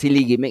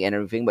silly gimmick and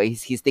everything, but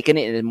he's taken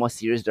it in a more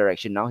serious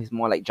direction now. He's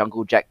more like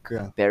Jungle Jack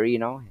Yeah. Perry,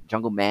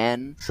 Jungle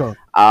Man. Sure.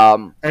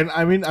 Um, And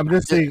I mean, I'm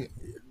just saying,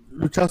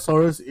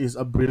 Luchasaurus is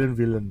a brilliant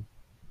villain.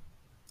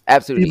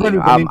 absolutely. Even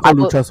with the I name called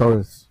will-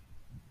 Luchasaurus.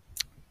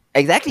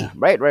 Exactly.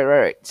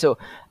 Right. So,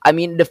 I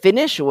mean, the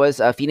finish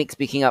was Phoenix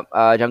picking up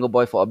Jungle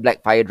Boy for a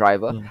Black Fire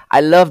Driver. I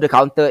love the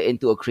counter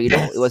into a cradle.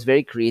 Yes. It was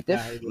very creative.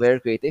 Yeah, it was. Very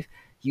creative.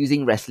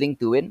 Using wrestling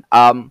to win.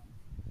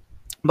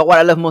 But what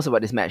I love most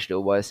about this match, though,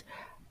 was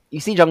you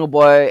see Jungle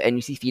Boy and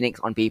you see Phoenix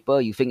on paper,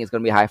 you think it's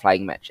going to be a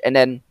high-flying match. And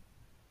then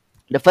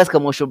the first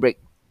commercial break,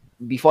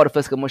 before the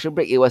first commercial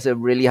break, it was a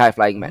really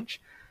high-flying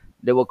match.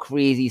 There were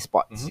crazy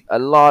spots. A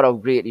lot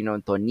of great,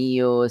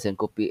 tornillos and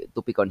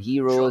Topicon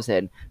heroes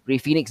and Ray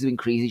Phoenix doing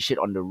crazy shit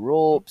on the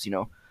ropes,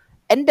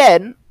 And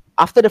then,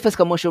 after the first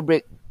commercial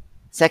break,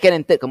 second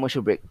and third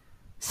commercial break,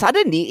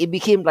 suddenly it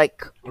became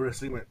like A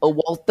wrestling match. a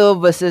Walter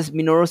versus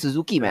Minoru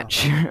Suzuki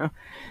match.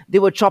 They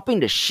were chopping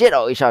the shit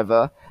out of each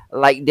other.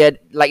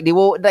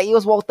 It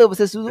was Walter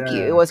versus Suzuki.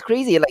 Yeah. It was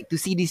crazy, like to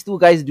see these two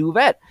guys do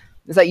that.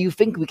 It's like you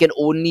think we can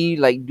only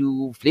like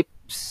do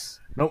flips.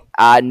 Nope.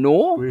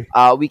 No.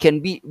 We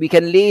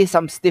can lay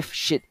some stiff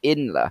shit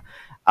in lah.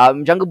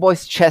 Jungle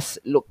Boy's chest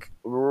looked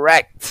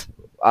wrecked.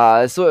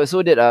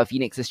 So did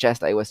Phoenix's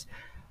chest. It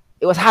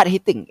was hard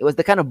hitting. It was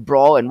the kind of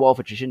brawl and war of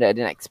attrition that I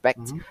didn't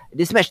expect.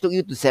 This match took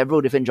you to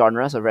several different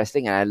genres of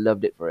wrestling, and I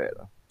loved it for it.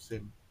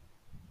 Same.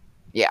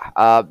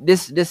 Yeah.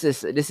 This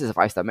is a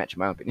 5-star match in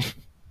my opinion.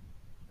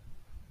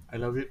 I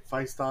love it.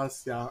 5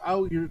 stars. Yeah.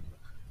 I'll give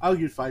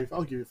it 5.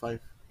 I'll give it 5.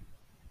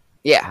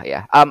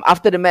 Yeah.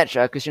 After the match,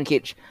 Christian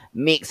Cage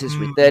makes his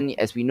return.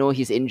 As we know,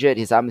 he's injured.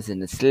 His arm is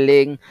in a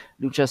sling.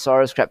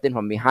 Luchasaurus crept in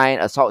from behind,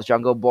 assaults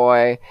Jungle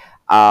Boy.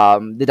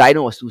 The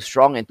Dino was too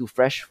strong and too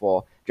fresh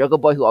for Jungle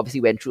Boy, who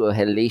obviously went through a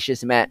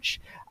hellacious match.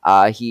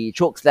 He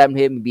choke slammed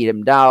him, beat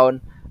him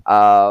down.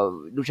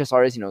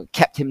 Luchasaurus,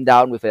 kept him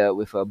down with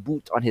a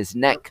boot on his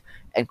neck,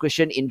 and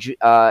Christian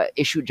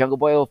issued Jungle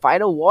Boy a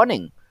final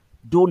warning: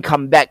 "Don't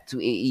come back to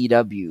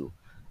AEW."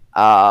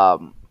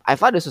 I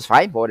thought this was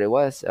fine for what it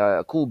was.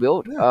 A cool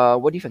build. Yeah.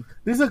 What do you think?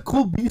 This is a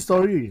cool B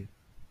story.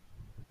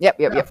 Yep.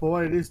 Yeah, for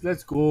what it is,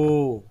 let's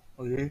go.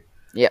 Okay.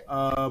 Yep.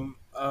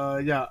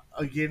 Yeah.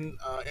 Again,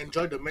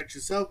 enjoy the match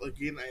itself.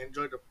 Again, I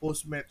enjoyed the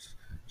post-match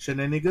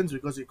shenanigans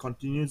because it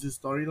continues the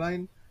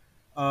storyline.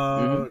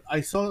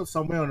 I saw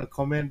somewhere on a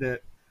comment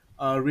that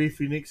Ray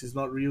Phoenix is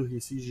not real;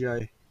 he's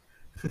CGI.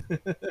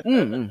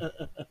 Mm-hmm.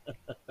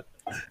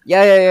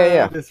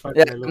 Yeah. That's fun.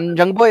 Yeah,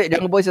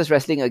 Jungle Boy's just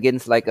wrestling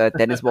against like a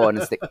tennis ball on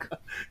a stick.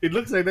 It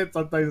looks like that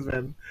sometimes,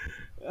 man.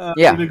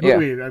 Yeah, In a good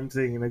way. I'm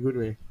saying in a good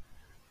way.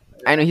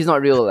 I know he's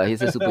not real.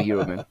 He's a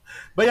superhero, man.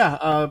 But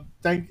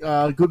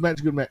yeah,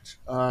 good match.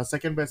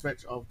 Second best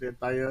match of the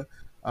entire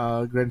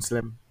Grand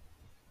Slam.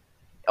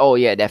 Oh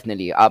yeah,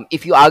 definitely.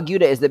 If you argue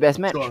that it's the best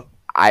match, Sure.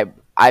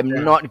 I'm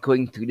Yeah. not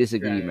going to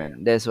disagree, Yeah.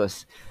 man. This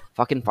was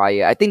fucking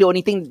fire. I think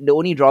the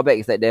only drawback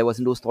is that there was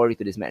no story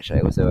to this match. Right?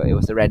 It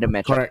was a random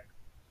match. Correct.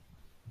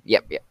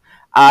 Yep.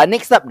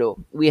 Next up though,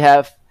 we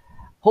have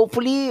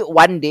hopefully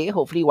one day,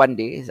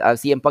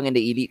 CM Punk and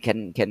the Elite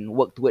can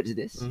work towards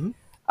this. Mhm.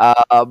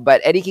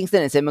 But Eddie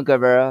Kingston and Simon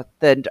Guevara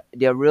turned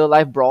their real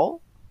life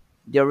brawl,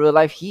 their real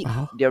life heat,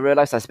 Uh-huh. their real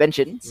life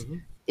suspensions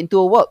Mhm. into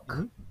a work,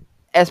 Mhm.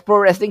 as pro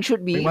wrestling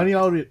should be. Make money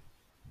out of it.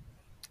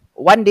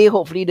 One day,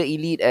 hopefully, the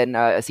Elite and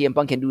CM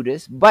Punk can do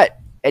this. But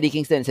Eddie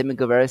Kingston and Simon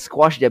Guevara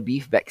squashed their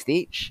beef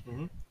backstage,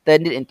 Mhm.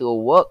 turned it into a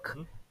work.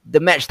 Mhm. The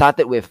match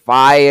started with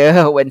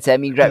fire when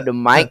Sammy grabbed the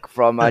mic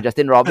from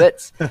Justin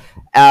Roberts.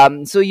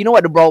 So you know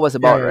what the brawl was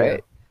about, Yeah.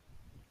 right?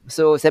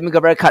 So Sammy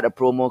Guevara cut a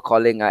promo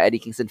calling Eddie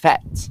Kingston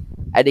fat.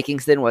 Eddie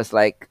Kingston was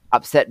like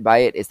upset by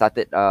it. It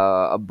started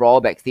a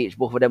brawl backstage.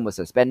 Both of them were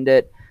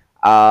suspended.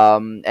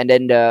 And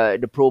then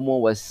the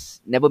promo was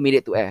never made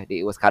it to air.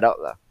 It was cut out.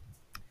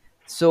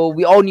 So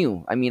we all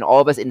knew. I mean,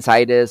 all of us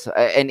insiders,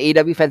 and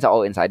AW fans are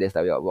all insiders.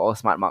 We're all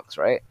smart marks,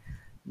 right?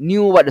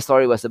 Knew what the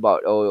story was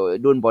about. Oh,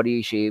 don't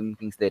body shame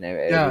Kingston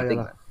and everything.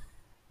 Yeah.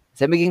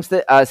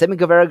 Sammy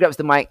Guevara grabs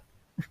the mic,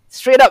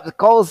 straight up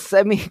calls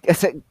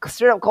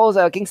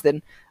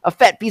Kingston a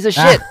fat piece of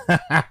shit.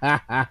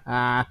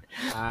 And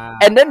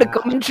then the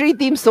commentary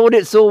team sold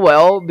it so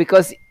well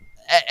because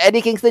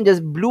Eddie Kingston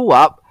just blew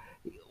up,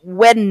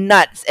 went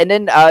nuts, and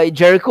then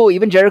Jericho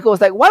was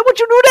like, "Why would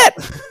you do that?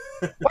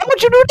 Why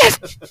would you do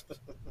that?"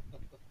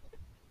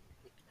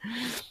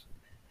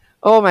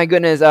 Oh my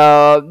goodness!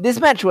 This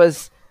match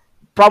was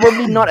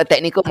probably not a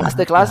technical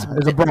masterclass.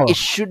 It's a brawl.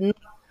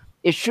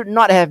 It should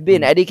not have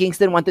been. Eddie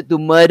Kingston wanted to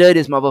murder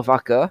this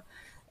motherfucker,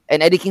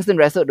 and Eddie Kingston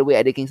wrestled the way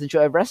Eddie Kingston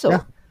should have wrestled.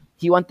 Yeah.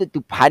 He wanted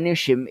to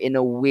punish him in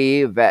a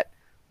way that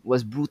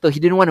was brutal. He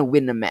didn't want to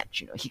win the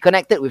match. He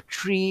connected with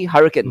 3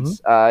 hurricanes,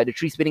 the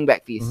 3 spinning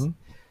back fists.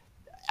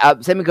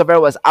 Sammy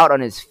Guevara was out on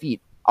his feet,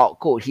 out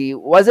cold. He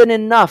wasn't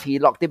enough. He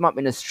locked him up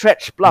in a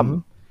stretch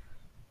plum.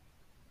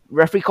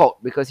 Referee called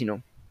because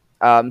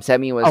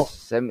Sammy was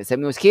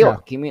Sammy was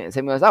KO.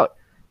 Sammy was out.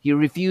 He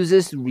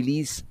refuses to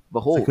release the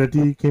hold.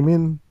 Security came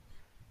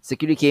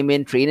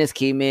in, trainers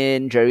came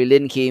in, Jerry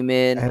Lynn came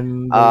in,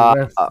 and the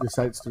ref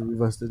decides to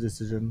reverse the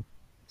decision.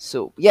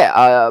 So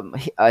yeah,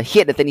 he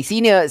had the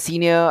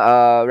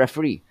senior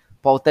referee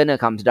Paul Turner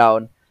comes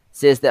down,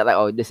 says that like,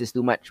 oh, this is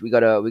too much. We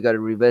gotta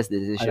reverse the I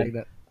decision.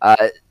 like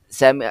that.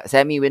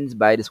 Sammy wins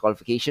by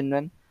disqualification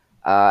then,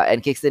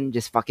 and Kingston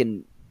just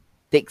fucking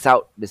takes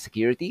out the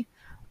security.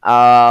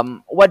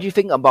 What do you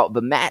think about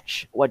the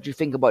match? What do you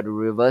think about the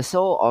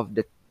reversal of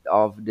the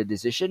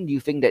decision? Do you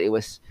think that it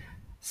was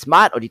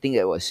smart, or do you think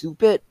it was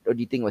stupid, or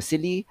do you think it was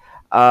silly?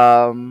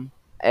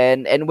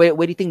 And where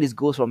do you think this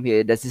goes from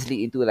here? Does this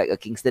lead into like a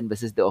Kingston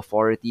versus the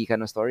Authority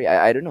kind of story?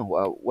 I don't know.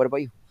 What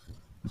about you?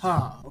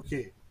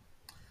 Okay.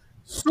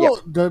 So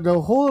the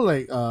whole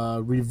like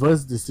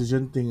reverse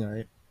decision thing,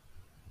 right?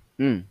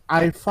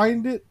 I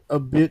find it a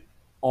bit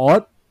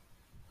odd.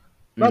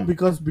 Not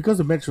because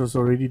the match was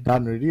already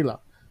done lah.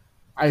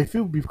 I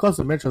feel because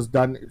the match was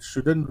done, it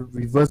shouldn't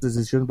reverse the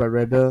decision, but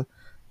rather,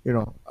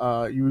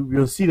 you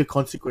will see the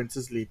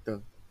consequences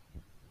later.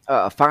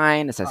 A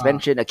fine, a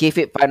suspension, a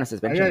kayfabe fine or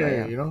suspension.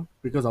 Yeah.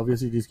 Because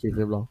obviously this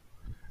kayfabe law.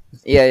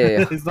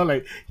 Yeah. It's not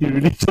like he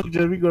really choked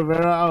Jeremy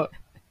Guevara out.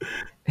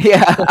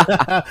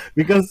 Yeah.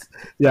 Because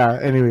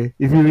anyway,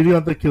 if you really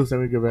want to kill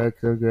Sammy Guevara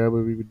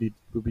will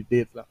be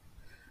dead lah.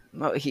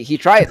 No, he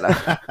tried lah.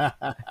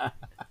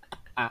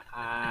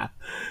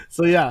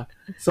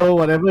 So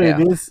whatever it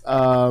is,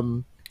 I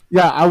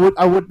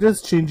would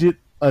just change it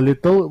a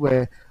little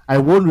where I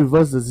won't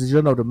reverse the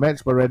decision of the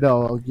match, but rather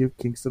I'll give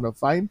Kingston a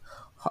fine.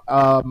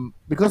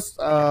 Because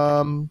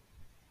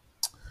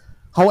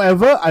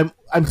however,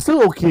 I'm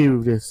still okay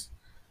with this,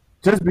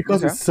 just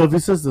because it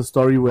services the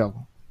story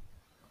well.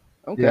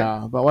 Okay.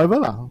 Yeah, but whatever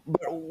lah.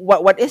 But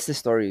what is the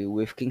story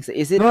with Kingston?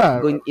 Is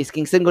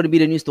Kingston going to be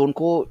the new Stone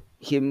Cold?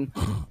 Him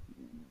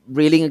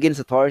railing against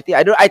authority.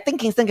 I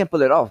think Kingston can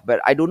pull it off, but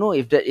I don't know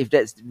if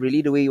that's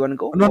really the way you want to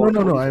go. No, no, Or no,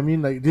 what do no. you I think?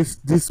 mean, like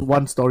this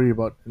one story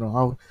about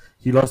how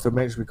he lost the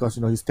match because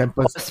his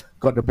tempers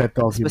got the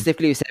better of him.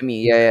 Specifically with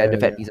Sammy, yeah, the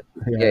fat yeah, piece of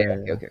yeah, yeah,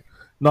 okay, yeah. okay.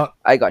 Not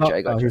I got you, not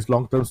I got you. his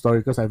long term story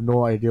because I have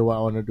no idea what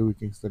I want to do with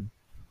Kingston.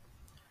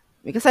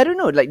 Because I don't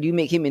know, like, do you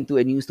make him into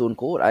a new Stone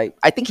Cold? I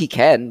think he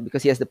can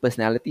because he has the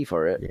personality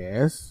for it.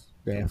 Yes,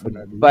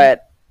 definitely.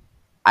 But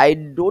I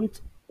don't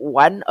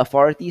want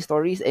authority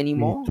stories Me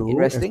anymore in too,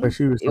 wrestling.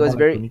 especially with It was someone like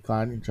very. Tony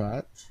Khan in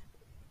charge.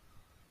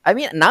 I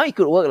mean, now it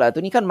could work, lah.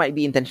 Tony Khan might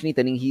be intentionally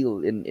turning heel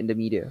in the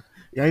media.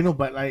 Yeah, I know,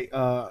 but like,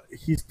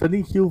 he's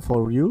turning heel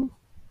for real.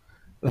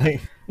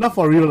 Like, not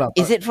for real, lah.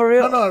 Is but- it for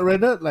real? No,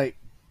 rather like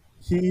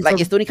he's Like,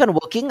 is Tony Khan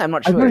working? I'm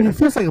not I sure. know he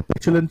feels like a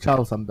petulant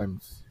child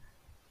sometimes.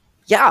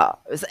 Yeah,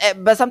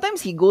 but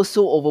sometimes he goes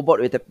so overboard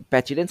with the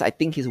petulance. I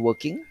think he's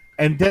working.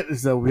 And that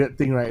is the weird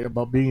thing, right?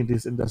 About being in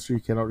this industry,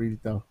 you cannot really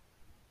tell.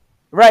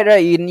 Right.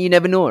 You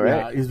never know,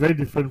 right? Yeah, it's very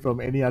different from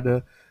any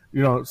other,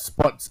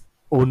 sports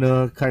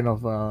owner kind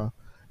of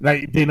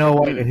like Dana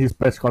White and his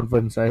press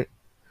conference, right?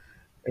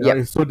 Yep.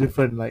 It's so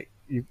different. Like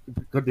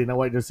because Dana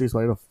White just says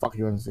whatever the fuck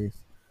he wants to say.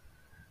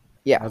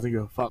 Yeah. Doesn't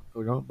give a fuck,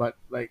 But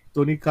like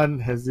Tony Khan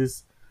has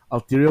this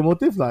ulterior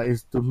motive,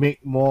 is to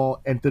make more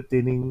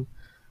entertaining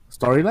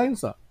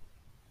storylines,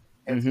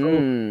 And Mhm.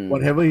 so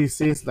whatever he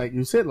says, like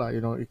you said,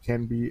 it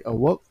can be a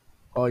work,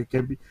 or it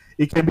can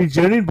be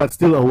genuine but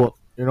still a work,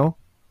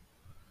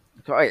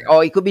 Correct. Or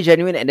it could be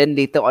genuine and then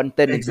later on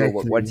turn into a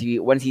work Exactly.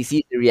 once he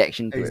sees the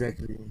reaction to it.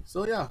 Exactly.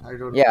 So yeah, I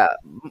don't know. Yeah,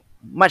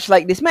 much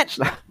like this match,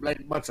 lah.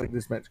 Like much like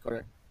this match,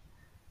 correct?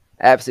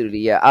 Absolutely,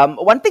 yeah.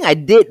 One thing I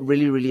did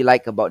really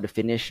like about the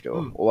finish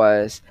though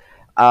was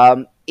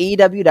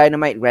AEW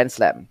Dynamite Grand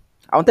Slam.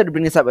 I wanted to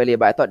bring this up earlier,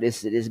 but I thought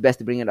this is best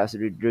to bring it up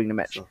during the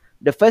match. Sure.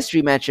 The first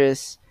three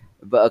matches,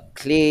 the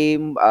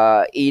Acclaim,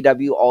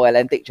 AEW All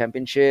Atlantic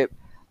Championship,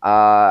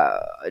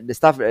 the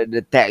stuff,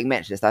 the tag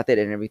match that started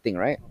and everything,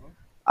 right?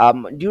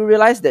 Do you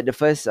realize that the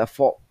first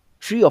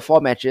 3 or 4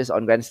 matches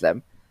on Grand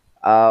Slam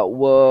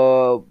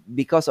were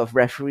because of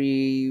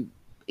referee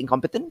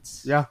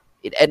incompetence? Yeah.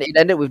 It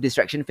ended with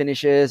distraction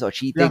finishes or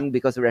cheating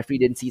because the referee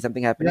didn't see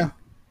something happening. Yeah.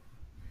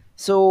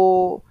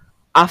 So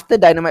after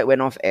Dynamite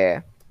went off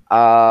air,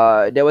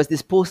 there was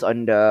this post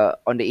on the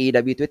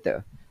AEW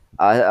Twitter,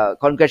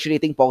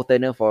 congratulating Paul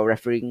Turner for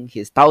refereeing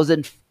his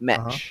 1000th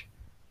match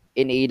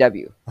in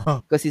AEW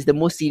because he's the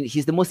most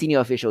senior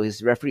official.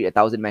 He's refereed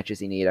 1,000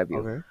 matches in AEW.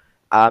 Okay.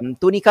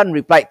 Tony Khan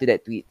replied to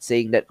that tweet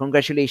saying that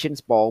congratulations,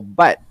 Paul,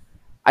 but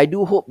I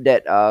do hope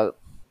that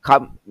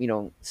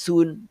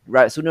sooner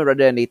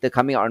rather than later,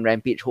 coming out on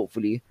Rampage,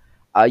 hopefully,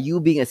 you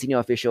being a senior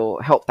official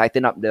help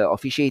tighten up the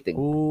officiating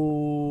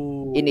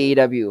Ooh. in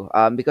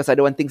AEW. Because I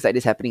don't want things like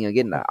this happening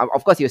again, lah.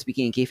 Of course, he was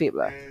speaking in kayfabe,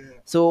 lah.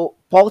 So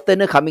Paul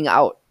Turner coming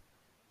out,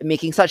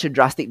 making such a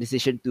drastic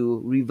decision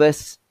to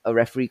reverse a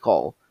referee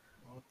call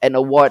and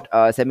award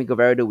Sammy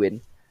Guevara the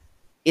win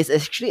is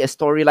actually a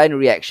storyline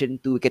reaction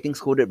to getting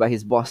scolded by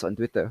his boss on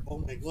Twitter. Oh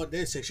my god,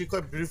 that's actually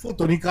quite beautiful,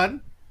 Tony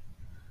Khan.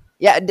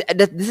 Yeah,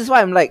 this is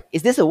why I'm like,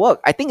 is this a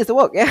work? I think it's a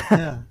work. Yeah,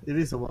 Yeah, it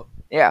is a work.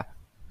 yeah.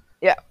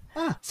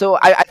 Ah. So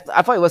I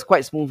thought it was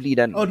quite smoothly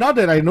done. Oh, now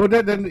that I know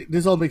that, then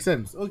this all makes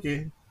sense.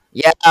 Okay.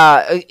 Yeah.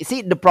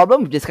 See, the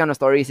problem with this kind of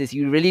stories is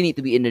you really need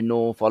to be in the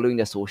know, following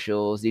their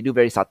socials. They do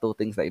very subtle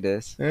things like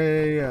this.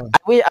 Yeah.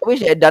 I wish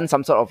they had done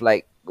some sort of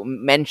like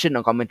mention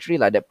or commentary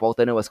like that Paul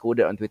Turner was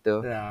scolded on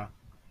Twitter Yeah.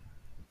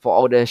 for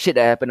all the shit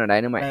that happened on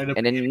Dynamite. Yeah,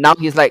 And then now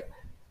he's like,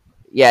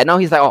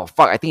 oh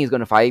fuck, I think he's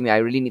gonna fire me. I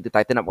really need to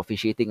tighten up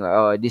officiating. Like,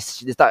 oh,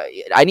 this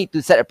I need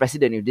to set a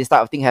precedent. If this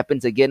type of thing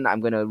happens again, I'm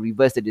gonna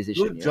reverse the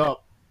decision. Good job.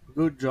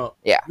 Good job.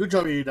 Yeah. Good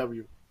job,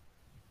 AEW.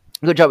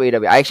 Good job,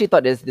 AEW. I actually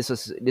thought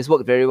this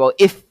worked very well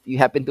if you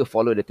happen to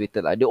follow the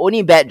Twitter. The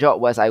only bad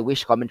job was I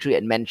wish commentary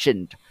had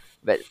mentioned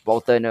that Paul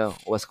Turner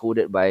was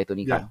scolded by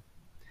Tony Khan.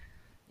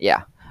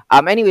 Yeah.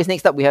 Anyways,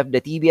 next up we have the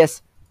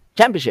TBS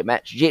Championship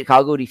match. Jade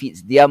Cargill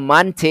defeats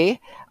Diamante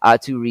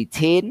to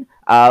retain.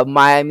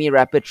 Miami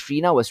rapper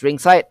Trina was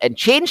ringside and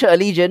changed her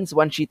allegiance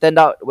when she found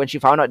out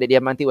that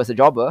Diamante was a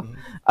jobber.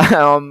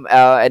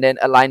 And then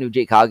aligned with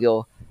Jade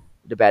Cargill,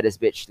 the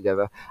baddest bitch,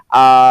 together.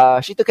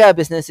 She took care of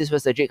business. This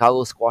was the Jade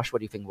Cargill squash. What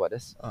do you think about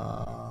this?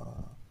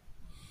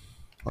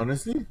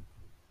 Honestly,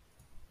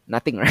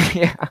 Nothing, right?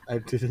 Yeah. I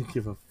didn't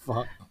give a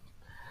fuck.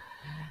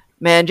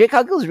 Man, Jade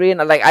Cargill's reign,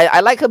 like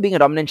I like her being a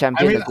dominant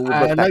champion. I mean, a Goldberg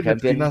I type like the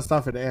champion. Trina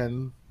stuff at the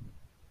end.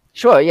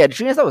 Sure, yeah, the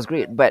Trina stuff was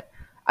great, but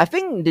I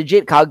think the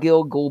Jade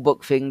Cargill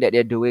Goldberg thing that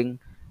they're doing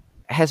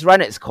has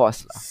run its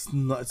course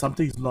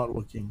Something's not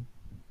working.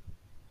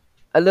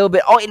 a little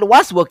bit. Or it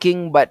was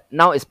working, but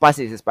now it's past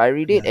its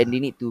expiry date and they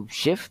need to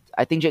shift.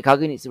 I think Jade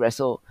Cargill needs to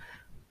wrestle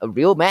a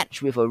real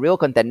match with a real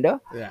contender,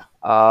 Yeah.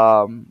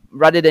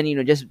 rather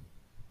than just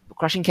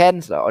crushing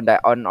cans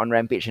on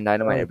Rampage and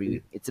Dynamite every Okay.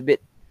 week. It's a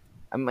bit.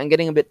 I'm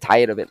getting a bit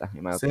tired of it,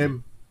 in my opinion.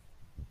 Same.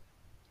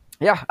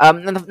 Yeah.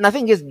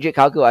 Nothing against Jade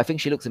Cargill. I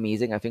think she looks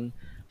amazing. I think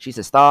she's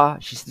a star.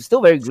 She's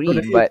still very got green,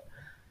 the it. but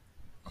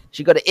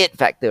she got the it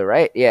factor,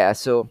 right? Yeah.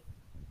 So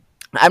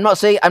I'm not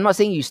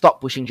saying you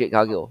stop pushing Jade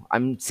Cargill.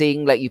 I'm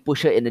saying like you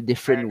push her in a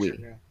different way.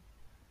 Direction, yeah.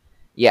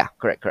 Yeah,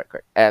 correct.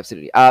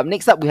 Absolutely.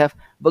 Next up we have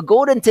the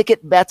Golden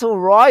Ticket Battle Oh,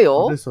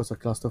 Royal. this was a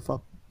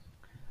clusterfuck.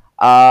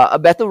 A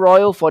battle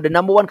royal for the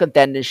number one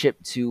contendership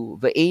to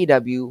the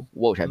AEW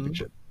World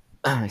Championship.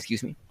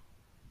 Excuse me.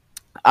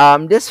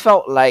 This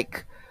felt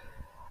like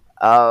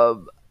uh,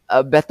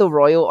 a battle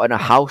royal on a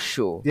house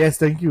show. Yes,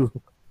 thank you.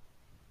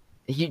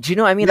 Do you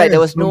know what I mean? Like there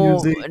Yes, was no no,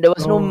 music, there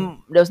was no- no,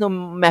 there was no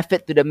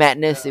method to the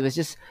madness. It was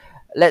just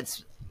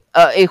let's.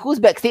 Hey, who's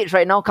backstage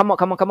right now? Come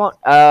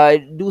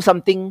on. Do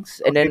some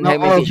things and Okay, then now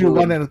Hangman all Page of you will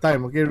one win. at a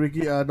time. Okay,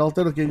 Ricky,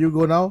 Dalton. Okay, you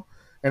go now.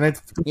 And then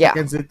 2 Yeah.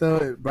 seconds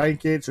later, Brian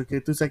Cage. Okay,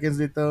 2 seconds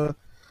later.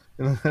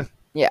 You know,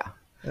 Yeah.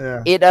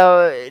 yeah. It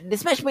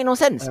this match made no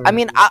sense. I I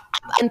mean, mean, up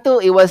until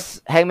it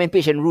was Hangman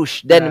Page and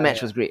Roosh, then the Yeah, match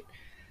yeah. was great.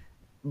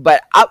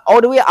 But up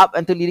all the way up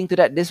until leading to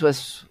that, this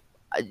was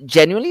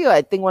genuinely,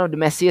 I think, one of the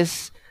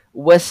messiest,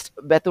 worst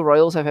battle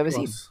royals I've ever It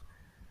seen. was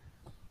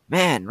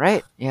Man,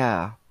 right?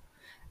 Yeah.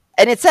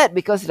 And it's sad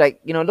because,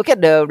 like, look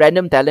at the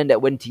random talent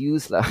that went to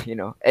use, lah,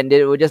 and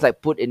they were just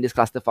like put in this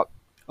clusterfuck.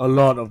 a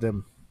lot of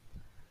them.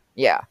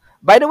 Yeah.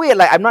 By the way,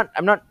 like, I'm not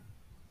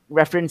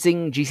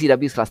referencing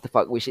GCW's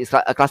clusterfuck, which is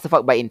a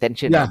clusterfuck by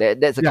intention. Yeah,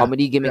 That's a yeah,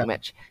 comedy gimmick yeah.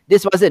 match.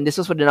 This wasn't. This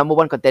was for the number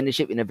one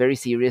contendership in a very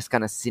serious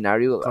kind of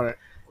scenario. lah. Correct.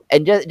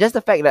 And just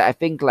the fact that I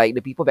think like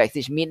the people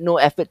backstage made no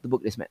effort to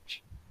book this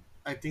match.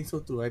 I think so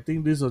too. I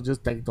think this was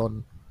just tagged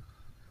on.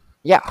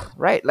 Yeah,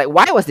 right. Like,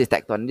 why was this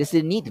tacked on? This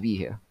didn't need to be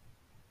here.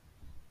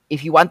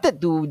 If you wanted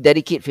to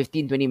dedicate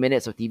 15, 20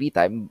 minutes of TV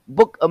time,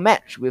 book a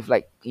match with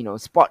like,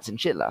 spots and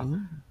shit lah.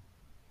 Mhm.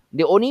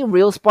 The only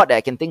real spot that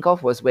I can think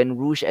of was when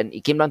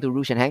it came down to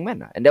Roosh and Hangman,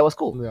 lah, and that was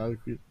cool. Yeah, I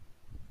agree.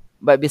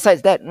 But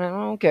besides that,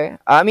 okay.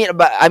 I mean,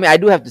 I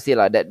do have to say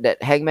lah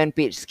that Hangman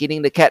Page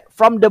skinning the cat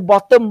from the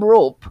bottom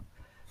rope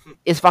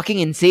is fucking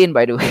insane.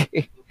 By the way,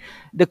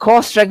 the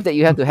core strength that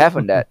you have to have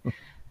on that,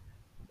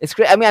 it's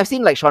great. I mean, I've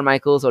seen like Shawn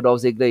Michaels or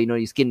Dolph Ziggler.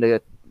 You skin the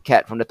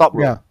cat from the top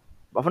rope, Yeah.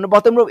 but from the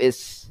bottom rope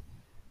is,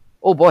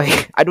 oh boy,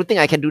 I don't think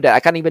I can do that.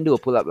 I can't even do a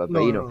pull up, but No,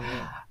 you no, know,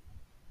 no.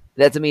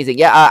 that's amazing.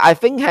 Yeah, I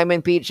think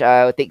Hangman Page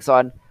takes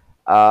on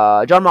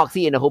John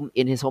Moxley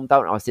in his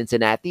hometown of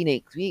Cincinnati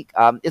next week.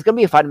 It's gonna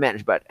be a fun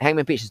match, but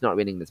Hangman Page is not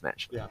winning this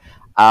match. Yeah.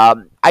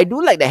 I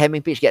do like that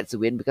Hangman Page gets the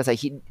win because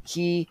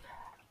he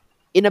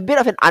in a bit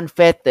of an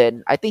unfair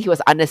turn, I think he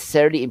was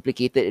unnecessarily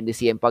implicated in the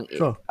CM Punk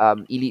Sure.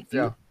 Elite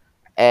feud.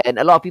 Yeah. And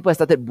a lot of people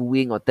started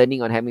booing or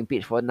turning on Hangman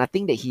Page for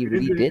nothing that he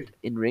really did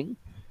in ring.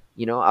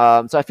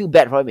 So I feel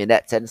bad for him in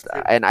that sense.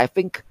 And I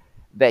think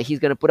that he's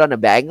gonna put on a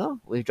banger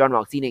with John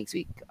Moxley next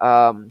week.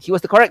 He was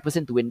the correct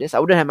person to win this. I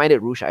wouldn't have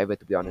minded Roosh either,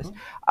 to be honest.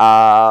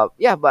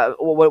 Yeah, but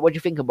what do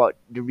you think about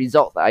the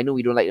result? I know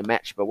we don't like the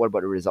match, but what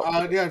about the result?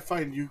 Yeah,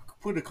 fine. You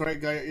put the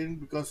correct guy in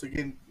because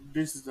again,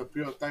 this is the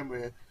period of time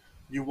where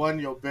you want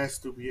your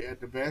best to be at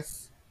the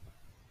best.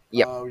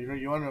 Yep.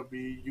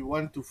 You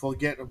want to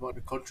forget about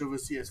the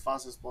controversy as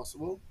fast as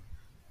possible.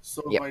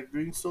 So Yep. by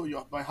doing so,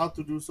 by how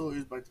to do so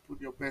is by to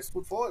put your best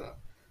foot forward.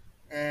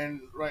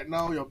 And right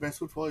now, your best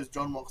foot forward is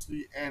John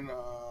Moxley and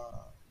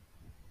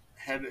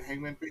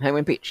Hangman Page.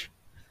 Hangman Page.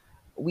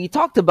 We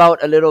talked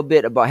about a little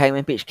bit about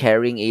Hangman Page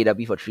carrying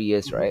AEW for 3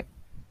 years, right?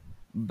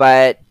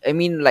 But I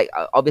mean, like,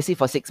 obviously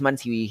for 6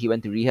 months he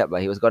went to rehab,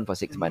 but he was gone for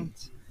 6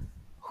 months.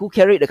 Who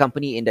carried the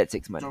company in that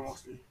 6 months? John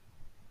Moxley.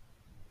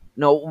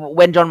 No,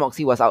 when John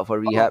Moxley was out for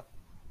rehab,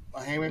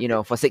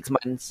 Hangman for 6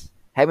 months,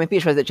 Hangman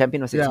Page was the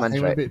champion for 6 months,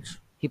 Hangman right? Page.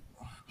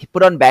 He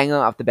put on banger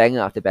after banger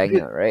after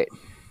banger, right?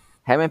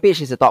 Hangman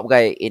Page is the top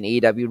guy in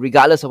AEW,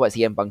 regardless of what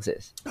CM Punk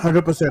says.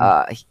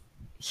 100%.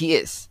 He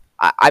is.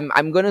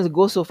 I'm gonna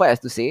go so far as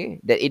to say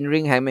that in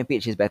ring Hangman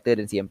Page is better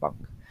than CM Punk.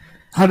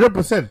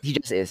 100%. He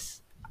just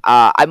is.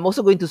 I'm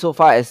also going to so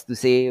far as to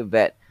say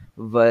that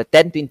the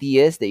 10-20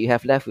 years that you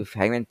have left with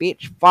Hangman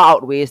Page far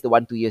outweighs the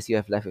 1-2 years you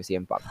have left with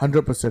CM Punk.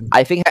 100%.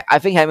 I think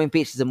Hangman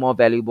Page is a more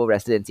valuable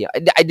wrestler than CM.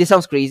 This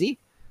sounds crazy,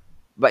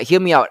 but hear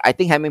me out. I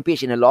think Hangman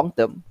Page in the long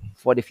term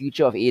for the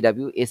future of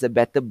AEW is a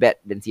better bet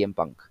than CM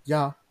Punk.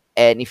 Yeah.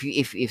 And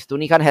if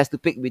Tony Khan has to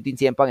pick between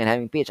CM Punk and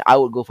Hangman Page, I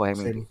would go for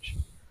Hangman Same. Page.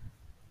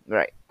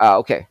 Right.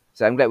 Okay.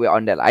 So I'm glad we're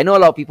on that. I know a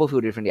lot of people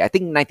feel differently. I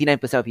think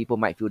 99% of people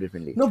might feel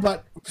differently. No,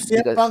 but CM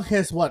Because- Punk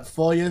has what,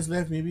 4 years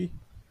left, maybe?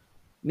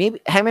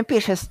 Maybe Hangman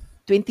Page has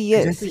 20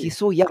 years. Exactly. He's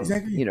so young.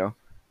 Exactly. And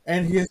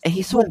And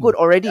he's so good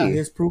already. Yeah, he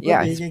has proven Yeah,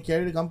 that he he's- can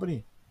carry the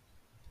company.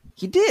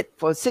 he did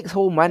for 6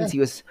 whole months. He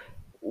was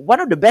one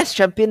of the best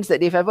champions that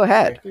they've ever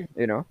had.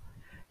 Exactly.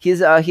 He's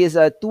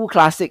 2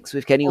 classics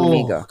with Kenny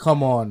Omega. Oh,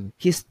 come on.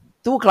 He's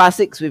 2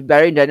 classics with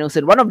Barry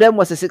Danielson. One of them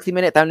was a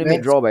 60-minute time limit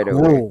Let's draw, by the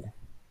way. go.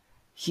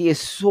 He is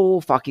so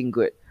fucking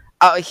good.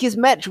 His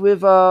match with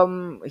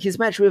Bryan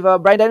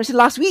Danielson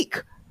last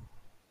week.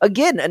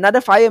 Again,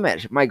 another fire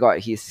match. My God,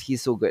 he's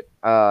so good.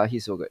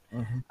 He's so good.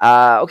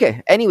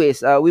 Okay.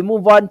 Anyways, we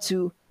move on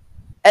to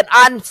an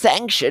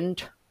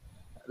unsanctioned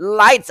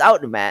lights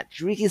out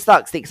match. Ricky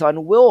Starks takes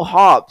on Will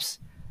Hobbs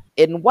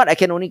in what I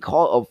can only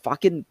call a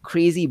fucking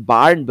crazy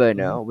barn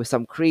burner with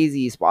some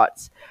crazy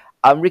spots.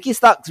 Ricky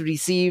Starks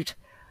received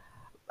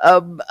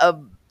a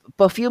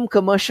perfume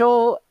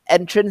commercial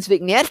entrance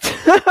vignette.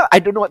 I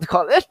don't know what to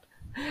call it,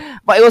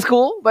 but it was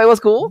cool.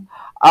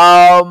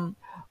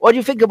 What do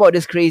you think about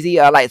this crazy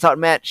lights out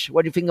match?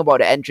 What do you think about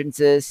the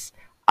entrances?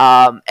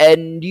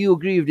 And do you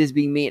agree with this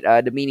being made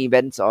the main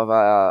events of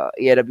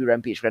AEW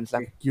Rampage Grand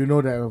Slam? You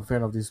know that I'm a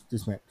fan of this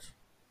match.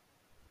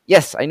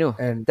 Yes, I know.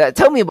 And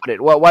Tell me about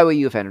it. Why were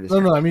you a fan of this?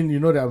 no, I mean, you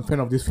know that I'm a fan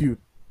of this feud,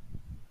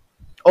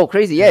 Oh,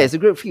 crazy! Yeah, it's a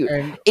great feud.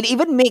 and It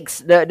even makes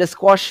the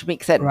squash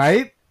make sense.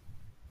 right,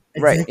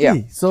 Right, exactly. yeah.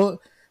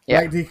 So Yeah.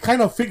 like they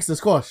kind of fixed the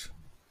squash,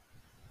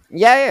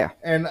 Yeah.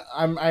 and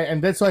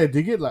and that's why I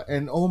dig it. Like,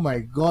 and oh my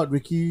god,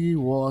 Ricky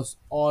was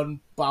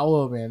on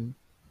power, man.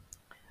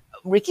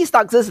 Ricky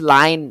Starks'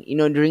 line,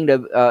 during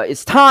the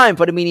it's time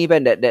for the main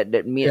event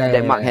that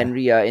Mark Yeah.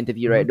 Henry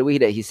interview, right? Mhm. The way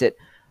that he said,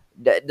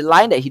 the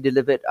line that he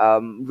delivered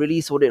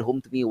really sold it home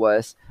to me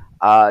was,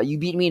 you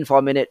beat me in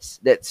 4 minutes.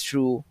 That's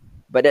true,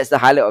 but that's the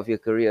highlight of your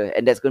career,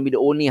 and that's gonna be the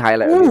only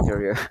highlight of your Ooh.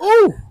 career.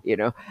 Oh, you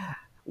know,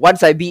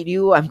 Once I beat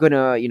you, I'm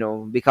gonna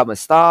become a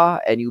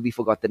star, and you'll be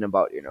forgotten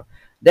about.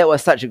 That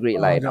was such a great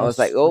line. that I was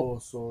like, oh,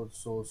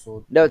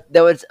 so.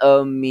 that was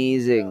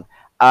amazing.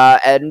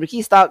 And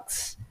Ricky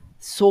Starks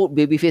sold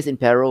babyface in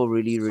peril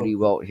really, So really good.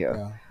 well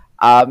here.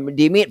 Yeah.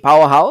 They made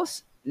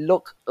Powerhouse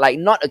look like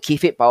not a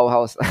kayfabe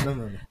powerhouse,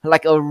 No.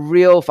 like a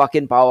real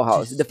fucking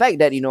powerhouse. Jesus. The fact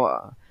that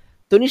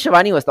Tony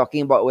Schiavone was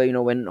talking about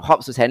where when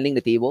Hobbs was handling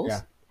the tables,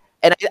 Yeah.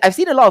 and I've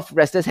seen a lot of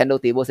wrestlers handle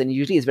tables, and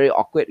usually it's very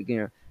awkward,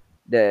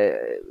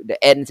 the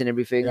ends and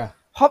everything. Yeah.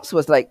 Hobbs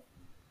was like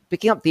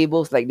picking up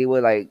tables like they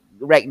were like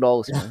rag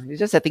dolls. He's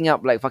just setting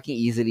up like fucking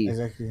easily.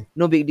 Exactly.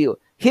 No big deal.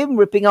 Him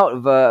ripping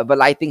out the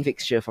lighting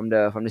fixture from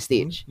the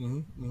stage.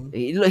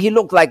 He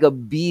looked like a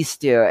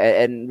beast here,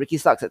 and Ricky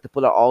Starks had to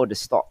pull out all the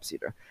stops.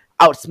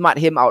 Outsmart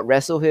him, out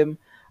wrestle him,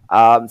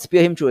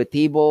 spear him through a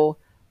table.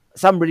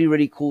 Some really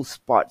really cool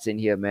spots in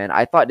here, man.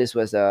 I thought this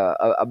was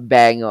a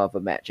banger of a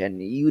match,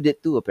 and you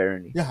did too,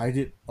 apparently. Yeah, I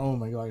did. Oh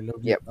my god, I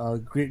loved Yep.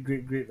 it.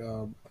 Great.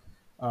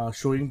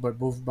 Showing, but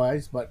both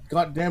buys. But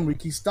goddamn,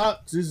 Ricky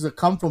Starks, this is a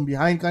come from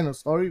behind kind of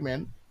story,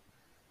 man.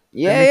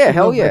 Yeah, And Ricky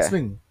hell loved yeah,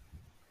 wrestling.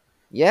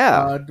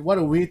 yeah. What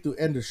a way to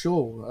end the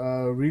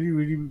show.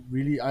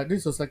 Really.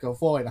 This was like a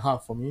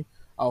 4.5 for me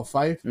out of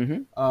 5.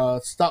 Mm-hmm.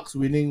 Starks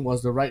winning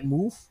was the right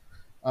move.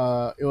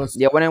 It was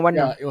Yeah, 1-1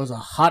 now. it was a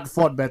hard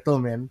fought battle,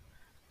 man.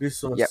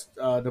 This was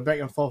Yep. the back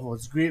and forth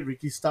was great.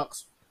 Ricky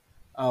Starks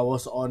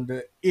was on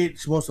the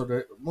edge most of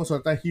the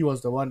time. He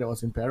was the one that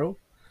was in peril.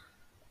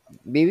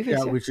 Babyface,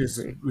 Yeah, yeah.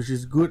 which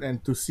is good,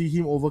 and to see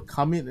him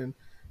overcome it, and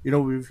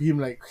with him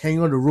like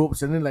hanging on the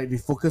ropes, and then like they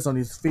focus on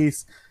his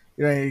face.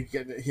 He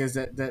has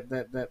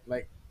that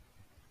like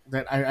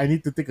that I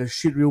need to take a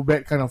shit real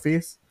bad kind of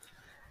face.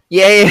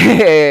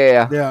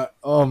 Yeah. Yeah.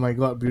 Oh my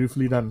god,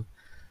 beautifully done.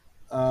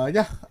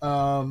 Yeah.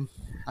 I'm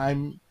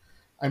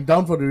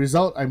down for the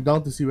result. I'm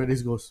down to see where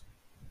this goes.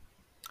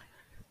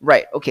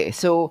 Right. Okay.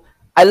 So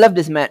I love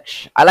this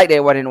match. I like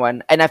that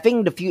 1-1, and I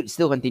think the feud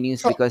still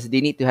continues Sure. because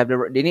they need to have the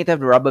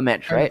rubber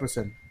match, right?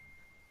 100%.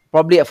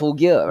 Probably at Full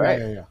Gear, right?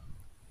 Yeah.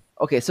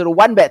 Okay. So the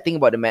one bad thing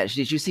about the match,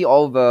 did you see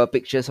all the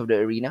pictures of the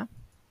arena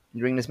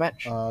during this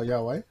match?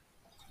 Yeah. Why?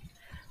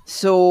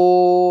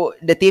 So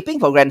the taping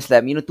for Grand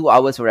Slam, 2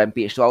 hours for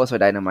Rampage, 2 hours for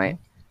Dynamite,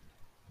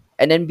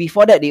 and then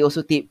before that they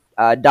also taped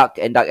Dark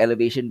and Dark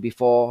Elevation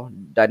before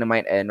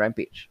Dynamite and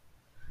Rampage.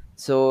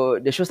 So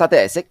the show started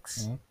at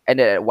 6,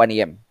 ended at 1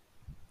 a.m.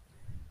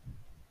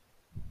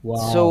 Wow.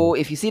 So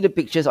if you see the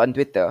pictures on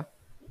Twitter,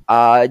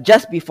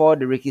 just before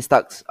the Ricky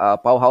Starks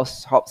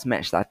Powerhouse Hobbs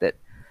match started,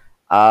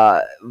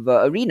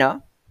 the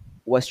arena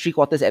was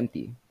 3/4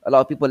 empty. A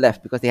lot of people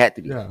left because they had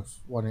to leave. yeah, it's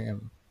 1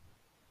 a.m.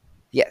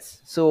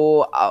 Yes.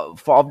 So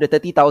for of the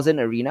 30,000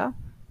 arena,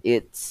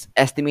 it's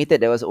estimated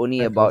there was only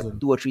 10,000.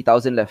 about 2 or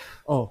 3,000 left.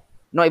 Oh,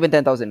 Not even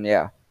 10,000.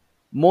 Yeah,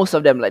 most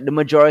of them, like the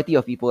majority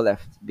of people,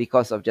 left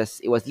because of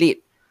just it was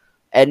late.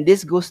 And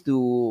this goes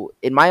to,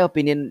 in my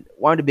opinion,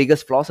 one of the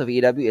biggest flaws of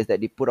AEW is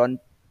that they put on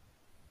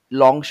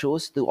long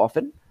shows too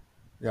often,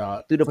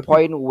 yeah. to the but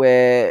point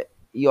where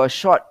you're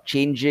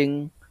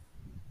shortchanging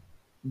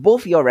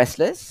both your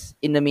wrestlers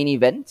in the main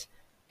event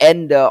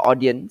and the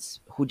audience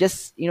who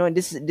just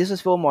this was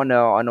filmed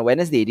on a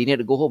Wednesday. They need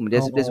to go home.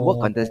 There's work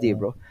on Thursday,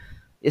 bro.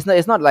 It's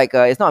not like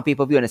it's not a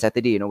pay-per-view on a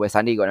Saturday, where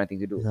Sunday got nothing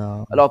to do.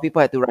 Yeah. A lot of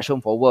people had to rush home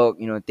for work,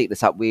 take the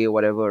subway or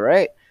whatever,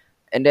 right?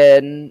 And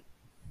then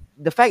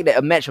the fact that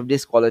a match of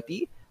this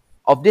quality,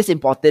 of this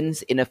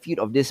importance in a feud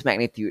of this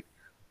magnitude,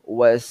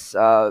 was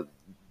 3/4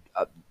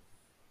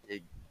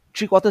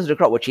 of the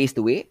crowd were chased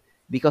away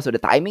because of the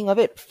timing of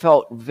it,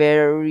 felt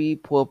very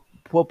poor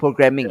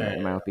programming,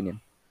 in my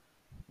opinion.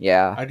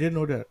 Yeah. I didn't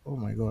know that. Oh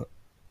my god.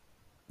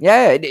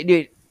 Yeah,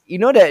 you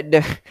know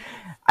that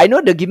I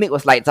know the gimmick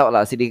was lights out,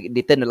 so they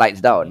turned the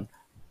lights down.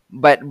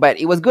 But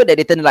it was good that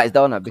they turned the lights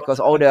down, because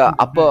all the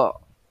upper,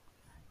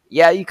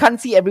 you can't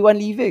see everyone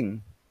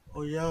leaving.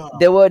 Oh yeah.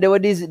 There was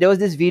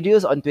this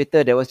videos on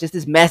Twitter. There was just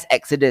this mass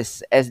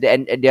exodus as their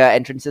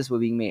entrances were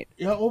being made.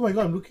 Yeah. Oh my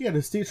god. I'm looking at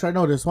the stage right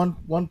now. There's one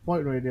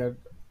point right there.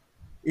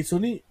 It's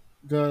only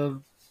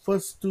the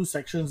first 2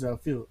 sections that are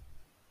filled.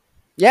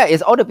 Yeah,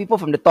 it's all the people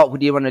from the top who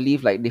didn't want to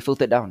leave, like they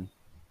filtered down.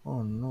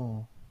 Oh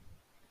no.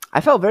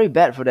 I felt very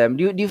bad for them.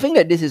 Do you think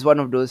that this is one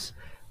of those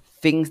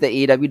things that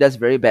AEW does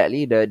very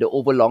badly? The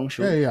overlong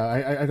show. Yeah.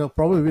 I got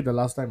problem with it the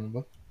last time,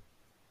 remember?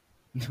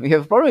 We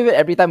have problem with it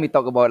every time we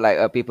talk about like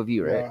a pay per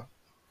view, right? Yeah.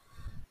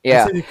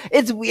 Yeah, I said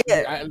it's weird.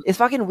 I- It's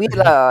fucking weird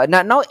lah.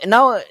 Now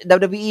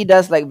WWE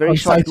does like very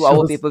short Outside 2 hour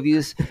shows. pay per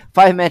views,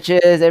 5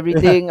 matches,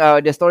 everything.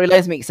 The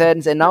storylines make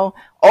sense, and now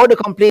all the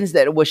complaints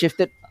that were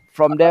shifted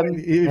from them have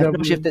now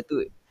AEW. shifted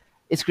to.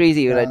 It's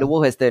crazy. Like the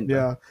world has turned.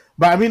 Yeah.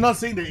 But I mean, not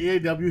saying that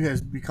AEW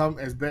has become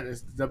as bad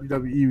as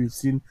WWE we've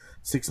seen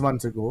 6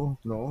 months ago.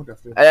 No,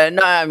 definitely.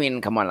 No, I mean,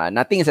 come on lah.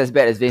 Nothing is as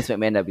bad as Vince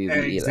McMahon WWE. lah.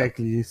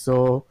 Exactly.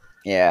 So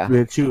Yeah.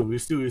 we're chill. We're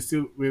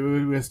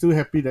still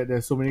happy that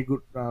there's so many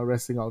good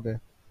wrestling out there.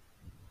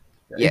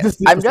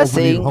 Yes. It I'm was just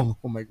overly saying. long.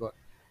 Oh my god.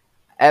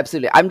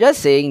 Absolutely. I'm just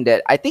saying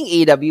that I think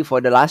AEW for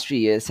the last 3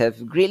 years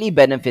have greatly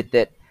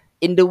benefited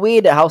in the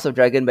way that House of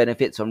Dragon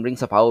benefits from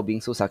Rings of Power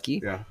being so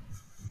sucky. Yeah.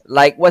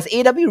 Like, was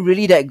AEW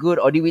really that good,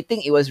 or do we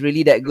think it was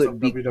really that good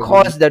Because of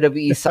because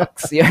WWE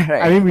sucks? Yeah,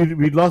 right. I mean,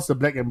 we lost the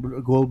black and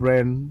gold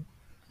brand,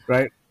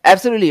 right?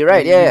 Absolutely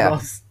right. Yeah.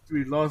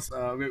 We lost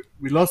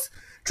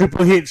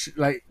Triple H,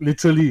 like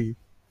literally.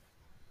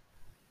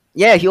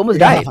 Yeah, he almost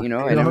died, and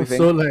everything.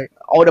 So like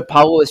all the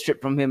power was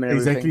stripped from him and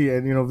everything. exactly,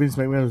 and Vince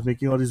McMahon was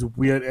making all these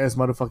weird ass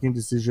motherfucking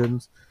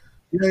decisions.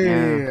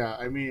 Yeah.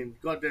 I mean,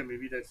 goddamn,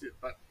 maybe that's it.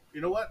 But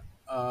you know what?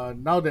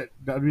 Now that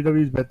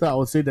WWE is better, I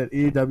would say that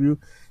AEW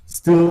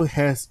still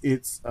has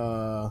its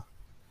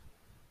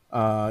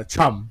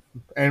charm,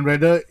 and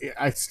rather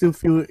I still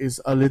feel is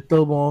a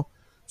little more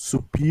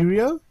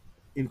superior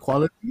in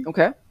quality.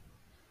 Okay.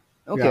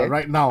 Yeah,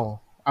 right now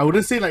I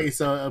wouldn't say like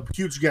it's a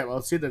huge gap. I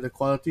would say that the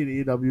quality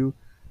in AEW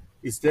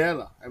is there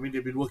lah. I mean,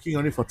 they've been working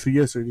on it for 3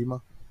 years already, ma.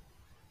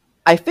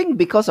 I think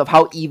because of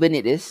how even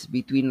it is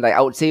between, like,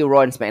 I would say Raw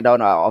and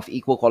SmackDown are of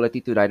equal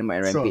quality to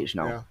Dynamite and Rampage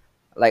now. Yeah.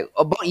 Like,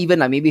 about even,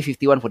 like, maybe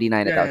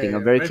 51-49, that kind of thing. A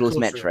very close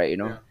match, right?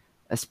 Yeah.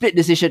 A split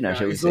decision, Yeah,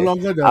 shall we it's say. no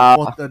longer the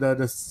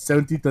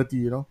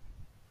 70-30,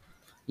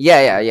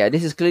 Yeah.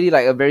 This is clearly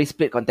like a very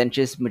split,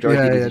 contentious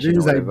majority This decision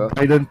is or like whatever.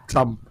 Biden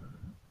Trump.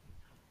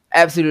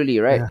 Absolutely,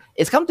 right? Yeah.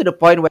 It's come to the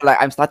point where, like,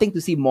 I'm starting to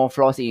see more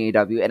flaws in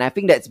AEW, and I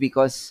think that's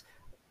because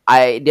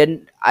I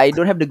don't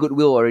have the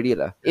goodwill already.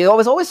 It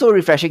was always so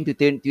refreshing to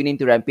tune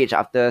into Rampage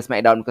after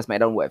SmackDown because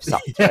SmackDown would have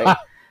sucked, right?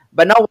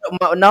 But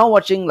now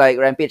watching like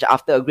Rampage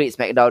after a great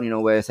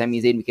SmackDown, where Sami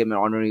Zayn became an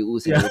honorary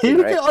Uso, and everything,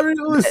 right?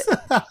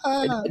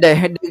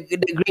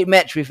 The great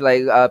match with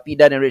like Pete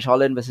Dunne and Rich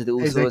Holland versus the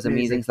Usos,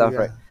 amazing stuff,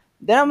 right?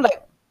 Then I'm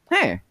like,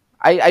 hey,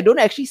 I don't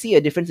actually see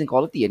a difference in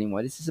quality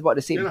anymore. This is about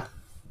the same.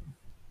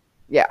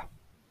 Yeah.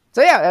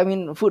 So yeah, I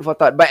mean, food for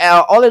thought. But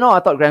all in all, I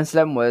thought Grand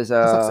Slam was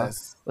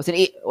Success. was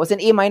an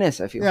A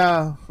minus. I feel.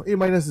 Yeah, A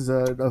minus is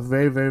a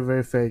very, very,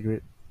 very fair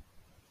grade.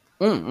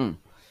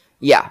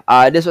 Yeah.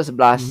 This was a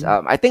blast.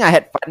 I think I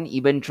had fun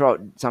even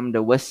throughout some of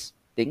the worst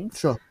things.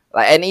 Sure.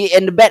 Like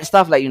and the bad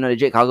stuff, like the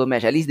Jake Cargill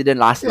match, at least didn't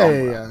last long.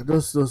 Yeah.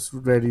 Those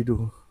rarely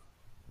do.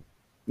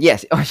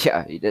 Yes. Oh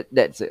yeah.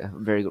 That's a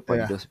very good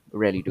point. Yeah. Those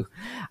rarely do.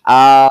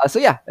 So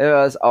yeah, it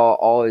was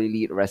all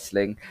elite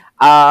wrestling.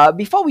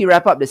 Before we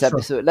wrap up this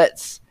episode,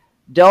 let's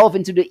delve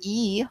into the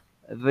E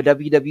of the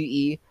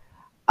WWE.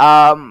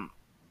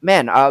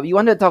 You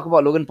wanted to talk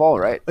about Logan Paul,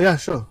 right? Yeah,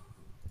 sure.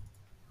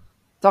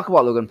 Talk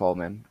about Logan Paul,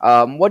 man.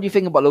 What do you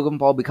think about Logan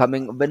Paul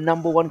becoming the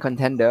number one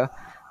contender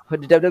for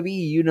the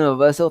WWE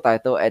Universal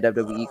title at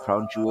WWE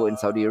Crown Jewel in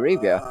Saudi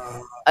Arabia?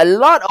 A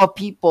lot of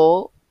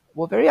people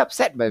were very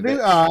upset by They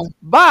that. are.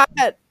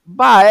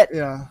 But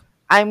Yeah.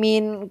 I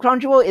mean, Crown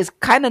Jewel is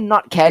kind of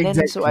not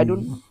canon, so I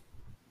don't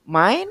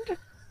mind.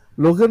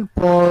 Logan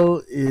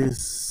Paul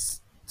is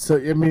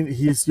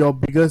he's your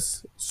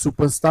biggest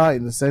superstar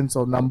in the sense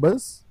of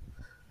numbers.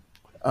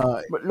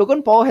 But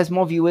Logan Paul has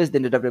more viewers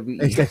than the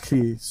WWE.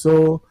 Exactly.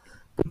 So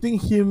putting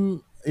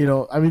him,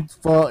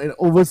 for an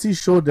overseas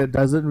show that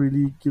doesn't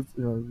really give,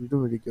 we don't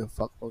really give a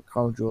fuck about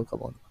Crown Jewel.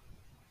 Come on.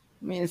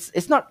 I mean,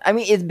 it's not. I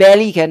mean, it's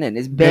barely canon.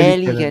 It's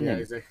barely canon.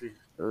 Yeah, exactly.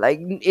 Like,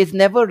 it's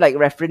never like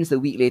referenced a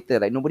week later.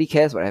 Like, nobody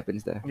cares what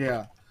happens there.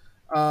 Yeah.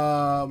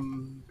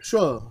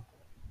 Sure.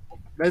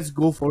 Let's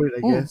go for it,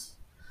 I guess.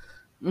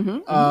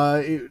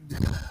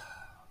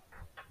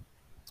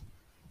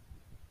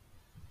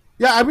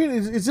 Yeah, I mean,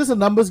 it's just a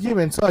numbers game,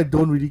 and so I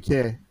don't really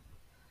care.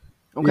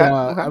 Okay.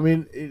 I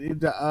mean,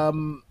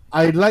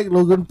 I like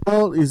Logan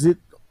Paul.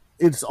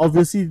 It's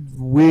obviously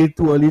way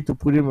too early to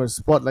put him on a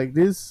spot like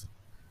this,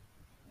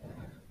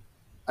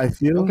 I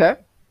feel. Okay.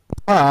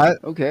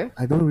 But Okay.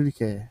 I don't really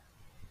care.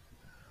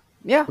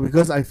 Yeah.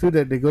 Because I feel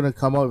that they're going to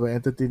come out with an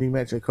entertaining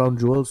match at Crown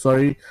Jewel.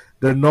 Sorry,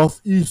 the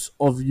northeast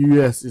of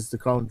US is the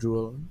Crown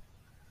Jewel.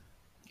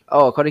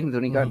 Oh, according to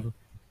Tony Khan.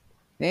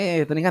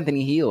 Hey, Tony Khan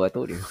turning heel, I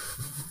told you.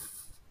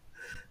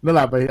 No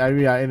lah, but I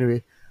mean,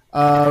 anyway.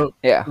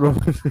 Yeah.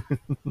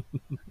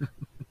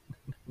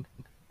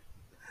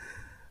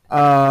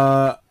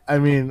 I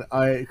mean,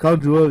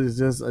 Crown Jewel is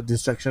just a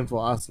distraction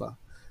for us lah.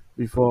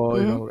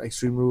 Before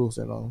Extreme Rules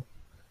and all.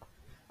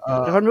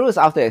 Crown Jewel is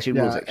after Extreme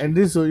Rules, Yeah, actually. and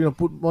this will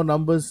put more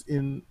numbers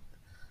in,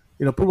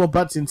 put more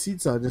butts in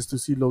seats, just to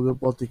see Logan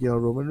Paul taking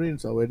on Roman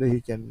Reigns, or whether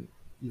he can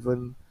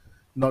even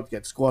not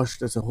get squashed.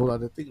 That's a whole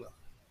other thing, lah.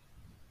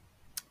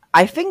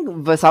 I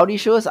think the Saudi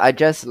shows are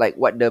just like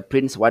what the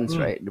Prince wants, Mm.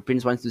 right? The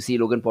Prince wants to see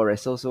Logan Paul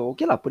wrestle, so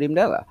okay lah, put him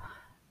there lah.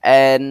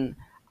 And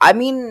I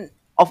mean,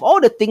 of all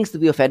the things to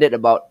be offended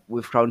about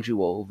with Crown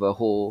Jewel, the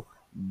whole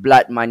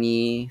blood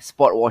money,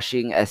 sport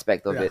washing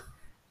aspect of Yeah. it,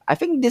 I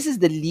think this is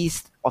the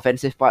least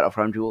offensive part of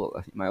Crown Jewel,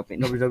 in my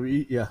opinion.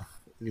 WWE, yeah,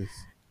 it is.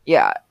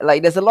 Yeah,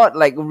 like there's a lot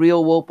like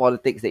real world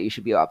politics that you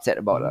should be upset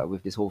about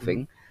with this whole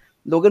thing.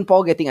 Logan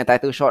Paul getting a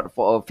title shot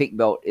for a fake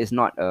belt is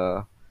not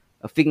a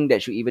thing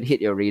that should even hit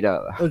your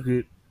radar.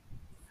 Agreed.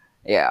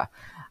 Yeah.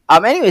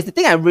 Anyways, the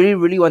thing I really,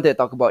 really wanted to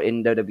talk about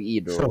in WWE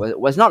though Sure.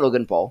 was not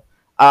Logan Paul.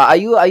 Are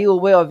you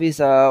aware of his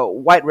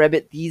White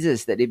Rabbit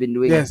teasers that they've been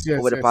doing Yes,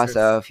 over the yes, past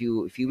yes.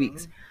 few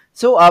weeks?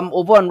 So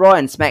over on Raw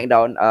and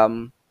SmackDown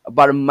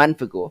about a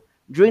month ago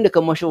during the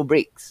commercial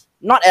breaks,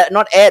 not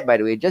aired by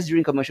the way, just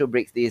during commercial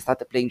breaks, they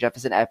started playing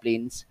Jefferson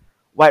Airplane's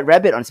White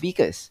Rabbit on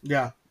speakers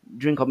Yeah.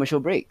 during commercial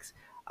breaks.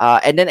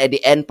 And then at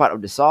the end part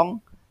of the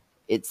song,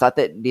 they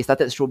started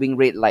strobing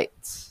red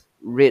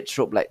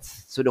strobe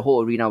lights, so the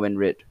whole arena went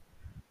red.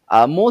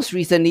 Most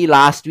recently,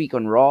 last week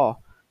on Raw,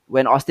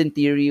 when Austin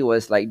Theory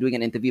was like doing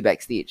an interview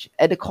backstage,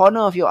 at the corner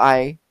of your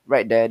eye,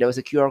 right there was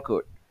a QR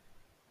code.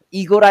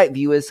 Ego Right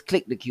viewers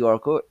clicked the QR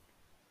code,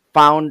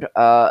 found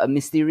a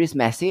mysterious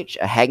message,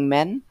 a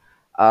hangman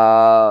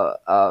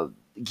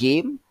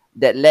game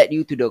that led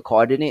you to the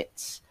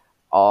coordinates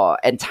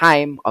and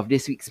time of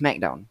this week's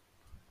SmackDown.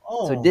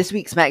 Oh. So this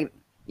week's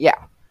yeah.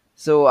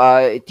 So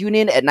tune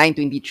in at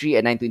 9:23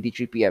 at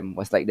 9:23 p.m.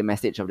 was like the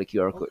message of the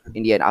QR code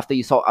in the end after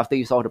you solve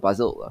the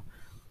puzzle.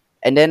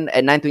 And then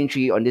at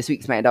 9:23 on this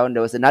week's SmackDown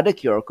there was another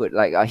QR code.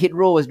 Like Hit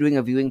Row was doing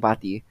a viewing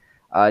party.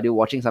 They were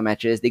watching some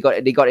matches. They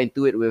got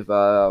into it with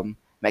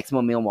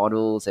maximum male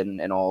models and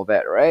all of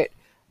that, right?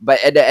 But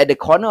at the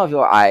corner of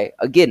your eye,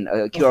 again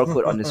a QR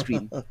code on the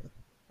screen.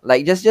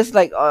 Like just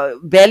like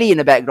barely in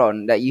the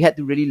background. Like you had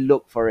to really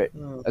look for it.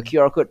 A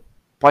QR code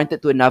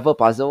pointed to another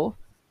puzzle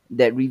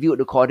that revealed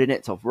the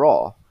coordinates of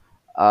Raw,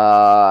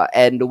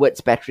 and the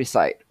words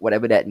patricide,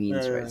 whatever that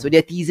means, Yeah, right? yeah. So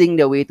they're teasing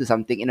their way to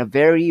something in a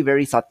very,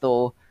 very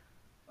subtle,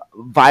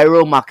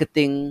 viral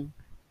marketing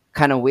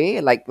kind of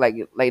way, like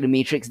the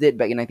Matrix did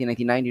back in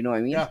 1999. You know what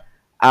I mean? Yeah.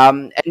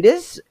 And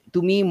this,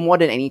 to me, more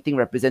than anything,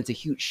 represents a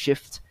huge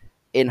shift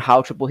in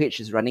how Triple H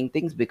is running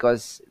things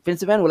because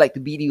Vince McMahon would like to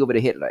beat you over the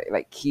head, right?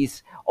 Like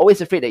he's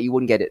always afraid that you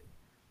won't get it,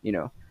 you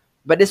know.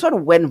 But this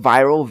one went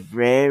viral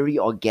very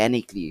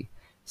organically.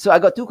 So I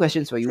got two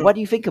questions for you. Sure. What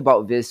do you think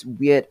about this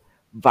weird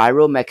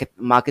viral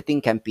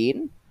marketing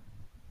campaign?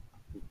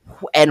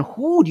 And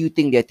who do you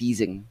think they're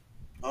teasing?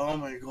 Oh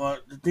my god.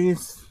 The thing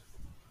is,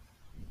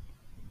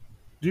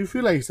 do you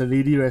feel like it's a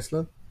lady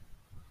wrestler?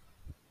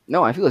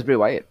 No, I feel it's Bray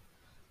Wyatt.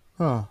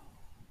 Huh.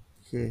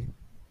 Okay.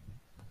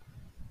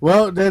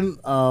 Well then,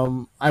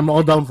 I'm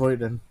all down for it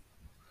then.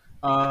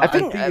 I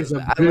think it's a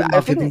great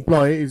I think- marketing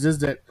ploy. It's just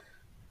that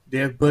they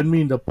have burned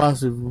me in the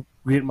past with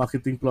great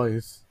marketing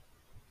ploys.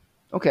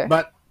 Okay.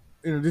 But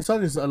this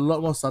one is a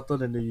lot more subtle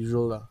than the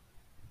usual, lah.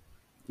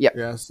 Yep.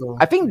 Yeah. So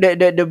I think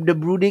the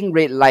brooding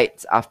red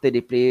lights after they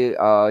play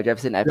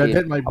Jefferson Airplane.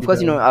 that might be Of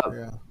course,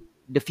 yeah.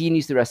 the Fiend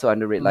used to wrestle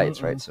under red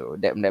lights, right? So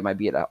that might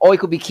be it. Or it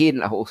could be Kane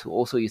who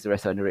also used to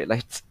wrestle under red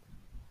lights.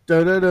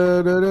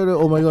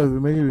 Oh my god!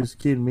 Imagine it's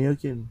Kane, Mayor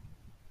Kane.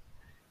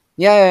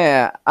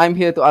 Yeah. I'm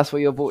here to ask for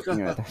your vote.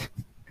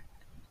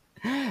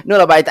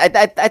 No, but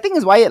I think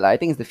it's Wyatt. I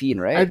think it's the Fiend,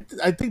 right?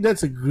 I think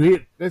that's a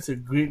great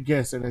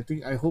guess, and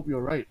I hope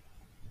you're right.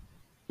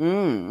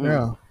 Mm.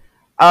 Yeah.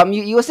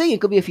 You were saying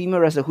it could be a female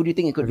wrestler. Who do you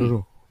think it I could don't be?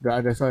 know.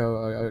 That's why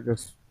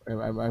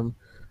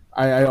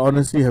I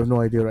honestly have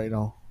no idea right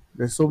now.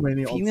 There's so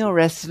many Female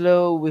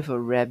wrestler with a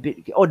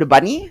rabbit. Oh, the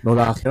bunny? No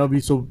lah, cannot be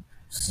so.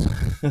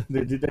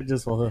 They did that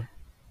just for her.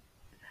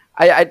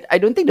 I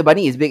don't think the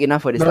bunny is big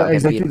enough for this No, type of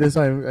exactly. campaign. That's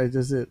why I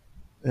just said.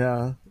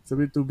 Yeah, it's a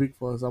bit too big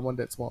for someone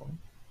that small.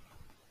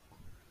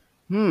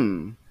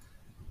 Hmm.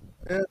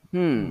 Yeah.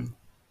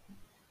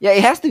 Yeah,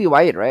 it has to be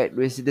Wyatt, right?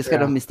 With this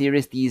kind of Yeah.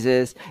 mysterious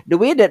teasers, the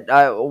way that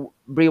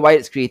Bray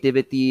Wyatt's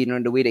creativity,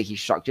 the way that he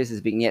structures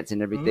his vignettes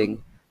and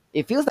everything,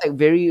 it feels like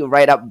very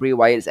right up Bray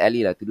Wyatt's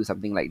alley to do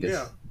something like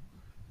this.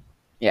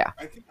 Yeah.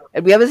 I think.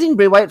 And we haven't seen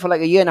Bray Wyatt for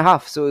like a year and a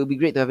half, so it'll be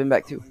great to have him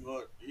back too. Oh my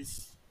god,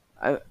 he's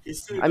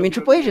I mean,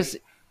 Triple H is.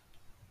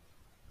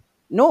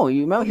 No,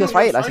 you remember he was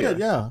fired last year.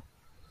 Yeah.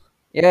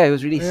 Yeah, he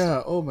was released.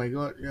 Yeah. Oh my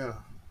god. Yeah.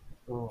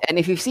 Oh. And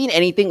if you've seen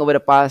anything over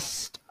the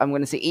past, I'm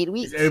going to say 8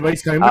 weeks,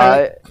 Everybody's coming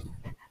back.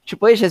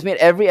 Triple H has made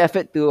every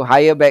effort to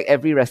hire back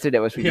every wrestler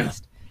that was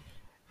released.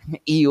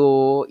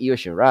 Io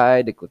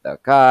Shirai, Dakota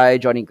Kai,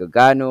 Johnny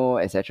Gargano,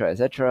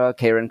 etc.,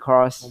 Karen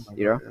Cross, Oh my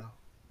you know. god,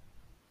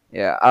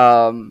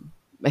 Yeah.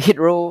 Hit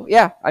Row.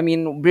 Yeah, I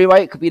mean, Bray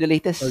Wyatt could be the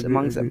latest Agreed,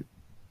 amongst agreed. them.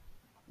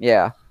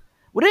 Yeah.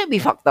 Wouldn't it be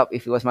fucked up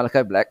if it was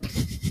Malachi Black?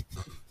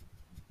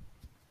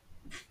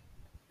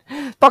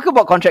 Talk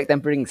about contract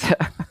tampering.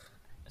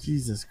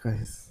 Jesus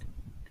Christ.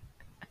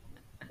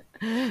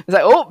 It's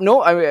like, oh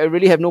no, I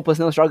really have no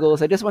personal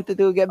struggles. I just wanted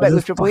to get back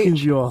with Triple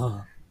H.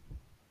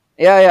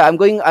 Yeah, I'm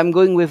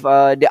going with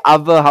the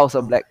other House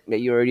of Black that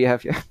you already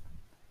have here.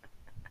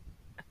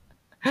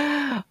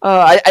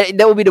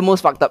 That would be the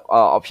most fucked up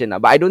option,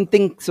 but I don't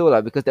think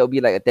so, because that would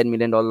be like a $10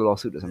 million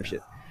lawsuit or some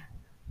shit.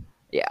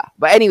 Yeah,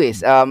 but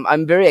anyways,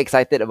 I'm very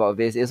excited about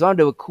this. It's one of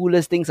the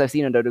coolest things I've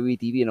seen on WWE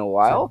TV in a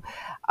while.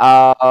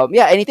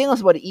 Yeah, anything else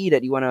about the E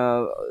that you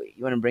wanna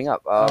bring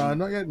up?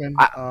 Not yet, man.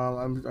 I-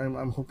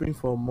 I'm hoping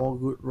for more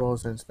good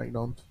Raws and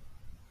SmackDowns.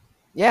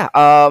 Yeah,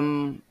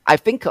 I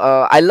think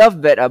I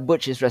love that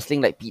Butch is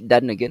wrestling like Pete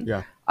Dunne again.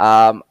 Yeah.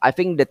 I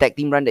think the tag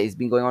team run that has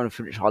been going on with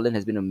Rich Holland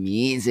has been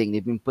amazing.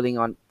 They've been pulling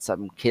on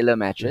some killer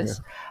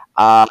matches.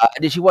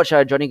 Did you watch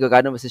Johnny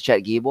Gargano versus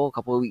Chad Gable a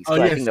couple of weeks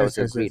ago? I think that was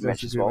a great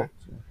match as well.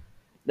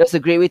 That's a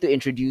great way to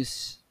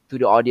introduce to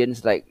the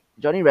audience like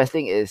Johnny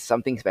wrestling is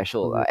something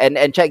special.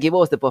 And Chad Gable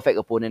was the perfect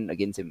opponent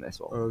against him as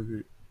well.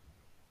 Okay.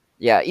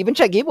 Yeah, even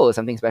Chad Gable is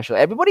something special.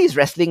 Everybody is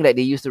wrestling like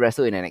they used to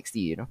wrestle in NXT,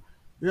 you know?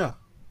 Yeah,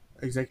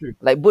 exactly.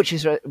 Like Butch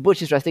is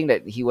wrestling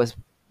that he was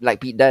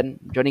like Pete Dunne,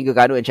 Johnny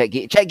Gargano, and Chad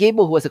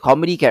Gable, who was a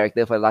comedy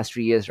character for the last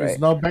 3 years, right?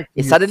 It's now back to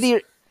It's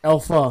suddenly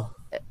Alpha.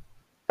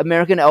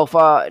 American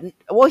Alpha.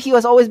 Well, he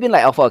was always been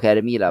like Alpha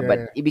Academy,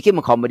 but it became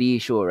a comedy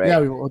show, right?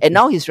 Yeah, and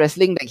now he's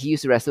wrestling like he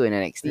used to wrestle in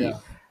NXT. Yeah.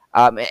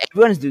 And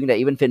everyone's doing that.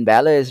 Even Finn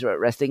Balor is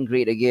wrestling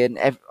great again.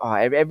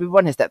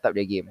 Everyone has stepped up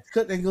their game.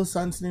 Kurt Angle's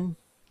son's name?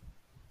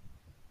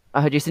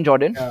 Jason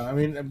Jordan. Yeah, I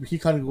mean he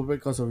can't go back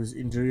because of his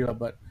injury,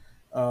 but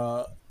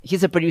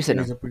he's a producer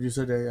now. he's a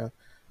producer there.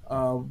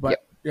 Yeah,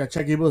 but yeah,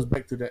 Chad Gable is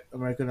back to that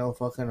American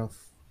Alpha kind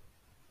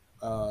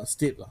of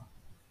state, lah.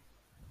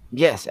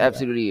 Yes,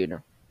 absolutely. You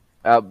know,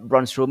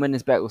 Braun Strowman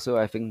is back also.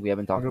 I think we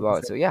haven't talked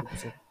about. So yeah,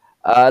 100%.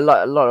 a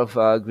lot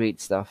of great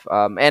stuff.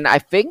 And I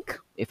think,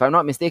 if I'm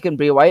not mistaken,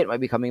 Bray Wyatt might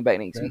be coming back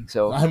next week.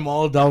 So I'm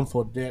all down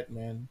for that,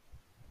 man.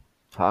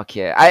 fuck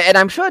yeah. And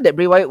I'm sure that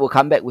Bray Wyatt will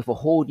come back with a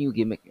whole new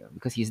gimmick,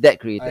 because he's that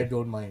creative. I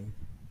don't mind.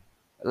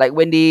 Like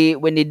when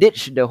they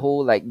ditched the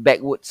whole like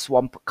backwoods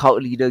swamp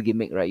cult leader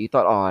gimmick, right? You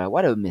thought, oh,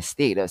 what a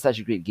mistake! That was such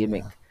a great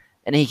gimmick. Yeah.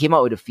 And then he came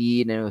out with a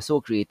Fiend, and it was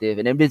so creative.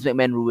 And then Vince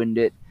McMahon ruined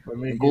it.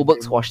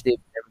 Goldberg squashed it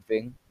and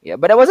everything. Yeah,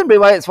 but that wasn't Bray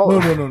Wyatt's fault.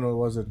 No, it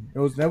wasn't.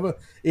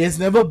 It has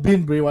never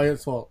been Bray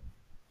Wyatt's fault.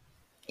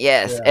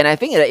 Yes, Yeah. and I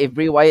think that if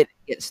Bray Wyatt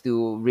gets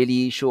to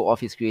really show off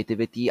his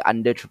creativity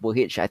under Triple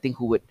H, I think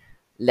who would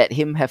let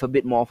him have a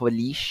bit more of a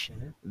leash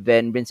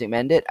than Vince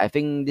McMahon did. I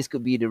think this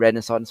could be the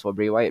renaissance for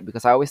Bray Wyatt,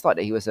 because I always thought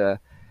that he was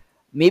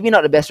maybe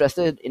not the best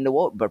wrestler in the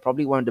world, but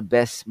probably one of the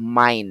best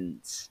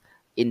minds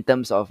in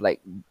terms of like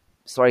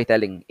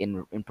storytelling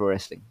in pro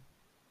wrestling.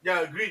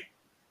 Yeah, agreed.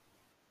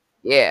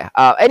 Yeah.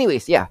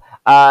 Anyways, yeah.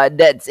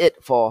 That's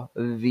it for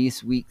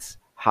this week's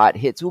Hard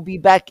Hits. We'll be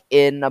back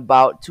in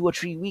about 2 or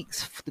 3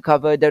 weeks to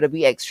cover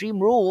WWE Extreme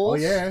Rules.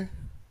 Oh yeah.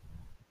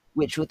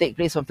 Which will take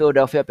place from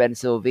Philadelphia,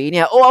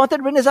 Pennsylvania. Oh, I wanted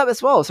to bring this up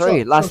as well.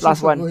 Sorry, Sure, last go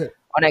one ahead.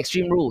 on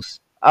Extreme Rules.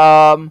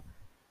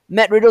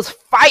 Matt Riddle's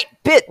Fight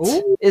Pit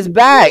Ooh, is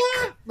back.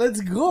 Let's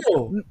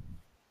go.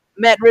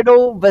 Matt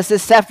Riddle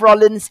versus Seth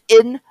Rollins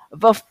in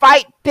the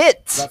Fight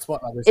Pit That's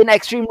what others. in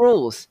Extreme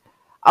Rules.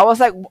 I was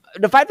like,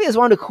 the Fight Pit is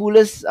one of the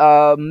coolest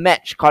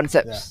match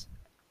concepts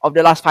of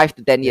the last 5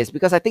 to 10 years,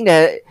 because I think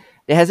there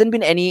hasn't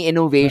been any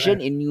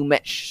innovation in new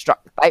match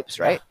types,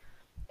 right?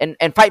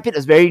 And Fight Pit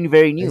is very,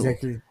 very new.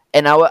 Exactly.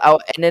 And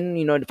then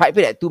the Fight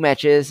Pit had 2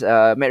 matches,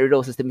 Matt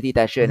Riddle versus Timothy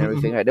Thatcher and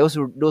everything, right? Those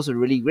were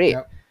really great.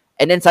 Yep.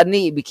 And then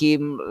suddenly it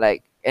became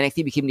like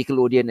NXT became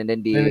Nickelodeon, and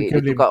then they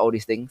took out all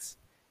these things.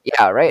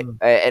 Yeah, right.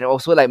 And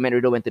also like Matt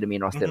Riddle went to the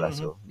main roster,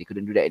 so they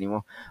couldn't do that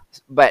anymore.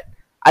 But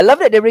I love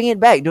that they're bringing it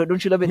back.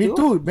 Don't you love it Me too?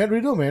 too. Matt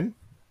Riddle, man.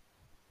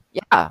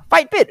 Yeah,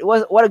 Fight Pit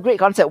was what a great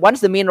concept.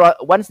 Once the main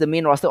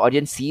roster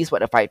audience sees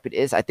what a Fight Pit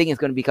is, I think it's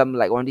going to become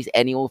like one of these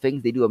annual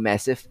things. They do a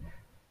massive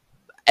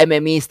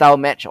MMA style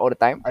match all the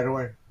time. I don't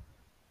mind.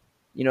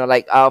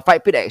 Like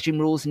Fight Pit at Extreme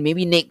Rules.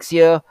 Maybe next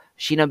year,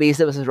 Shayna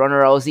Baszler versus Ronda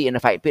Rousey in a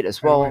Fight Pit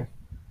as well.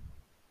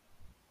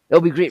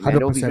 That'll be great, man.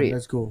 That'll be great.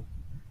 Let's go.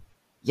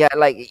 Yeah,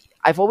 like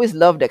I've always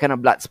loved that kind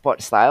of blood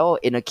sport style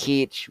in a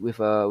cage with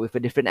a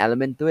different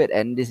element to it,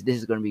 and this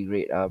is going to be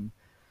great.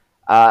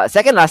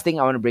 Second last thing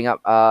I want to bring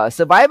up,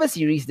 Survivor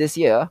Series this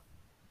year.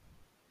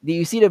 Did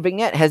you see the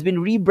vignette? Has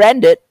been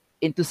rebranded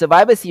into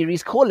Survivor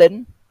Series :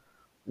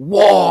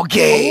 War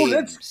Games. Oh,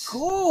 let's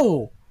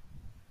go.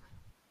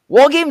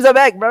 War Games are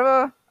back,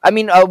 brother. I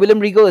mean, William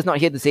Regal is not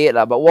here to say it,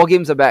 but War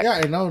Games are back. Yeah,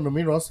 and now on the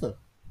main roster.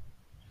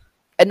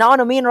 And now on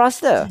the main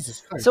roster.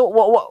 Jesus Christ. So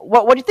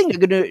what do you think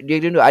they're gonna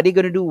do? Are they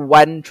gonna do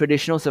one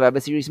traditional Survivor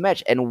Series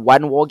match and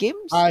one War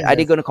Games? Are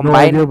they gonna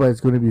combine? No idea, but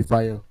it's gonna be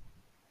fire.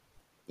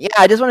 Yeah,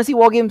 I just want to see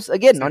War Games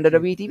again on the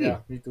WTV. Yeah,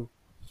 me too.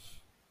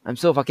 I'm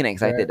so fucking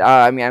excited.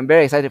 I mean, I'm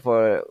very excited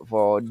for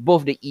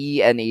both the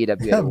E and the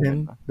AEW. Yeah,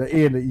 man. The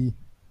A and the E.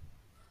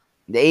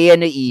 The A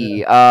and the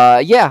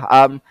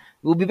E.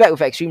 We'll be back with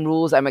Extreme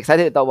Rules. I'm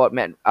excited to talk about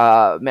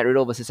Matt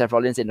Riddle versus Seth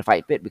Rollins in the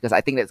Fight Pit, because I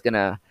think that's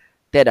gonna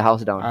tear the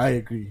house down. I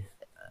agree.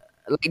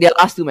 Like their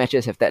last 2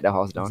 matches have teared the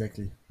house down.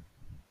 Exactly.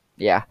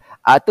 Yeah.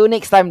 Till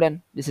next time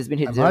then. This has been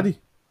Hit I'm Zero. Hardy.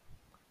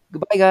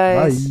 Goodbye,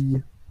 guys.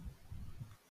 Bye.